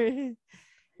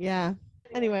 Yeah.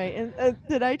 Anyway, and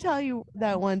did I tell you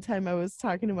that one time I was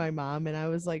talking to my mom and I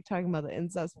was like talking about the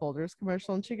incest Folgers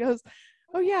commercial, and she goes,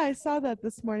 oh yeah, I saw that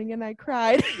this morning and I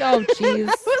cried. Oh jeez. I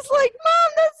was like,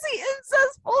 Mom, that's the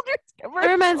incest Folgers commercial.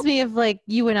 It reminds me of like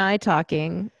you and I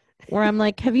talking, where I'm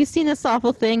like, have you seen this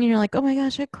awful thing? And you're like, oh my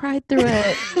gosh, I cried through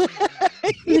it.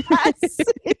 Yes,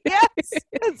 yes,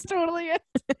 that's totally it.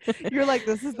 You're like,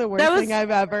 this is the worst thing I've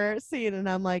ever seen, and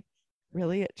I'm like,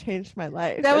 really, it changed my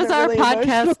life. That was our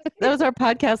podcast. That was our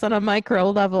podcast on a micro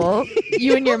level.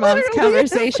 You and your mom's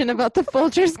conversation about the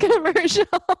Folgers commercial.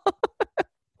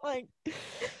 Like,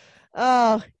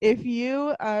 oh, if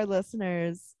you, our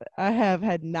listeners,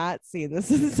 had not seen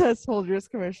this incest Folgers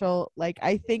commercial, like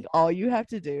I think all you have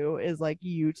to do is like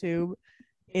YouTube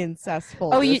incest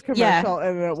Folgers commercial,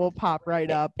 and it will pop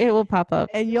right up. It will pop up,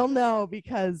 and you'll know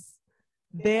because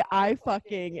the eye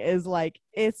fucking is like,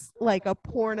 it's like a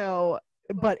porno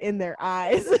but in their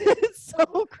eyes. It's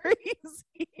so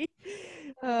crazy.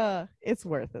 It's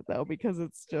worth it though, because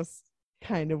it's just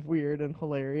kind of weird and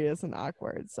hilarious and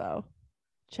awkward. So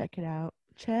check it out.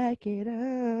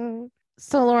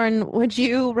 So Lauren, would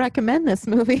you recommend this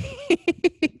movie?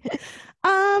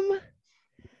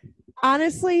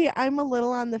 Honestly, I'm a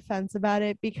little on the fence about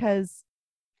it because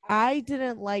I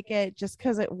didn't like it just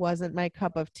because it wasn't my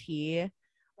cup of tea,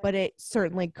 but it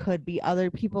certainly could be other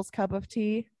people's cup of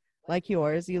tea, like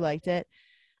yours. You liked it.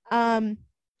 So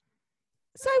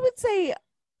I would say,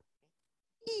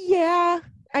 yeah,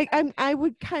 I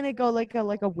would kind of go like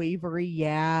a wavery,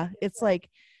 yeah. It's like,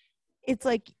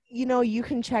 you know, you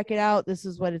can check it out. This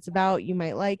is what it's about. You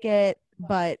might like it.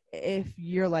 But if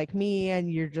you're like me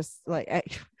and you're just like,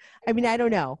 I mean, I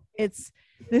don't know. This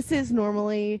is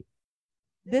normally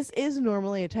a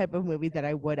type of movie that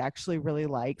I would actually really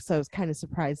like. So I was kind of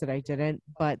surprised that I didn't,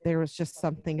 but there was just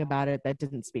something about it that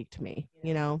didn't speak to me,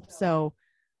 you know? So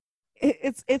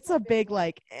it's a big,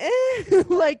 like,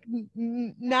 like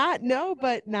not no,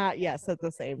 but not yes at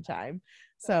the same time.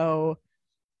 So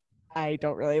I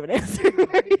don't really have an answer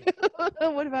for you.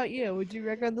 What about you? Would you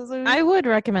recommend this movie? I would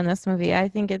recommend this movie. I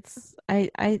think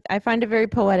I find it very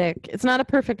poetic. It's not a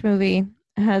perfect movie.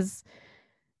 It has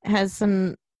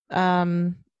some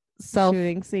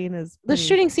shooting scene is the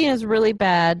shooting scene is really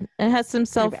bad. It has some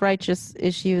self-righteous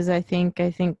issues, I think.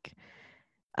 I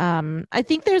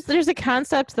think there's a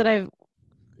concept that I've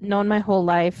known my whole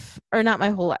life, or not my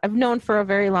whole life, I've known for a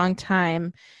very long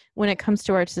time, when it comes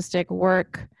to artistic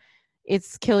work,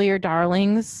 it's kill your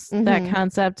darlings, that Mhm.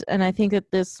 concept. And I think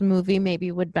that this movie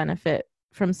maybe would benefit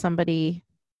from somebody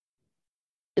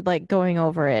like going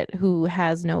over it who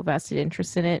has no vested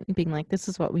interest in it and being like, this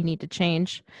is what we need to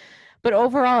change. But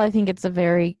overall, I think it's a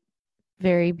very,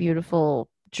 very beautiful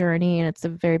journey and it's a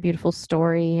very beautiful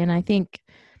story. And I think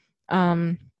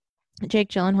um, Jake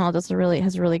Gyllenhaal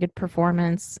has a really good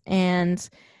performance. And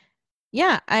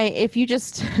yeah, if you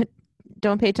just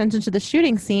don't pay attention to the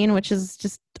shooting scene, which is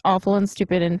just awful and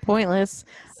stupid and pointless,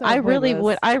 So I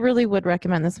pointless. really would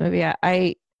recommend this movie.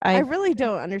 I really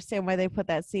don't understand why they put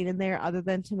that scene in there other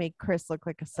than to make Chris look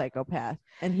like a psychopath.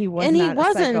 And he was and he not a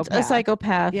wasn't a psychopath.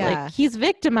 psychopath. Like Yeah. he's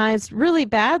victimized really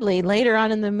badly later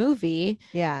on in the movie.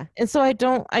 Yeah. And so I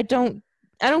don't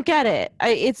get it.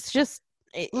 It's just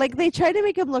Like they tried to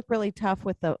make him look really tough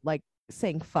with the like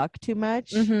saying fuck too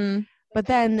much. mhm. But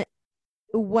then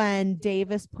when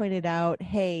Davis pointed out,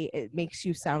 hey, it makes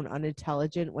you sound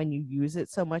unintelligent when you use it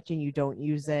so much and you don't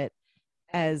use it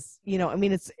as, you know, I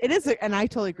mean, it is, and I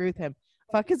totally agree with him.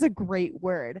 Fuck is a great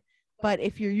word, but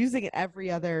if you're using it every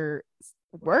other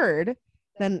word,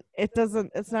 then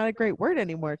it's not a great word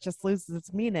anymore. It just loses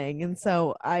its meaning. And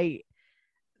so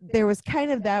there was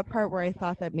kind of that part where I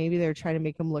thought that maybe they were trying to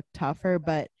make him look tougher,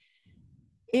 but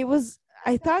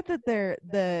I thought that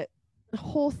the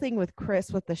whole thing with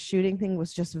Chris with the shooting thing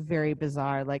was just very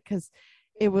bizarre. Like, cause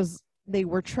they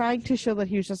were trying to show that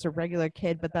he was just a regular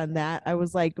kid, but then that I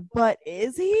was like, but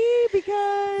is he?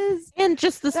 Because And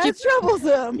just the that's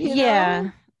troublesome. Yeah.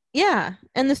 Know? Yeah.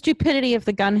 And the stupidity of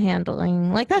the gun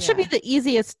handling. Like that should be the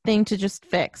easiest thing to just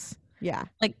fix. Yeah.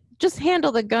 Like just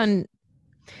handle the gun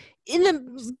in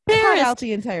the cut out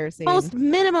the entire scene. Most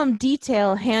minimum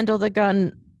detail, handle the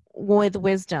gun with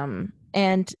wisdom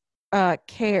and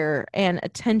care and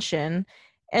attention.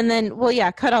 And then,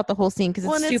 cut out the whole scene because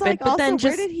it's stupid. Like, but also, then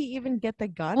where did he even get the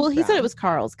gun? Well, he said it was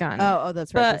Carl's gun. Oh,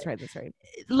 that's right. That's right.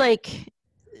 Like,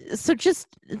 so just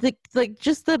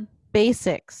the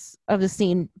basics of the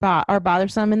scene are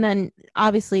bothersome, and then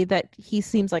obviously that he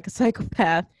seems like a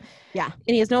psychopath. Yeah,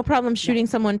 and he has no problem shooting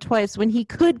someone twice when he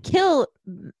could kill.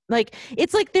 Like,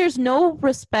 it's like there's no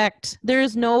respect. There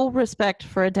is no respect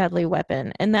for a deadly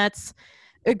weapon, and that's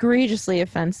egregiously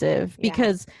offensive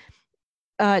because.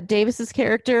 Davis's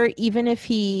character, here's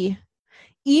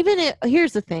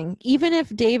the thing, even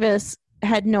if Davis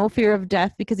had no fear of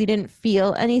death because he didn't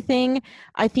feel anything,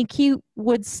 I think he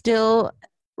would still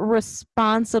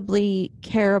responsibly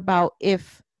care about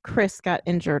if Chris got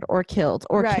injured or killed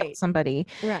or killed somebody.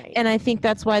 Right. And I think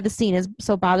that's why the scene is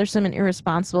so bothersome and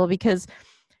irresponsible, because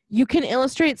you can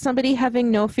illustrate somebody having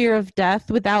no fear of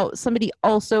death without somebody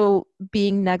also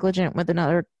being negligent with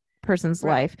another person's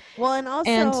life. Well, and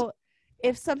also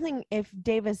if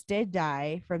Davis did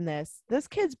die from this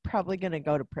kid's probably going to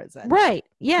go to prison. Right.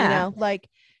 Yeah. You know, like,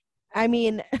 I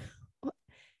mean,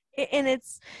 and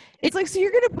it's like, so you're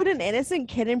going to put an innocent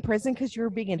kid in prison because you were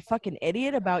being a fucking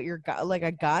idiot about your like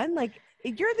a gun? Like,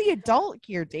 you're the adult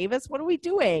here, Davis. What are we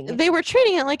doing? They were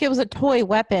treating it like it was a toy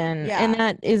weapon. Yeah. And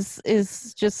that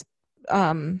is just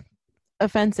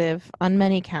offensive on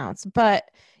many counts. But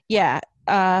yeah,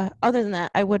 other than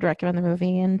that, I would recommend the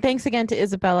movie. And thanks again to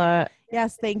Isabella.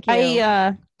 Yes, thank you.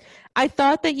 I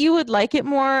thought that you would like it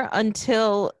more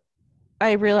until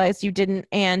I realized you didn't,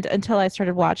 and until I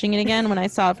started watching it again. When I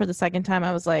saw it for the second time,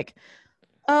 I was like,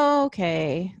 oh,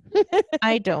 okay.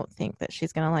 I don't think that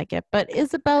she's going to like it. But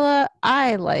Isabella,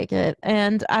 I like it,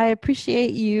 and I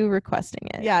appreciate you requesting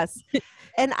it. Yes.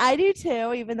 And I do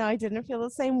too, even though I didn't feel the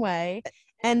same way.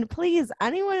 And please,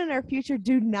 anyone in our future,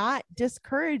 do not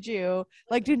discourage you.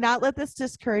 Like, do not let this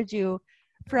discourage you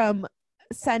from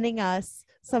sending us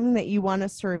something that you want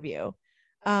us to review.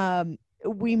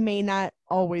 We may not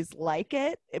always like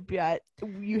it, but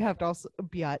you have to also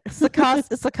it's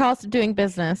the cost of doing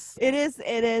business. It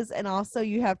is. And also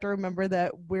you have to remember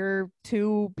that we're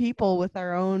two people with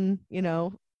our own, you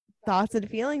know, thoughts and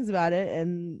feelings about it,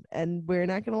 and we're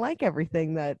not going to like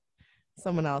everything that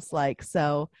someone else likes.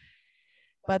 So,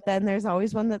 but then there's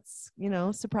always one that's, you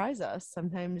know, surprise us.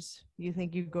 Sometimes you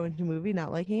think you go into a movie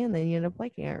not liking it, and then you end up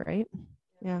liking it, right?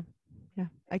 Yeah.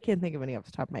 I can't think of any off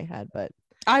the top of my head, but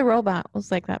iRobot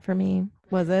was like that for me.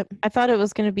 Was it? I thought it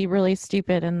was going to be really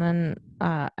stupid, and then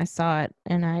I saw it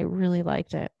and I really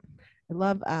liked it. I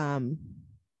love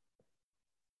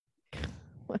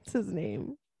what's his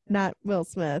name? Not Will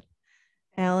Smith.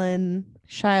 Alan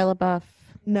Shia LaBeouf.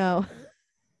 No.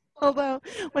 Although,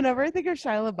 whenever I think of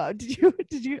Shia LaBeouf,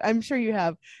 did you? I'm sure you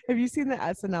have. Have you seen the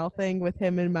SNL thing with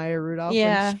him and Maya Rudolph?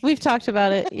 Yeah, we've talked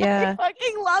about it. Yeah. I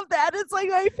fucking love that. It's like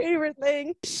my favorite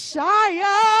thing.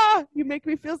 Shia, you make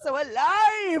me feel so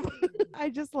alive. I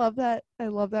just love that. I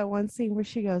love that one scene where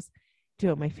she goes, "Do you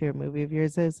know what my favorite movie of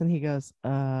yours is?" And he goes,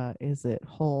 is it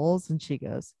Holes?" And she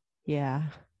goes, "Yeah,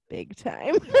 big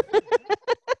time."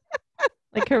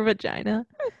 Like her vagina.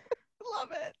 Love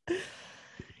it.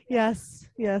 Yes.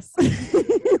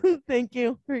 Thank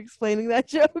you for explaining that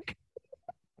joke.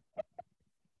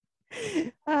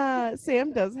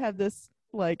 Sam does have this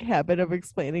like habit of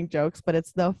explaining jokes, but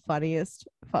it's the funniest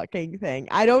fucking thing.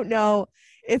 I don't know.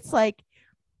 It's like,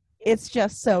 it's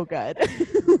just so good.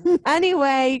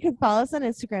 Anyway, you can follow us on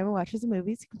Instagram at Watchers and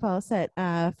Movies. You can follow us at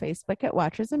Facebook at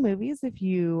Watchers and Movies. If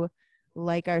you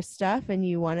like our stuff and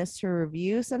you want us to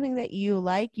review something that you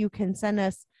like, you can send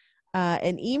us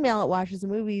an email at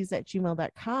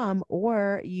watchersandmovies@gmail.com,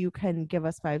 or you can give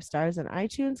us 5 stars on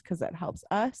iTunes because that helps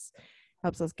us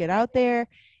get out there.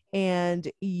 And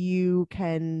you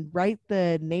can write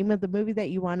the name of the movie that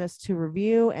you want us to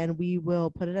review, and we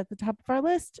will put it at the top of our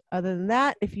list. Other than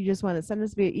that, if you just want to send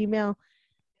us via email,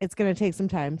 it's going to take some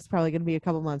time. It's probably going to be a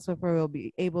couple months before we'll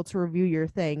be able to review your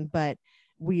thing, but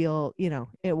we'll,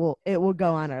 it will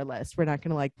go on our list. We're not going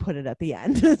to like put it at the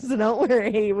end. So don't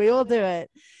worry, we will do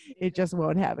it. It just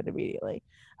won't happen immediately.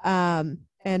 And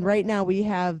right now we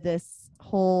have this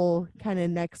whole kind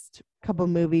of next couple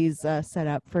movies set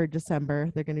up for December.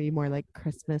 They're going to be more like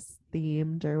Christmas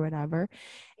themed or whatever.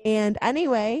 And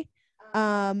anyway,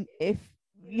 if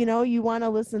you want to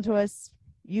listen to us,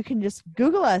 you can just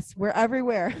Google us. We're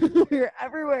everywhere. We're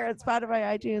everywhere at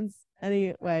Spotify, iTunes.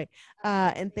 Anyway,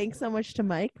 and thanks so much to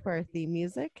Mike for our theme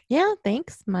music. Yeah,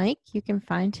 thanks, Mike. You can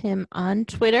find him on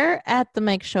Twitter at the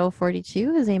Mike Show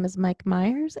 42. His name is Mike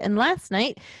Myers. And last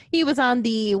night he was on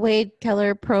the Wade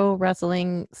Keller Pro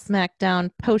Wrestling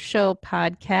SmackDown post-show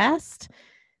podcast.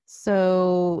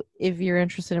 So if you're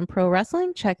interested in pro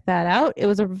wrestling, check that out. It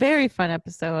was a very fun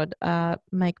episode.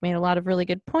 Mike made a lot of really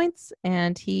good points,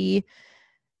 and he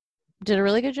did a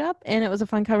really good job, and it was a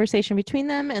fun conversation between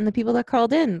them and the people that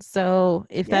called in. So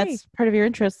if that's part of your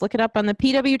interest, look it up on the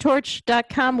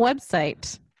pwtorch.com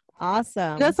website.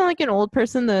 Awesome. That's not like an old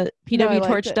person, the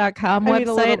pwtorch.com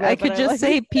website. I could just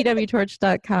say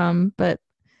pwtorch.com, but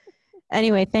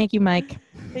anyway, thank you, Mike.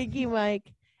 Thank you,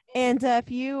 Mike. And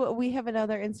we have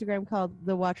another Instagram called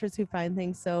The Watchers Who Find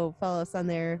Things, so follow us on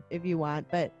there if you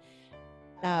want. But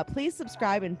please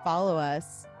subscribe and follow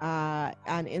us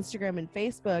on Instagram and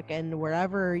Facebook and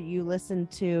wherever you listen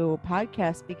to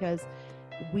podcasts, because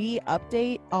we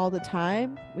update all the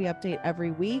time. We update every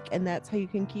week, and that's how you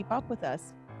can keep up with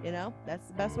us. That's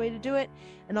the best way to do it.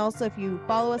 And also, if you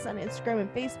follow us on Instagram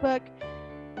and Facebook,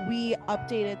 we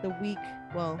update it the week.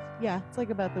 Well, yeah, it's like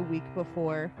about the week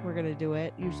before we're going to do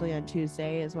it. Usually on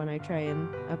Tuesday is when I try and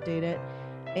update it.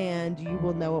 And you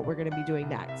will know what we're going to be doing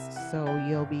next. So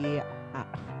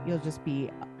you'll just be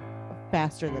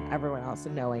faster than everyone else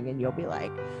in knowing, and you'll be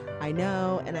like, I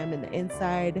know, and I'm in the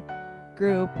inside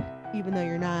group, even though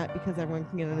you're not, because everyone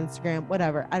can get on Instagram,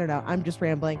 whatever. I don't know. I'm just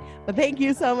rambling, but thank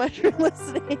you so much for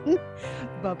listening.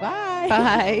 Bye-bye.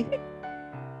 Bye.